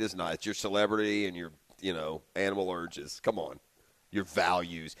 It is not. It's your celebrity and your animal urges. Come on, your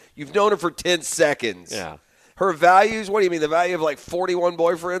values. You've known her for 10 seconds. Yeah. Her values. What do you mean? The value of like 41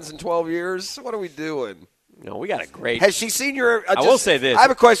 boyfriends in 12 years? What are we doing? No, we got a great. Has she seen your? I will say this. I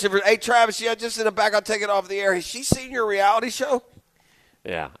have a question for. Hey, Travis. Yeah, just in the back. I'll take it off the air. Has she seen your reality show?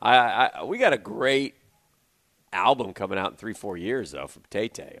 Yeah, we got a great album coming out in 3-4 years though from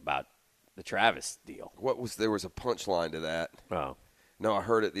Tay-Tay about the Travis deal. There was a punchline to that. Oh. No, I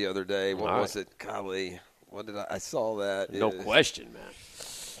heard it the other day. What was it? Golly, what did I saw that. No question, man.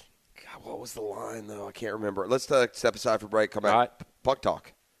 God, what was the line though? I can't remember. Let's step aside for break. Come back. Right. Puck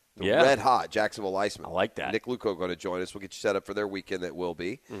Talk. Yeah. Red hot Jacksonville Icemen. I like that. Nick Luco going to join us. We'll get you set up for their weekend that will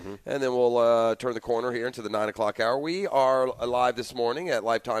be. Mm-hmm. And then we'll turn the corner here into the 9 o'clock hour. We are live this morning at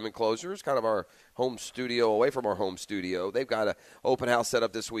Lifetime Enclosures, kind of our home studio, away from our home studio. They've got an open house set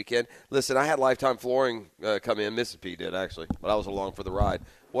up this weekend. Listen, I had Lifetime Flooring come in. Mrs. P did, actually, but I was along for the ride.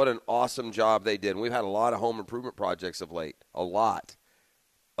 What an awesome job they did. And we've had a lot of home improvement projects of late, a lot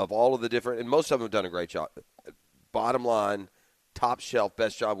of all of the different, and most of them have done a great job. Bottom line, top shelf,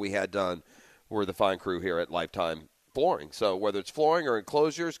 best job we had done were the fine crew here at Lifetime Flooring. So whether it's flooring or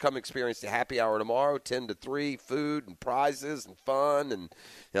enclosures, come experience the happy hour tomorrow, 10 to 3, food and prizes and fun and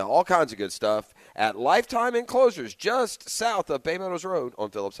all kinds of good stuff at Lifetime Enclosures, just south of Bay Meadows Road on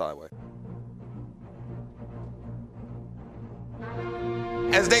Phillips Highway.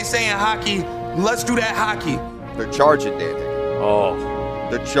 As they say in hockey, let's do that hockey. They're charging, Dan Hicken. Oh.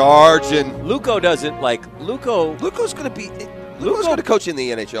 They're charging. Luco doesn't Luco's going to be... Luco's going to coach in the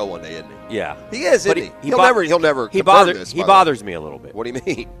NHL one day, isn't he? Yeah. He is, isn't he? He'll never He confirm bothers me a little bit. What do you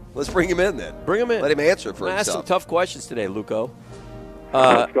mean? Let's bring him in then. Bring him in. Let him answer for himself. Ask some tough questions today, Luco.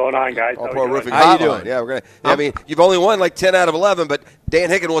 What's going on, guys? Pro Roofing How you Hotline. doing? Yeah, we're gonna. I mean, you've only won like 10 out of 11, but Dan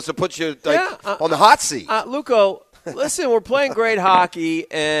Hicken wants to put you on the hot seat. Luco, listen, we're playing great hockey,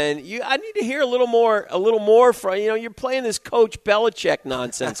 and I need to hear a little more from you're playing this Coach Belichick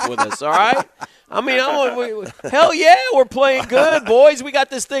nonsense with us. All right. I mean, hell yeah, we're playing good, boys. We got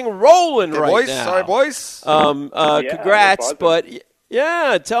this thing rolling right now. Sorry, boys. Congrats, but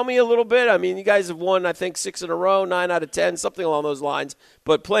yeah, tell me a little bit. I mean, you guys have won, I think, 6 in a row, 9 out of 10, something along those lines,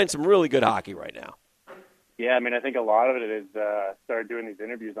 but playing some really good hockey right now. Yeah, I mean, I think a lot of it is started doing these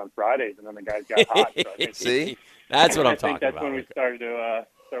interviews on Fridays, and then the guys got hot. So See? That's what I'm talking about. I think that's when we started to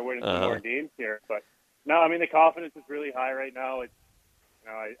start winning some more games here. But, no, I mean, the confidence is really high right now. It's,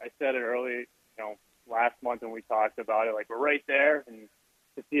 I said it early, last month when we talked about it, like we're right there, and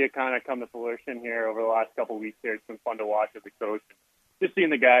to see it kind of come to fruition here over the last couple of weeks here, it's been fun to watch as a coach. Just seeing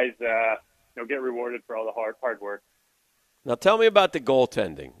the guys, get rewarded for all the hard work. Now tell me about the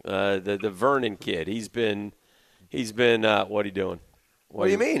goaltending. The Vernon kid. He's been. What are you doing? What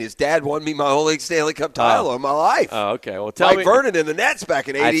do you mean? His dad won me my whole Stanley Cup title in my life. Oh, okay. Well, tell me. Vernon in the Nets back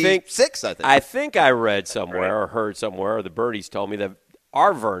in '86, I think. I think I read somewhere or heard somewhere, or the birdies told me that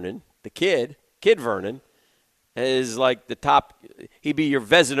our Vernon, the kid Vernon, is like the top. He'd be your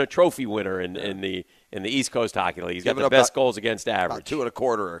Vezina Trophy winner in the East Coast Hockey League. He's got the best goals against average.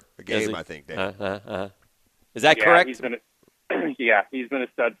 2.25 a game, I think. Is that correct? He's been a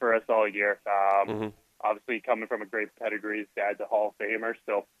stud for us all year. Obviously, coming from a great pedigree, his dad's a Hall of Famer,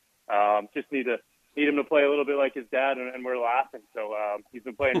 so just need him to play a little bit like his dad, and we're laughing. So he's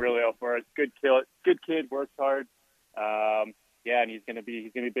been playing really well for us. Good kid, works hard. And he's gonna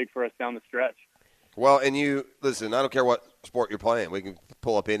be big for us down the stretch. Well, and you listen. I don't care what sport you're playing. We can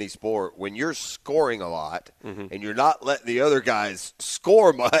pull up any sport. When you're scoring a lot and you're not letting the other guys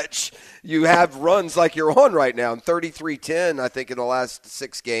score much, you have runs like you're on right now. 33-10, I think, in the last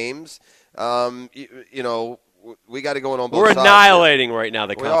 6 games. We got to go on both sides. We're annihilating right now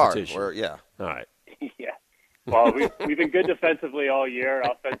the competition. We are. All right. Yeah. Well, we've been good defensively all year.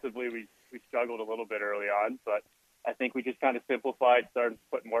 Offensively, we struggled a little bit early on, but I think we just kind of simplified, started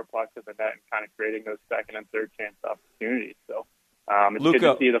putting more pucks in the net, and kind of creating those second and third chance opportunities. So it's good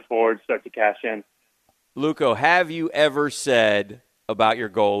to see the forwards start to cash in. Luco, have you ever said about your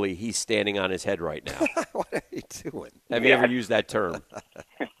goalie, he's standing on his head right now? What are you doing? Have you ever used that term?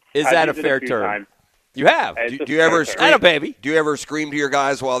 Is that a fair term? You have. Do you ever scream? Atta baby. Do you ever scream to your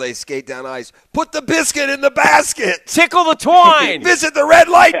guys while they skate down ice? Put the biscuit in the basket. Tickle the twine. Visit the red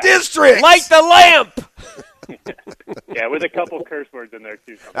light district. Light the lamp. Yeah, with a couple curse words in there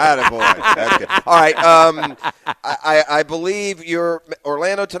too. Attaboy. That's good. All right. I believe you're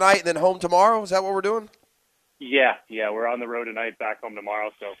Orlando tonight and then home tomorrow. Is that what we're doing? Yeah, we're on the road tonight, back home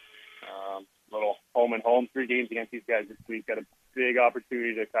tomorrow. So, little home and home, 3 games against these guys this week. Got a big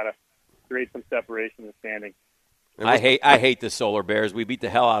opportunity to kind of create some separation in the standing. I hate the Solar Bears. We beat the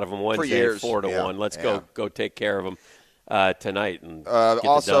hell out of them Wednesday, years. 4-1. Let's go take care of them tonight. And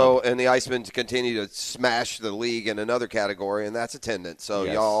also, and the Icemen continue to smash the league in another category, and that's attendance. So,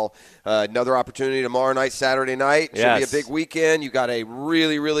 y'all, another opportunity tomorrow night, Saturday night. Should be a big weekend. You got a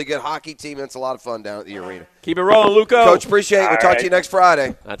really, really good hockey team. That's a lot of fun down at the arena. Keep it rolling, Luco. Coach, appreciate it. We'll talk to you next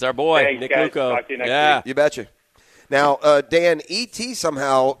Friday. That's our boy, Thanks, Nick guys. Luco. Talk to you next week. You betcha. Now, Dan, E.T.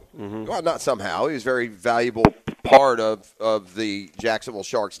 somehow, well, not somehow, he was a very valuable part of the Jacksonville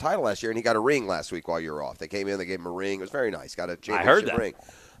Sharks title last year, and he got a ring last week while you were off. They came in, they gave him a ring. It was very nice. Got a championship ring.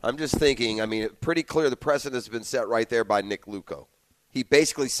 I'm just thinking, I mean, pretty clear the precedent has been set right there by Nick Luco. He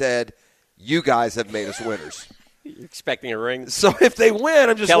basically said, you guys have made us winners. You're expecting a ring? So if they win,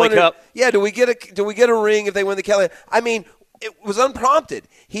 I'm just Kelly wondering. Cup? Yeah, do we get a ring if they win the Kelly? I mean, it was unprompted.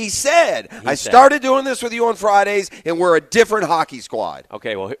 He said, I started doing this with you on Fridays, and we're a different hockey squad.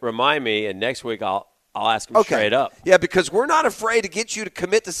 Okay, well, remind me, and next week I'll ask him straight up. Yeah, because we're not afraid to get you to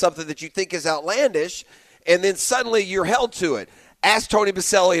commit to something that you think is outlandish, and then suddenly you're held to it. Ask Tony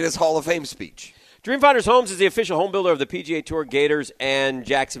Baselli in his Hall of Fame speech. Dreamfinders Homes is the official home builder of the PGA Tour, Gators, and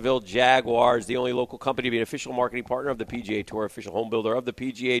Jacksonville Jaguars, the only local company to be an official marketing partner of the PGA Tour, official home builder of the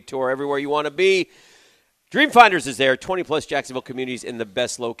PGA Tour, everywhere you want to be. Dreamfinders is there, 20-plus Jacksonville communities in the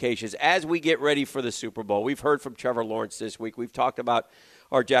best locations. As we get ready for the Super Bowl, we've heard from Trevor Lawrence this week. We've talked about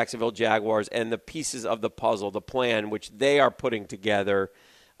our Jacksonville Jaguars and the pieces of the puzzle, the plan, which they are putting together.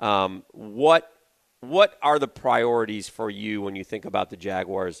 What are the priorities for you when you think about the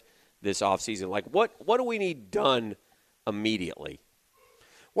Jaguars this offseason? Like, what do we need done immediately?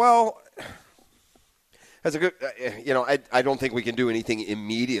 Well, that's a good, I don't think we can do anything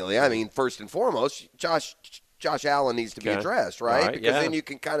immediately. I mean, first and foremost, Josh Allen needs to be addressed, right? Because then you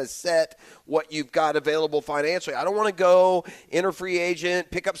can kind of set what you've got available financially. I don't want to go enter free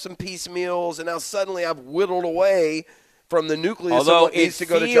agent, pick up some piecemeals, and now suddenly I've whittled away from the nucleus of what needs to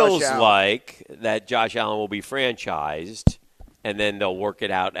go to Josh Allen. Although it feels like that Josh Allen will be franchised, and then they'll work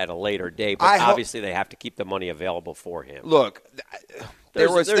it out at a later date. But obviously they have to keep the money available for him. Look, there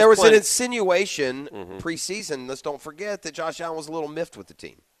was an insinuation preseason. Let's don't forget that Josh Allen was a little miffed with the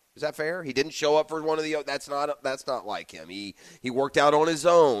team. Is that fair? He didn't show up for one of the. That's not like him. He worked out on his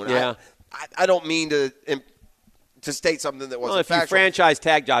own. Yeah. I don't mean to state something that wasn't factual. If you franchise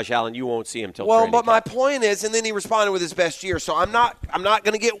tag Josh Allen, you won't see him till. Well, but my point is, and then he responded with his best year. So I'm not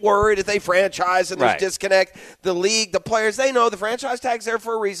going to get worried if they franchise and there's disconnect. The league, the players, they know the franchise tag's there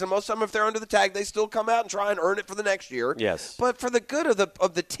for a reason. Most of them, if they're under the tag, they still come out and try and earn it for the next year. Yes. But for the good of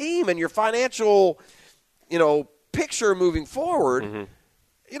the team and your financial, picture moving forward.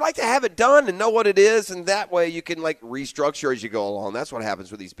 You'd like to have it done and know what it is, and that way you can restructure as you go along. That's what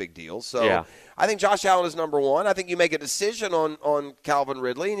happens with these big deals. So I think Josh Allen is number one. I think you make a decision on Calvin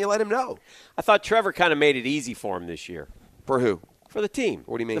Ridley and you let him know. I thought Trevor kind of made it easy for him this year. For who? For the team.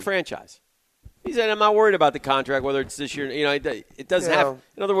 What do you mean? The franchise. He said, I'm not worried about the contract, whether it's this year. It doesn't have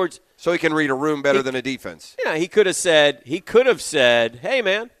 – in other words – So he can read a room better than a defense. Yeah, he could have said, hey,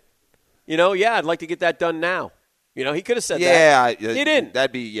 man, I'd like to get that done now. He could have said that. Yeah, he didn't.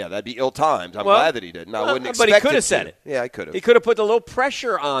 That'd be ill-timed. I'm glad that he didn't. I wouldn't expect but he could have said it. Yeah, I could have. He could have put a little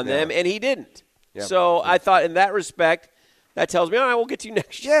pressure on them, and he didn't. Yeah. So I thought, in that respect, that tells me, all right, we'll get to you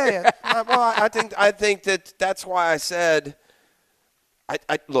next year. Yeah. Well, I think that's why I said,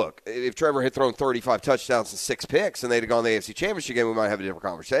 look, if Trevor had thrown 35 touchdowns and 6 picks, and they'd have gone to the AFC Championship game, we might have a different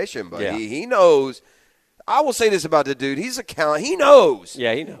conversation. But he knows. I will say this about the dude. He's a count. He knows.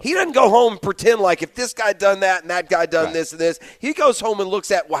 Yeah, he knows. He doesn't go home and pretend like if this guy done that and that guy done this and this. He goes home and looks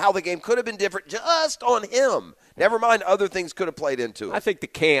at how the game could have been different just on him. Never mind other things could have played into it. I think the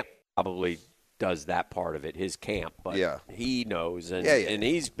camp probably does that part of it, his camp. But he knows. And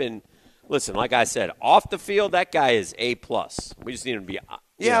he's been, listen, like I said, off the field, that guy is A+. We just need him to be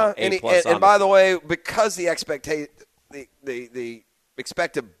A+. And by the way, because the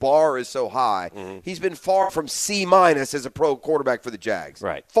expected bar is so high, he's been far from C- as a pro quarterback for the Jags.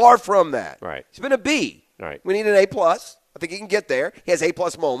 Right. Far from that. Right. He's been a B. Right. We need an A+. I think he can get there. He has A+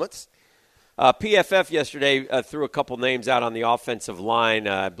 moments. PFF yesterday threw a couple names out on the offensive line.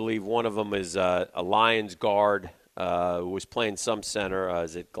 I believe one of them is a Lions guard who was playing some center.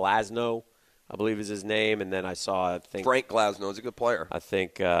 Is it Glasnow? I believe is his name. And then I think Frank Glasnow is a good player. I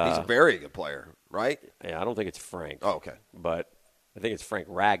think he's a very good player, right? Yeah, I don't think it's Frank. Oh, okay. But I think it's Frank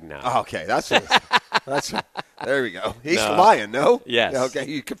Ragnow. Oh, okay, that's there we go. He's lying, no? Yes. Okay,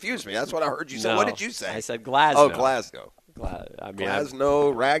 you confused me. That's what I heard you say. No. What did you say? I said Glasnow. Oh, Glasgow.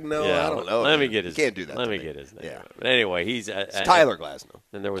 Glasnow, Ragnow, yeah, I don't know. Let me get his. Can't do that. Let me get his name. Yeah. But anyway, he's it's Tyler Glasnow.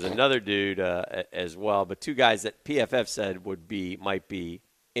 And there was another dude as well, but two guys that PFF said might be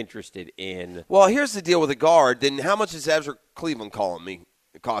interested in. Well, here's the deal with the guard. Then how much is Ezra Cleveland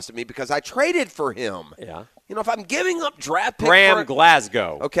costing me? Because I traded for him. Yeah. You know, if I'm giving up draft pick Graham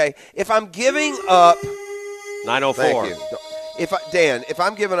Glasgow. Okay, if I'm giving up 904. Thank you. If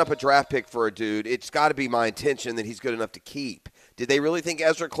I'm giving up a draft pick for a dude, it's got to be my intention that he's good enough to keep. Did they really think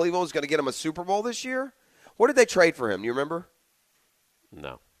Ezra Cleveland was going to get him a Super Bowl this year? What did they trade for him? Do you remember?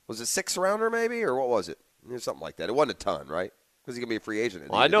 No. Was it 6th rounder maybe, or what was it? It was something like that. It wasn't a ton, right? Because he's going to be a free agent.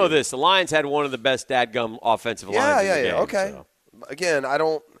 Well, I know this. The Lions had one of the best dadgum offensive lines in the game. Okay. So. Again, I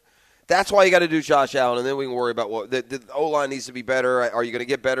don't – that's why you got to do Josh Allen, and then we can worry about what – the O-line needs to be better. Are you going to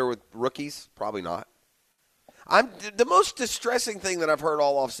get better with rookies? Probably not. The most distressing thing that I've heard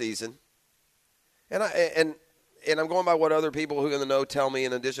all offseason, and I'm going by what other people who are in the know tell me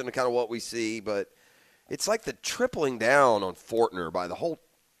in addition to kind of what we see, but it's like the tripling down on Fortner by the whole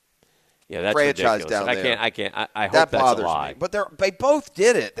that's franchise ridiculous. down there. I can't. I hope that that's bothers a lie. me. But they both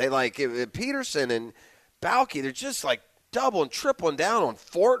did it. They Peterson and Balke, they're just like doubling, tripling down on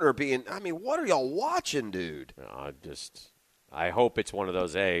Fortner being, I mean, what are y'all watching, dude? I hope it's one of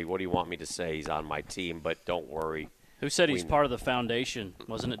those, hey, what do you want me to say? He's on my team, but don't worry. Who said he's part of the foundation?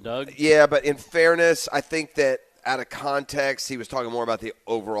 Wasn't it Doug? Yeah, but in fairness, I think that out of context, he was talking more about the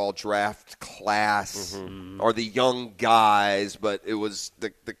overall draft class or the young guys, but it was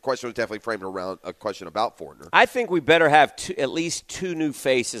the question was definitely framed around a question about Fortner. I think we better have at least two new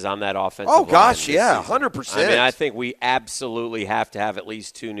faces on that offensive line. Oh, gosh, yeah, 100%. I mean, I think we absolutely have to have at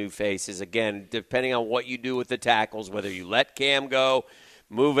least two new faces. Again, depending on what you do with the tackles, whether you let Cam go,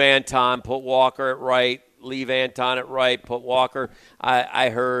 move Anton, put Walker at right, leave Anton at right, put Walker. I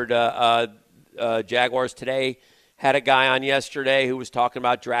heard Jaguars today had a guy on yesterday who was talking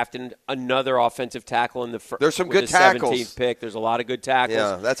about drafting another offensive tackle in the first. There's some good tackles. 17th pick. There's a lot of good tackles.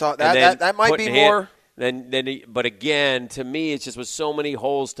 Yeah, that's all. That might be more. But again, to me, it's just with so many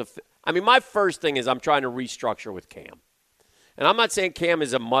holes to. I mean, my first thing is I'm trying to restructure with Cam, and I'm not saying Cam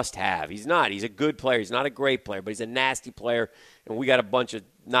is a must-have. He's not. He's a good player. He's not a great player, but he's a nasty player, and we got a bunch of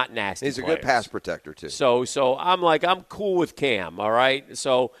not nasty. He's a players. good pass protector too. So I'm cool with Cam. All right.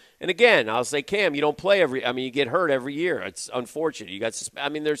 So. And again, I'll say, Cam, you don't play you get hurt every year. It's unfortunate.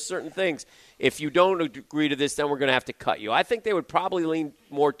 There's certain things. If you don't agree to this, then we're going to have to cut you. I think they would probably lean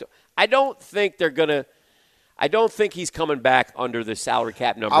more to – I don't think he's coming back under the salary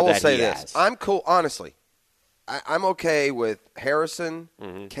cap number that he has. I will say this. I'm cool – honestly, I'm okay with Harrison,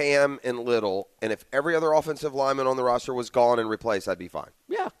 Cam, and Little, and if every other offensive lineman on the roster was gone and replaced, I'd be fine.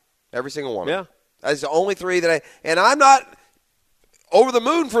 Yeah. Every single one of them. Yeah. That's the only three that and I'm not – over the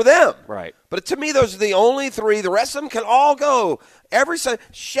moon for them. Right. But to me, those are the only three. The rest of them can all go.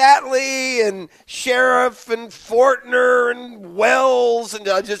 Shatley and Sheriff and Fortner and Wells, and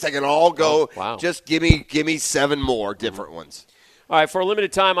they can all go. Oh, wow. Just give me 7 more different ones. All right, for a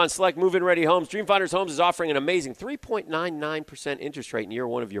limited time on select move-in ready homes, Dreamfinders Homes is offering an amazing 3.99% interest rate in year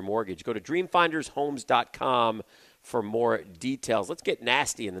one of your mortgage. Go to dreamfindershomes.com for more details. Let's get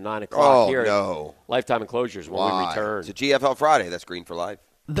nasty in the 9 o'clock here. No. Lifetime Enclosures when we return. It's a GFL Friday. That's Green for Life.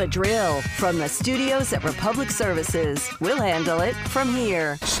 The Drill from the studios at Republic Services. We'll handle it from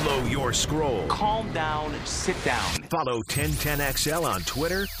here. Slow your scroll. Calm down. Sit down. Follow 1010XL on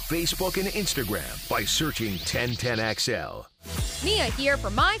Twitter, Facebook, and Instagram by searching 1010XL. Mia here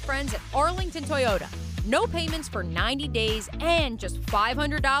for my friends at Arlington Toyota. No payments for 90 days and just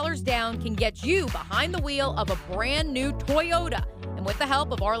 $500 down can get you behind the wheel of a brand new Toyota. And with the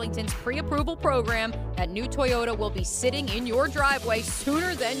help of Arlington's pre-approval program, that new Toyota will be sitting in your driveway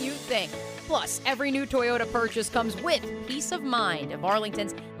sooner than you think. Plus, every new Toyota purchase comes with peace of mind of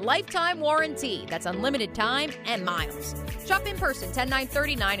Arlington's lifetime warranty. That's unlimited time and miles. Shop in person,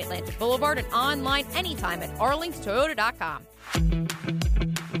 10939 Atlantic Boulevard, and online anytime at arlingtontoyota.com.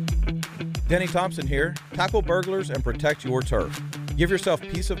 Denny Thompson here. Tackle burglars and protect your turf. Give yourself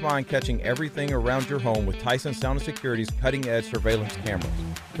peace of mind catching everything around your home with Tyson Sound & Security's cutting-edge surveillance cameras.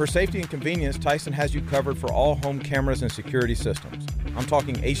 For safety and convenience, Tyson has you covered for all home cameras and security systems. I'm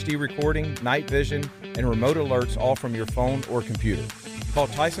talking HD recording, night vision, and remote alerts all from your phone or computer. Call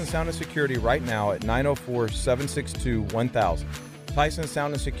Tyson Sound & Security right now at 904-762-1000. Tyson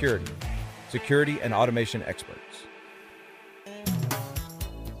Sound & Security. Security and automation experts.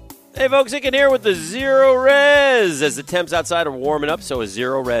 Hey, folks, Hicken here with the Zero Res. As the temps outside are warming up, so is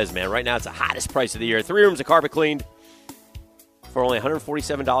Zero Res, man. Right now, it's the hottest price of the year. 3 rooms of carpet cleaned for only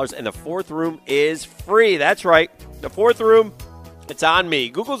 $147, and the 4th room is free. That's right. The 4th room, it's on me.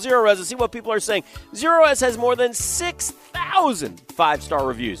 Google Zero Res and see what people are saying. Zero Res has more than 6,000 5-star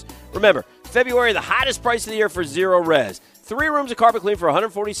reviews. Remember, February, the hottest price of the year for Zero Res. 3 rooms of carpet clean for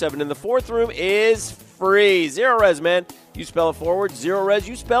 $147, and the 4th room is free. Zero Res, man. You spell it forward, Zero Res.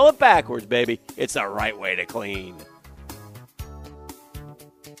 You spell it backwards, baby. It's the right way to clean.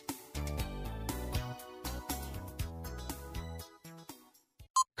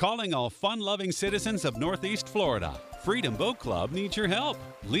 Calling all fun-loving citizens of Northeast Florida. Freedom Boat Club needs your help.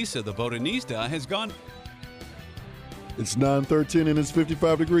 Lisa the Botanista has gone... It's 9:13 and it's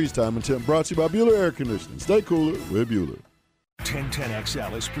 55 degrees time and temp brought to you by Bueller Air Conditioning. Stay cooler with Bueller.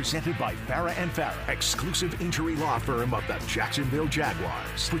 1010XL is presented by Farrah & Farrah, exclusive injury law firm of the Jacksonville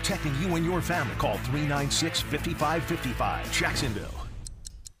Jaguars. Protecting you and your family. Call 396-5555. Jacksonville.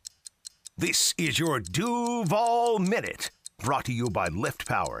 This is your Duval Minute. Brought to you by Lift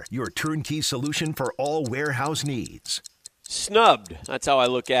Power, your turnkey solution for all warehouse needs. Snubbed. That's how I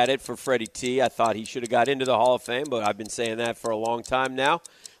look at it for Freddie T. I thought he should have got into the Hall of Fame, but I've been saying that for a long time now.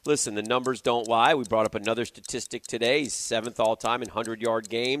 Listen, the numbers don't lie. We brought up another statistic today. He's 7th all-time in 100-yard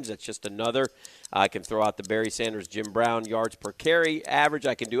games. That's just another. I can throw out the Barry Sanders, Jim Brown yards per carry average.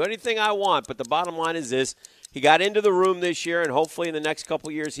 I can do anything I want, but the bottom line is this. He got into the room this year, and hopefully in the next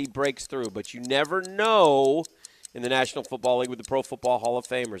couple years he breaks through. But you never know in the National Football League with the Pro Football Hall of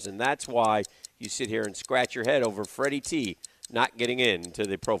Famers, and that's why you sit here and scratch your head over Freddie T not getting into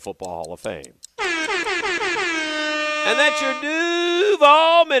the Pro Football Hall of Fame. And that's your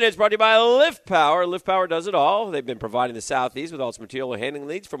Duval Minutes, brought to you by Lift Power. Lift Power does it all. They've been providing the Southeast with all its material handling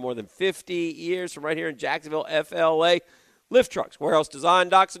needs for more than 50 years from right here in Jacksonville, FLA. Lift trucks, warehouse design,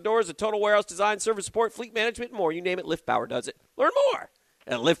 docks and doors, a total warehouse design, service support, fleet management, and more. You name it, Lift Power does it. Learn more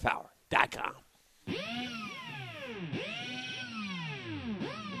at liftpower.com.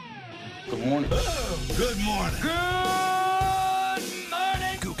 Good morning. Good morning. Good morning.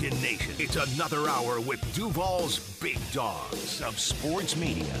 Gookin Nation. It's another hour with Duval's Big Dogs of Sports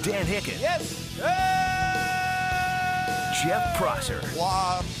Media. Dan Hicken. Yes. Jeff Prosser.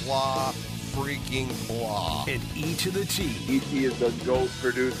 Blah, blah, freaking blah. And E to the T. E.T. is the GOAT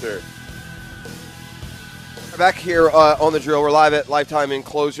producer. We're back here on the drill. We're live at Lifetime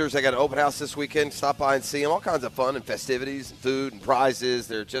Enclosures. They got an open house this weekend. Stop by and see them. All kinds of fun and festivities and food and prizes.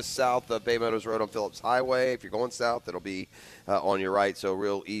 They're just south of Bay Meadows Road on Phillips Highway. If you're going south, it'll be on your right, so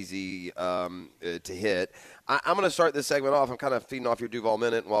real easy to hit. I'm going to start this segment off. I'm kind of feeding off your Duval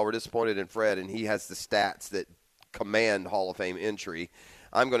Minute while we're disappointed in Fred, and he has the stats that command Hall of Fame entry.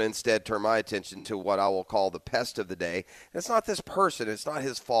 I'm going to instead turn my attention to what I will call the pest of the day. And it's not this person. It's not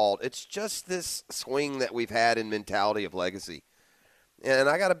his fault. It's just this swing that we've had in mentality of legacy. And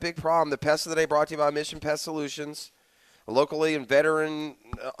I got a big problem. The pest of the day brought to you by Mission Pest Solutions, locally and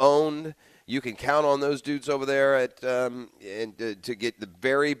veteran-owned. You can count on those dudes over there at to get the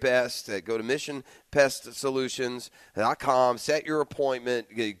very best. Go to missionpestsolutions.com. Set your appointment.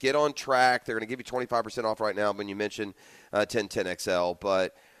 Get on track. They're going to give you 25% off right now when you mention 1010XL.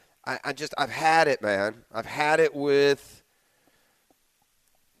 But I've had it, man. I've had it with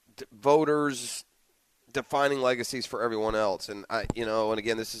voters defining legacies for everyone else. And and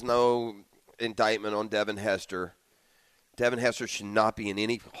again, this is no indictment on Devin Hester. Devin Hester should not be in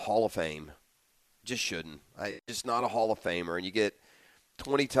any Hall of Fame. Just shouldn't. Just not a Hall of Famer. And you get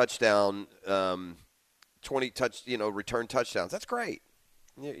 20 touchdown, return touchdowns. That's great.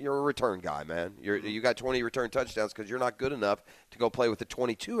 You're a return guy, man. You got 20 return touchdowns because you're not good enough to go play with the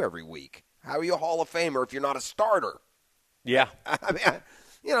 22 every week. How are you a Hall of Famer if you're not a starter? Yeah. I mean,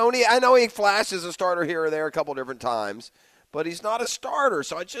 I know he flashes a starter here or there a couple different times, but he's not a starter.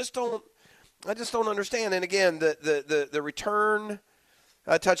 So I just don't understand. And again, the return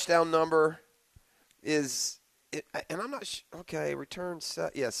touchdown number is, and I'm not okay. Return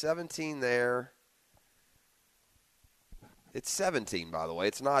 17 there. It's 17, by the way.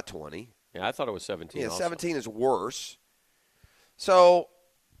 It's not 20. Yeah, I thought it was 17. Yeah, also. 17 is worse. So,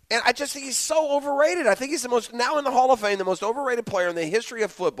 and I just think he's so overrated. I think he's now in the Hall of Fame, the most overrated player in the history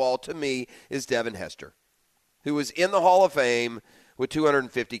of football to me is Devin Hester, who was in the Hall of Fame with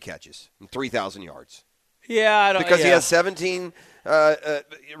 250 catches and 3,000 yards. Yeah, because he has 17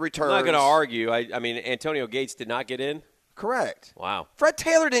 returns. I'm not going to argue. I mean, Antonio Gates did not get in. Correct. Wow. Fred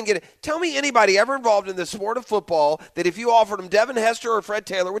Taylor didn't get it. Tell me anybody ever involved in the sport of football that if you offered him Devin Hester or Fred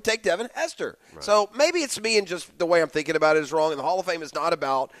Taylor would take Devin Hester. Right. So maybe it's me and just the way I'm thinking about it is wrong. And the Hall of Fame is not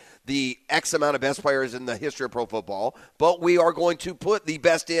about the X amount of best players in the history of pro football, but we are going to put the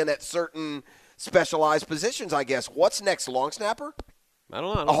best in at certain specialized positions, I guess. What's next, long snapper? I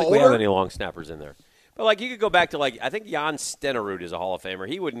don't know. I don't think we have any long snappers in there. But, like, you could go back to, like, I think Jan Stenerud is a Hall of Famer.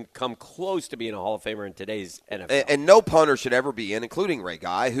 He wouldn't come close to being a Hall of Famer in today's NFL. And no punter should ever be in, including Ray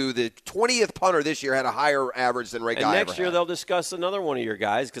Guy, who the 20th punter this year had a higher average than Ray Guy And next ever year had. they'll discuss another one of your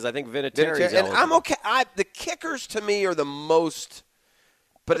guys because I think Vinatieri's And I'm okay. The kickers, to me, are the most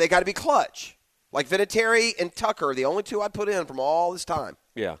 – but they got to be clutch. Like Vinatieri and Tucker are the only two I'd put in from all this time.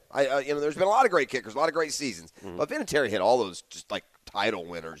 Yeah. There's been a lot of great kickers, a lot of great seasons. Mm-hmm. But Vinatieri hit all those just like title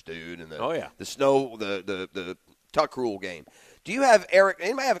winners, dude. And the Tuck Rule game. Do you have Eric?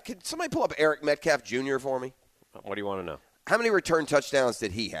 Can somebody pull up Eric Metcalf Jr. for me? What do you want to know? How many return touchdowns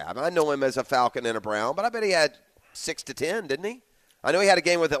did he have? I know him as a Falcon and a Brown, but I bet he had 6 to 10, didn't he? I know he had a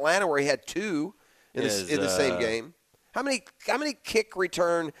game with Atlanta where he had 2 in the same game. How many kick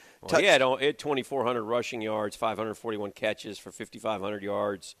return touchdowns? He had 2,400 rushing yards, 541 catches for 5,500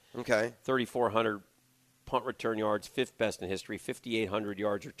 yards. Okay. 3,400 punt return yards, 5th best in history, 5,800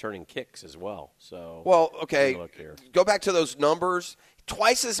 yards returning kicks as well. So, okay, look here. Go back to those numbers.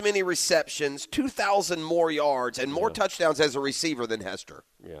 Twice as many receptions, 2,000 more yards, and more touchdowns as a receiver than Hester.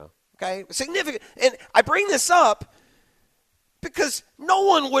 Yeah. Okay? Significant. And I bring this up because no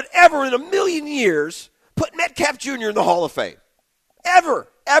one would ever in a million years put Metcalf Jr. in the Hall of Fame. Ever.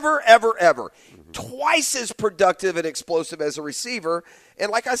 Twice as productive and explosive as a receiver.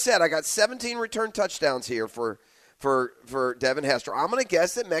 And like I said, I got 17 return touchdowns here for Devin Hester. I'm going to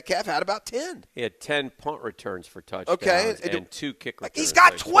guess that Metcalf had about 10. He had 10 punt returns for touchdowns and 2 kick returns. He's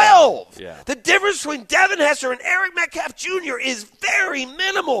got 12. Yeah. The difference between Devin Hester and Eric Metcalf Jr. is very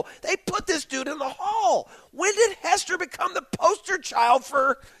minimal. They put this dude in the Hall. When did Hester become the poster child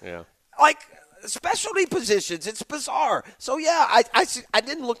for, specialty positions? It's bizarre. So, yeah, I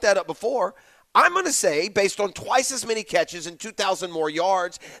didn't look that up before. I'm going to say, based on twice as many catches and 2,000 more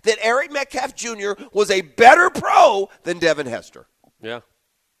yards, that Eric Metcalf Jr. was a better pro than Devin Hester. Yeah.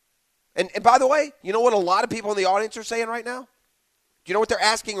 And by the way, you know what a lot of people in the audience are saying right now? Do you know what they're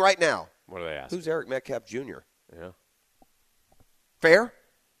asking right now? What are they asking? Who's Eric Metcalf Jr.? Yeah. Fair?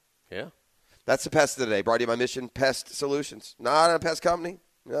 Yeah. That's the pest of the day. Brought to you by Mission Pest Solutions. Not a pest company.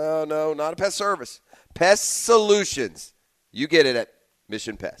 No, not a pest service. Pest Solutions. You get it at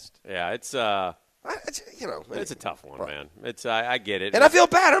Mission Pest. Yeah, it's a tough one, man. I get it, and I feel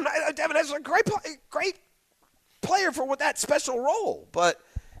bad. Devin Hester is a great player for that special role, but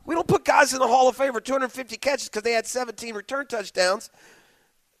we don't put guys in the Hall of Fame for 250 catches because they had 17 return touchdowns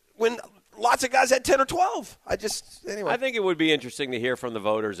when lots of guys had 10 or 12. I think it would be interesting to hear from the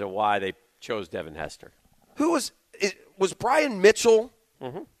voters and why they chose Devin Hester. Who was Brian Mitchell?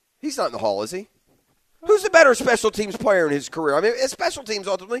 Mm-hmm. He's not in the Hall, is he? Who's the better special teams player in his career? I mean, special teams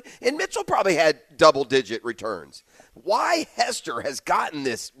ultimately, and Mitchell probably had double-digit returns. Why Hester has gotten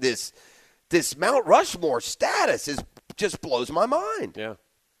this Mount Rushmore status just blows my mind. Yeah.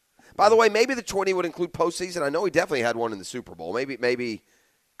 By the way, maybe the 20 would include postseason. I know he definitely had one in the Super Bowl. Maybe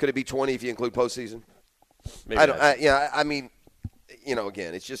could it be 20 if you include postseason? Maybe I mean,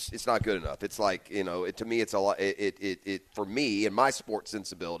 again, it's not good enough. It's like, to me, it's a lot. For me and my sports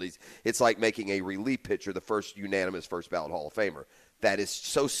sensibilities, it's like making a relief pitcher the first unanimous first ballot Hall of Famer. That is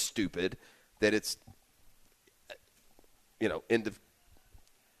so stupid that it's,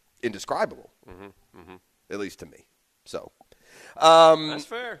 indescribable. Mm-hmm. At least to me. So, that's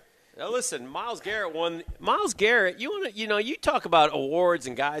fair. Now listen, Myles Garrett won. Myles Garrett, you talk about awards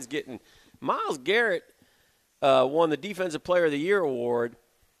and guys getting. Myles Garrett won the Defensive Player of the Year award.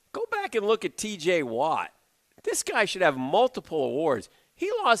 Go back and look at T.J. Watt. This guy should have multiple awards.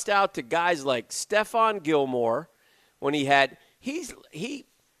 He lost out to guys like Stephon Gilmore when he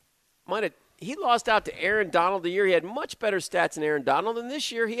lost out to Aaron Donald the year. He had much better stats than Aaron Donald, and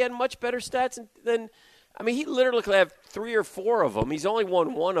this year he had much better stats than. I mean, he literally could have 3 or 4 of them. He's only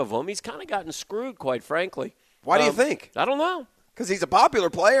won 1 of them. He's kind of gotten screwed, quite frankly. Why do you think? I don't know. Because he's a popular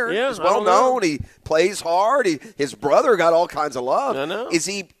player. Yeah, he's well known. He plays hard. His brother got all kinds of love. I know. Is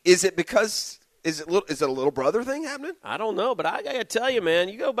it a little brother thing happening? I don't know, but I got to tell you, man,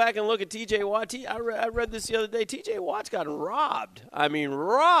 you go back and look at T.J. Watt. I read this the other day. T.J. Watt's gotten robbed. I mean,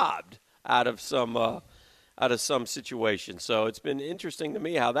 robbed out of some situation. So it's been interesting to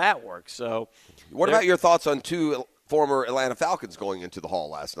me how that works. So, what about your thoughts on 2 former Atlanta Falcons going into the Hall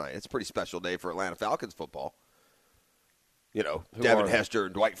last night? It's a pretty special day for Atlanta Falcons football. Devin Hester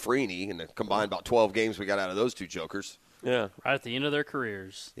and Dwight Freeney, and combined about 12 games we got out of those 2 jokers. Yeah. Right at the end of their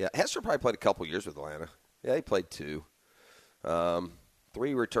careers. Yeah, Hester probably played a couple years with Atlanta. Yeah, he played 2.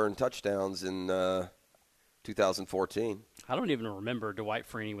 3 return touchdowns in 2014. I don't even remember Dwight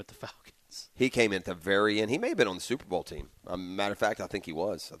Freeney with the Falcons. He came at the very end. He may have been on the Super Bowl team. Matter of fact, I think he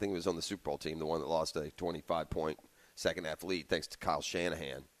was. I think he was on the Super Bowl team, the one that lost a 25-point second-half lead thanks to Kyle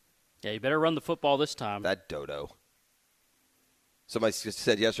Shanahan. Yeah, you better run the football this time. That dodo. Somebody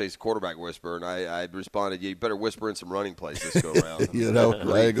said yesterday he's a quarterback whisperer, and I responded, you better whisper in some running plays this go around. Yeah,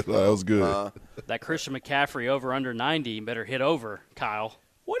 that was good. That Christian McCaffrey over under 90, you better hit over, Kyle.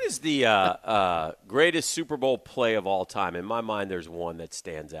 What is the greatest Super Bowl play of all time? In my mind, there's one that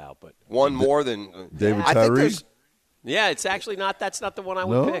stands out. But one more than David Tyree? Yeah, it's actually not. That's not the one I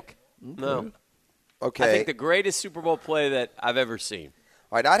would No? pick. No. Okay. I think the greatest Super Bowl play that I've ever seen.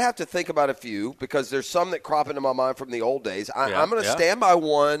 All right, I'd have to think about a few because there's some that crop into my mind from the old days. I'm going to Yeah. stand by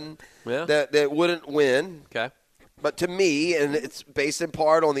one Yeah. that wouldn't win. Okay. But to me, and it's based in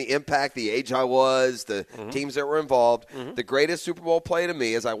part on the impact, the age I was, the teams that were involved, the greatest Super Bowl play to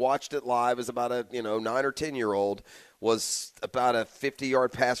me, as I watched it live as about a 9 or 10-year-old, was about a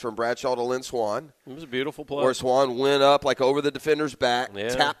 50-yard pass from Bradshaw to Lynn Swan. It was a beautiful play. Where Swan went up like over the defender's back,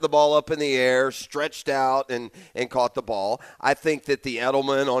 tapped the ball up in the air, stretched out, and caught the ball. I think that the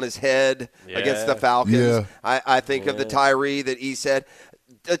Edelman on his head against the Falcons. Yeah. I think of the Tyree that he said.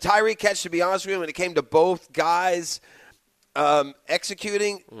 The Tyree catch, to be honest with you, when it came to both guys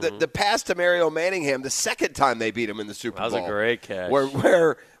executing the pass to Mario Manningham, the second time they beat him in the Super Bowl. That was a great catch.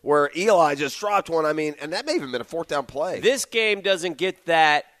 Where Eli just dropped one. I mean, and that may have even been a fourth down play. This game doesn't get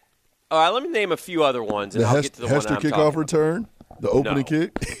that. All right, let me name a few other ones, and The I'll get to the Hester one I'm kickoff talking return? The opening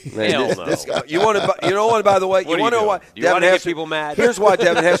kick? Hell no. You know what, by the way? What you want to know why? Do you want to get people mad? Here's why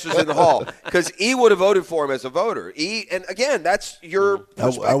Devin Hester's in the hall. Because E would have voted for him as a voter. And again, that's your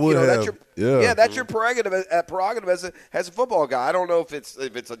perspective. I would That's have. your, that's your prerogative as a football guy. I don't know if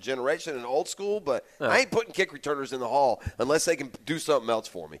it's a generation and old school, but I ain't putting kick returners in the hall unless they can do something else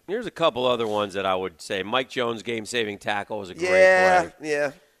for me. Here's a couple other ones that I would say. Mike Jones' game-saving tackle was a great play.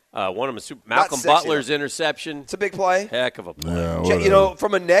 Yeah. One of them, Malcolm sexy, Butler's interception. It's a big play. Heck of a play. Yeah,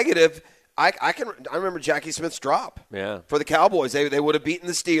 from a negative, I remember Jackie Smith's drop. Yeah. For the Cowboys, they would have beaten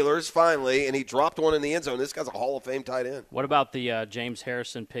the Steelers finally, and he dropped one in the end zone. This guy's a Hall of Fame tight end. What about the James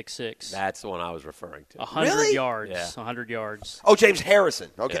Harrison pick six? That's the one I was referring to. 100 yards. Yeah. 100 yards. Oh, James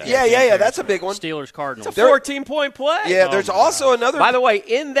Harrison. Okay. Yeah. Yeah. That's a big one. Steelers Cardinals. It's a 14-point play. Yeah, there's also another. By the way,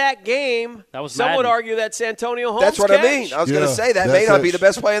 in that game, That was some would Madden. argue that's Santonio Holmes' That's what catch. I mean. I was going to Yeah, say that that may not be catch. the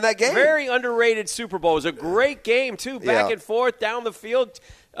best play in that game. Very underrated Super Bowl. It was a great game, too. Back and forth, down the field.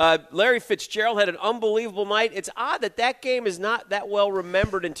 Larry Fitzgerald had an unbelievable night. It's odd that game is not that well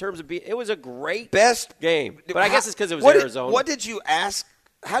remembered in terms of it was a great Best game. But I guess it's because it was Arizona. What did you ask?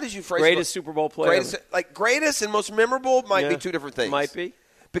 How did you phrase Greatest Super Bowl play Greatest, ever. like greatest and most memorable might be two different things. Might be.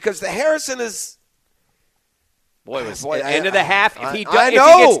 Because the Harrison is. Boy, it was Boy, end of the half. If he I if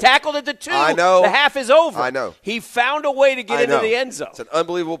know. he gets tackled at the 2, I know. the half is over. I know. He found a way to get I into know. the end zone. It's an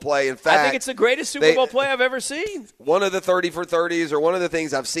unbelievable play. In fact, I think it's the greatest Super Bowl play I've ever seen. One of the 30 for 30s, or one of the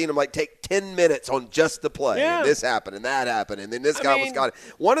things I've seen him take 10 minutes on just the play. Yeah. And this happened, and that happened, and then this guy was got it.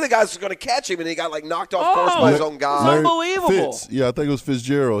 One of the guys was going to catch him, and he got knocked off course by his own guy. Unbelievable. Yeah, I think it was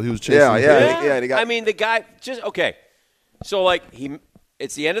Fitzgerald. He was chasing. Yeah. And he got, I mean, the guy okay. So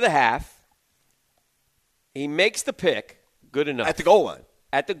it's the end of the half. He makes the pick. Good enough. At the goal line.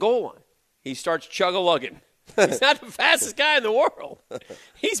 At the goal line. He starts chug-a-lugging. He's not the fastest guy in the world.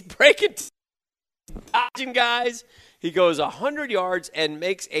 He's breaking, dodging guys. He goes 100 yards and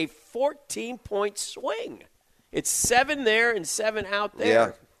makes a 14-point swing. It's 7 there and 7 out there.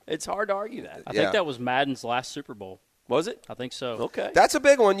 Yeah. It's hard to argue that. I think that was Madden's last Super Bowl. Was it? I think so. Okay. That's a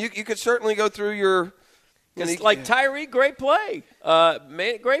big one. You could certainly go through your. Like Tyree, great play.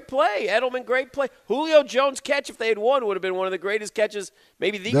 Great play. Edelman, great play. Julio Jones' catch, if they had won, would have been one of the greatest catches,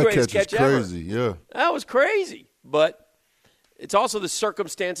 maybe the greatest catch ever. That catch was crazy, yeah. That was crazy. But it's also the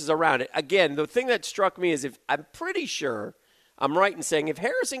circumstances around it. Again, the thing that struck me is I'm pretty sure I'm right in saying if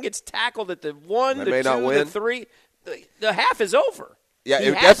Harrison gets tackled at the 1, the 2, the 3, the half is over. Yeah,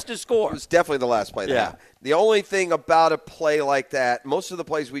 he has to score. It was definitely the last play. Yeah. The only thing about a play like that, most of the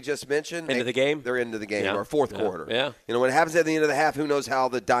plays we just mentioned, Into the game? They're into the game Yeah. or fourth Yeah. quarter. Yeah. When it happens at the end of the half, who knows how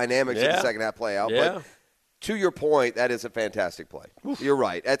the dynamics of the second half play out. Yeah. But to your point, that is a fantastic play. You're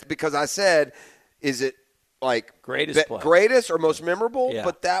right. That's because I said, is it greatest play. greatest or most memorable? Yeah.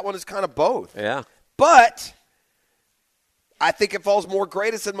 But that one is kind of both. Yeah. But I think it falls more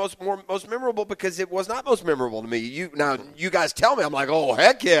greatest than most memorable because it was not most memorable to me. You guys tell me, I'm like, oh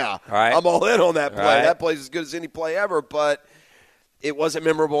heck yeah, Right. I'm all in on that play. Right. That play's as good as any play ever. But it wasn't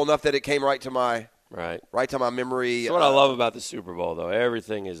memorable enough that it came right to my Right to my memory. That's what I love about the Super Bowl, though.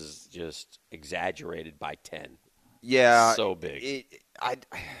 Everything is just exaggerated by 10. Yeah. So big.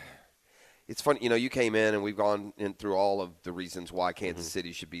 It's funny, you came in and we've gone in through all of the reasons why Kansas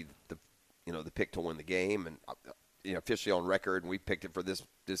City should be the pick to win the game, and officially on record, and we picked it for this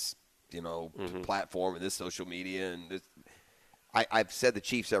platform and this social media, and this. I've said the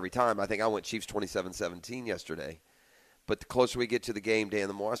Chiefs every time. I think I went Chiefs 27-17 yesterday. But the closer we get to the game day,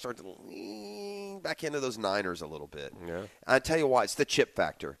 the more I start to lean back into those Niners a little bit. Yeah. I tell you why, it's the chip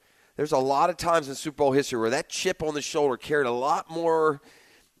factor. There's a lot of times in Super Bowl history where that chip on the shoulder carried a lot more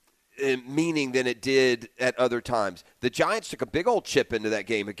meaning than it did at other times. The Giants took a big old chip into that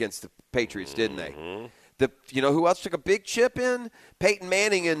game against the Patriots, didn't they? Who else took a big chip in? Peyton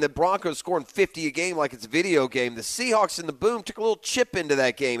Manning and the Broncos scoring 50 a game like it's a video game. The Seahawks and the Boom took a little chip into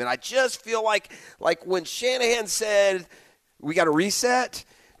that game. And I just feel like when Shanahan said we got to reset,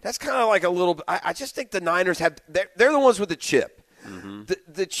 that's kind of like a little – I just think the Niners have – they're the ones with the chip.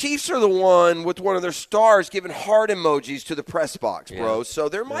 The Chiefs are the one with one of their stars giving heart emojis to the press box, bro. Yeah. So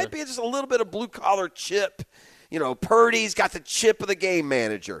there might be just a little bit of blue-collar chip. Purdy's got the chip of the game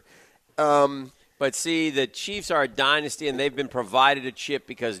manager. But see, the Chiefs are a dynasty, and they've been provided a chip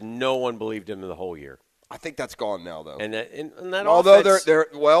because no one believed in them the whole year. I think that's gone now, though. And that although offense,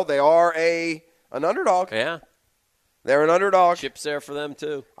 they are an underdog. Yeah. They're an underdog. Chip's there for them,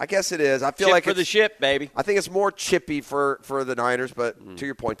 too. I guess it is. I feel chip like for the ship, baby. I think it's more chippy for the Niners, but to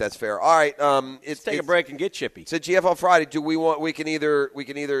your point, that's fair. All right, let's take a break and get chippy. So GFL Friday, we can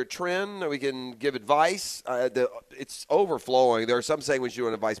either trend or we can give advice. It's overflowing. There are some saying we should do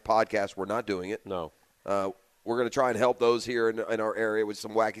an advice podcast. We're not doing it. No. We're going to try and help those here in our area with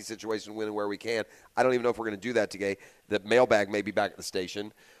some wacky situations when and where we can. I don't even know if we're going to do that today. The mailbag may be back at the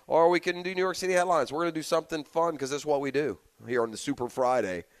station. Or we can do New York City headlines. We're going to do something fun because that's what we do here on the Super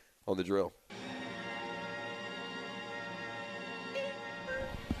Friday on The Drill.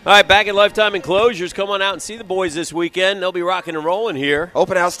 All right, back at Lifetime Enclosures. Come on out and see the boys this weekend. They'll be rocking and rolling here.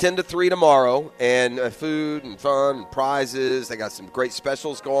 Open house 10 to 3 tomorrow, and food and fun and prizes. They got some great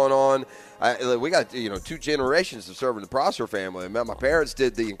specials going on. We got 2 generations of serving the Prosser family. My parents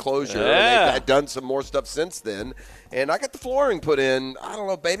did the enclosure, and they've done some more stuff since then. And I got the flooring put in, I don't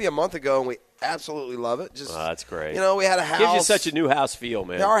know, maybe a month ago, and we absolutely love it. That's great. We had a house. Gives you such a new house feel,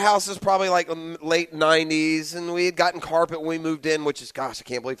 man. Our house is probably like late 90s, and we had gotten carpet when we moved in, which is, gosh, I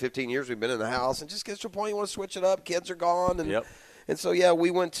can't believe 15 years we've been in the house. And just gets to a point you want to switch it up. Kids are gone. And so,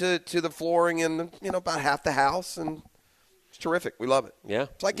 we went to the flooring in, about half the house, and it's terrific. We love it. Yeah.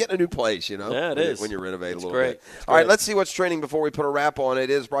 It's like getting a new place, Yeah, it is. when you renovate a little great. bit. All right, let's see what's trending before we put a wrap on it. It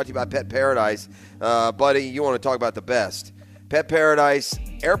is brought to you by Pet Paradise. Buddy, you want to talk about the best. Pet Paradise,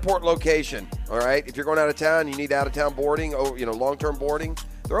 airport location, all right? If you're going out of town, you need out-of-town boarding, long-term boarding,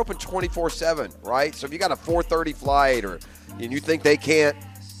 they're open 24/7, right? So if you got a 4:30 flight and you think they can't,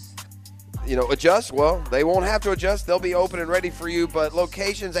 adjust, well, they won't have to adjust. They'll be open and ready for you. But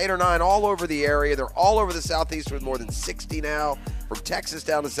locations, 8 or 9, all over the area. They're all over the Southeast with more than 60 now, from Texas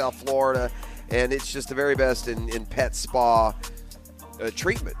down to South Florida. And it's just the very best in pet spa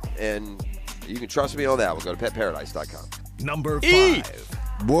treatment. And you can trust me on that. We'll go to petparadise.com. Number 5.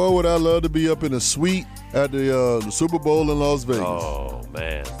 Boy, would I love to be up in a suite at the Super Bowl in Las Vegas. Oh,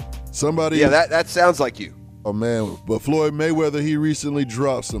 man. Somebody. Yeah, that sounds like you. Oh, man. But Floyd Mayweather, he recently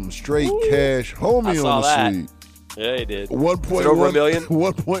dropped some straight cash homie on the suite. Yeah, he did. 1.1 over $1 million?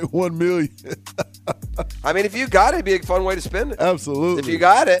 1.1 million. I mean, if you got it, it'd be a fun way to spend it. Absolutely. If you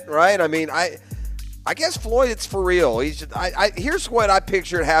got it, right? I mean, I guess Floyd, it's for real. Here's what I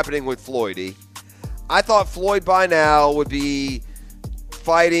pictured happening with Floyd. I thought Floyd by now would be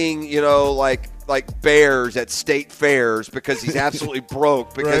fighting, like bears at state fairs because he's absolutely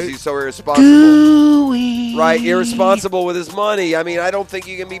broke because he's so irresponsible. Right, irresponsible with his money. I mean, I don't think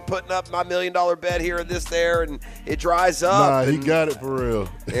you can be putting up my $1 million bet here and this there and it dries up. Nah, he got it for real.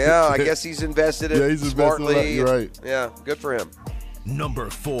 Yeah, I guess he's invested it smartly. You're right. Yeah, good for him. Number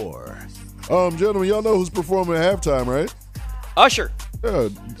 4. Gentlemen, y'all know who's performing at halftime, right? Usher. Yeah.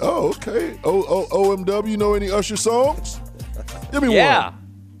 Oh, okay. OMW, you know any Usher songs? Give me one.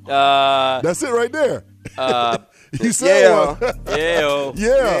 That's it right there. You said one.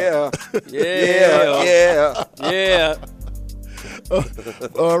 Yeah. Yeah.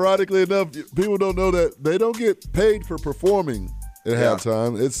 Ironically enough, people don't know that they don't get paid for performing at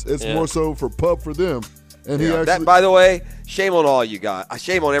halftime. It's more so for them. And he actually, that, by the way, shame on all you guys.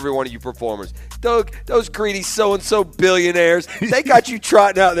 Shame on every one of you performers. Those greedy so-and-so billionaires, they got you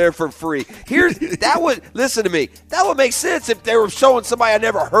trotting out there for free. Listen to me. That would make sense if they were showing somebody I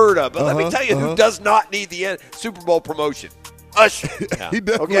never heard of. But let me tell you who does not need the Super Bowl promotion. Usher. He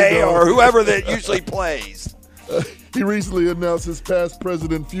definitely Okay, does. or whoever that usually plays. He recently announced his past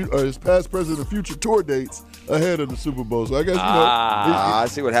president future tour dates ahead of the Super Bowl. So I guess I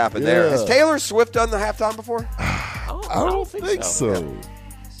see what happened there. Has Taylor Swift done the halftime before? I don't think so.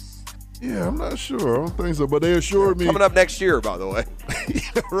 Yeah, I'm not sure. I don't think so. But they assured me. Coming up next year, by the way.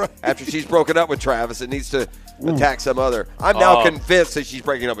 Right. After she's broken up with Travis and needs to attack some other. I'm now convinced that she's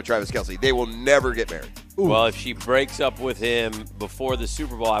breaking up with Travis Kelce. They will never get married. Well, if she breaks up with him before the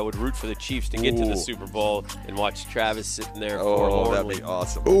Super Bowl, I would root for the Chiefs to get to the Super Bowl and watch Travis sitting there forlornly. That'd be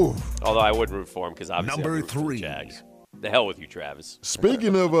awesome. Although I wouldn't root for him because obviously Number I'm rooting for the 3. Jags. The hell with you, Travis.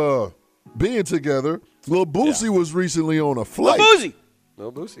 Speaking of being together, Lil Boosie was recently on a flight.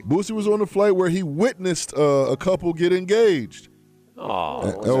 Lil Boosie. Boosie was on a flight where he witnessed a couple get engaged.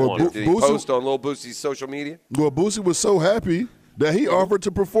 Did he post on Lil Boosie's social media? Well, Boosie was so happy that he offered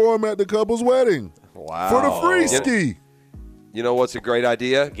to perform at the couple's wedding. Wow. For the free ski. You know what's a great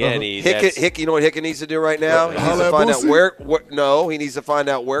idea? Again, Hicken, you know what Hicken needs to do right now? He needs to find out he needs to find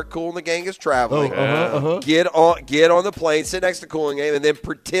out where Kool and the gang is traveling. Get on the plane, sit next to Kool and the gang, and then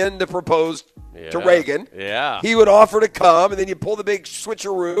pretend to propose to Reagan. Yeah. He would offer to come, and then you pull the big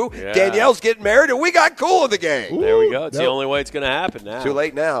switcheroo. Yeah. Danielle's getting married, and we got Kool and the gang. There we go. It's the only way it's going to happen now. Too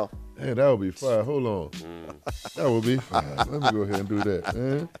late now. Man, that would be fine. Hold on. That would be fine. Let me go ahead and do that,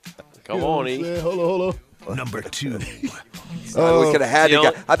 man. Come on, E. Hold on. Number 2. We could have had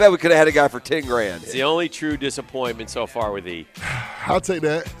the guy. I bet we could have had a guy for $10,000. It's the only true disappointment so far with E. I'll take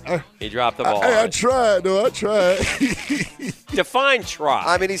that. He dropped the ball. I tried, though. I tried. Define try.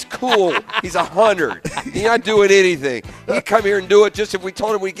 I mean, he's cool. He's 100. He's not doing anything. He'd come here and do it just if we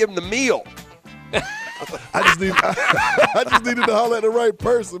told him we'd give him the meal. I just needed to holler at the right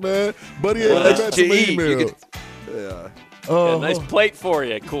person, man. Buddy ain't back to my email. Yeah, nice plate for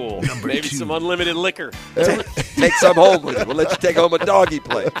you. Cool. Maybe some unlimited liquor. Take some home with you. We'll let you take home a doggy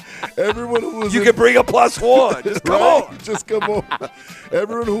plate. Everyone who was you can bring a +1. Just come on. Just come on.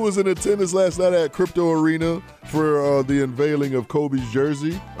 Everyone who was in attendance last night at Crypto Arena for the unveiling of Kobe's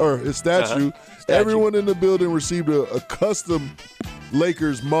jersey or his statue, everyone in the building received a custom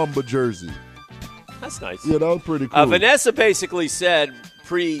Lakers Mamba jersey. That's nice. Yeah, that was pretty cool. Vanessa basically said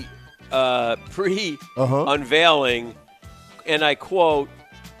unveiling, and I quote,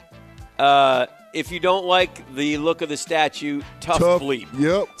 if you don't like the look of the statue, tough bleep.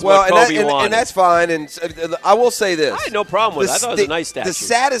 Yep. That's what Kobe wanted. And that's fine. And I will say this. I had no problem with it. I thought it was a nice statue. The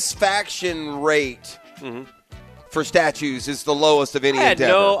satisfaction rate for statues is the lowest of any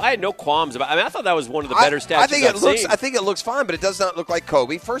endeavor. I had no qualms about it. I mean, I thought that was one of the better statues I think it looks fine, but it does not look like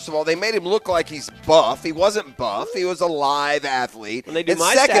Kobe. First of all, they made him look like he's buff. He wasn't buff. He was a live athlete. When they do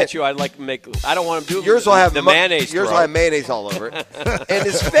my statue, I'd like to make – I don't want him to do yours will have the mayonnaise. Yours will have mayonnaise all over it. And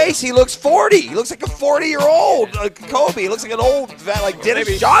his face, he looks 40. He looks like a 40-year-old Kobe. He looks like an old like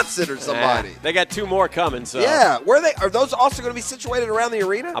Dennis Johnson or somebody. They got 2 more coming. So yeah. Are those also going to be situated around the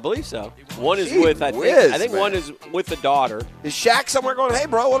arena? I believe so. One is with – I think one is with the daughter. Is Shaq somewhere going, hey,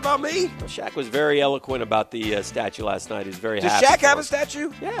 bro, what about me? Well, Shaq was very eloquent about the statue last night. He was very happy. Does Shaq have a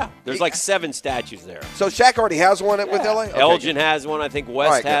statue? Yeah. There's like 7 statues there. So Shaq already has one with LA? Okay, Elgin has one. I think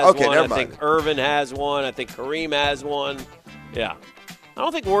West has one. Never mind. I think Irvin has one. I think Kareem has one. Yeah. I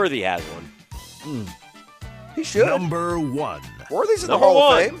don't think Worthy has one. He should. Number 1. Worthy's in the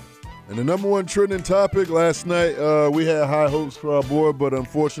Hall of Fame. And the number 1 trending topic last night, we had high hopes for our boy, but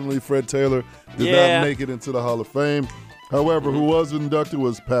unfortunately Fred Taylor did not make it into the Hall of Fame. However, who was inducted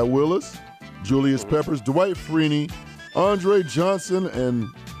was Pat Willis, Julius Peppers, Dwight Freeney, Andre Johnson, and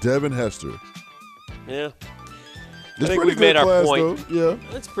Devin Hester. Yeah. It's I think we've made our class, point. Though. Yeah.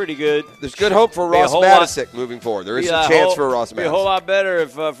 That's pretty good. There's good hope for Ross Matisic moving forward. There is a chance for Ross Matisic. It'd be a whole lot better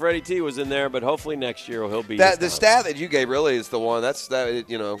if Freddie T was in there, but hopefully next year he'll be. The stat that you gave really is the one. That's the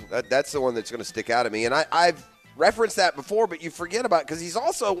one that's going to stick out at me. And I've referenced that before, but you forget about it because he's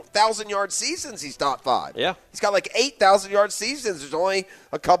also 1,000-yard seasons. He's top 5. Yeah, he's got like 8,000-yard seasons. There's only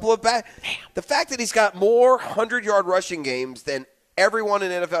a couple of the fact that he's got more 100-yard rushing games than everyone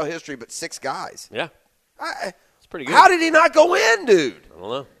in NFL history, but 6 guys. Yeah, it's pretty good. How did he not go in, dude? I don't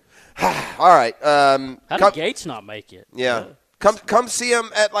know. All right. How did Gates not make it? Yeah. Come see them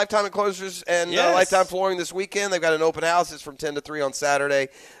at Lifetime Enclosures and Lifetime Flooring this weekend. They've got an open house. It's from 10 to 3 on Saturday.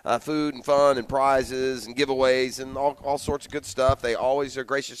 Food and fun and prizes and giveaways and all sorts of good stuff. They always are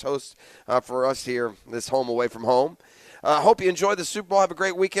gracious hosts for us here, this home away from home. Hope you enjoyed the Super Bowl. Have a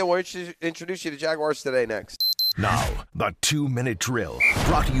great weekend. We'll introduce you to Jaguars Today next. Now, the 2-minute drill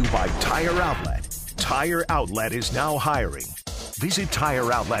brought to you by Tire Outlet. Tire Outlet is now hiring. Visit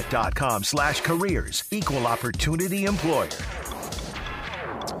TireOutlet.com/careers. Equal opportunity employer.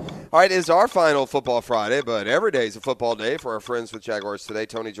 All right, it's our final Football Friday, but every day is a football day for our friends with Jaguars today.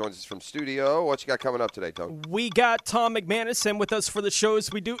 Tony joins us from studio. What you got coming up today, Tony? We got Tom McManus in with us for the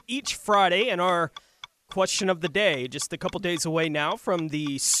shows we do each Friday, and our question of the day, just a couple days away now from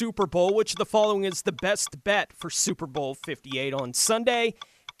the Super Bowl, which the following is the best bet for Super Bowl 58 on Sunday.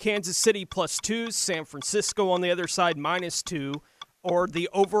 Kansas City +2, San Francisco on the other side -2, or the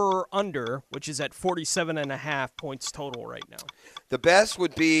over or under, which is at 47.5 points total right now. The best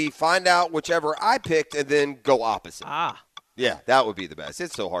would be find out whichever I picked and then go opposite. Yeah, that would be the best.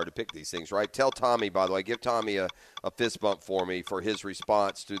 It's so hard to pick these things, right? Tell Tommy, by the way, give Tommy a fist bump for me for his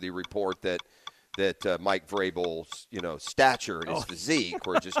response to the report that Mike Vrabel's, stature and his physique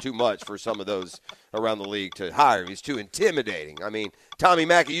were just too much for some of those around the league to hire him. He's too intimidating. I mean, Tommy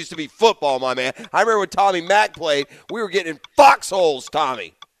Mack, it used to be football, my man. I remember when Tommy Mack played, we were getting in foxholes,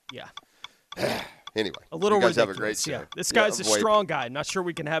 Tommy. Yeah. Anyway, a little you guys ridiculous. have a great show. Yeah. This guy's a strong guy. Not sure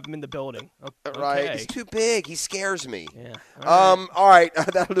we can have him in the building. Okay. Right. He's too big. He scares me. Yeah. All right.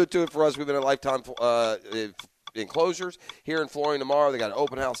 That'll do it for us. We've been at Lifetime Enclosures here in Flooring tomorrow. They got an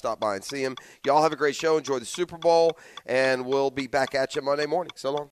open house. Stop by and see them. Y'all have a great show. Enjoy the Super Bowl, and we'll be back at you Monday morning. So long.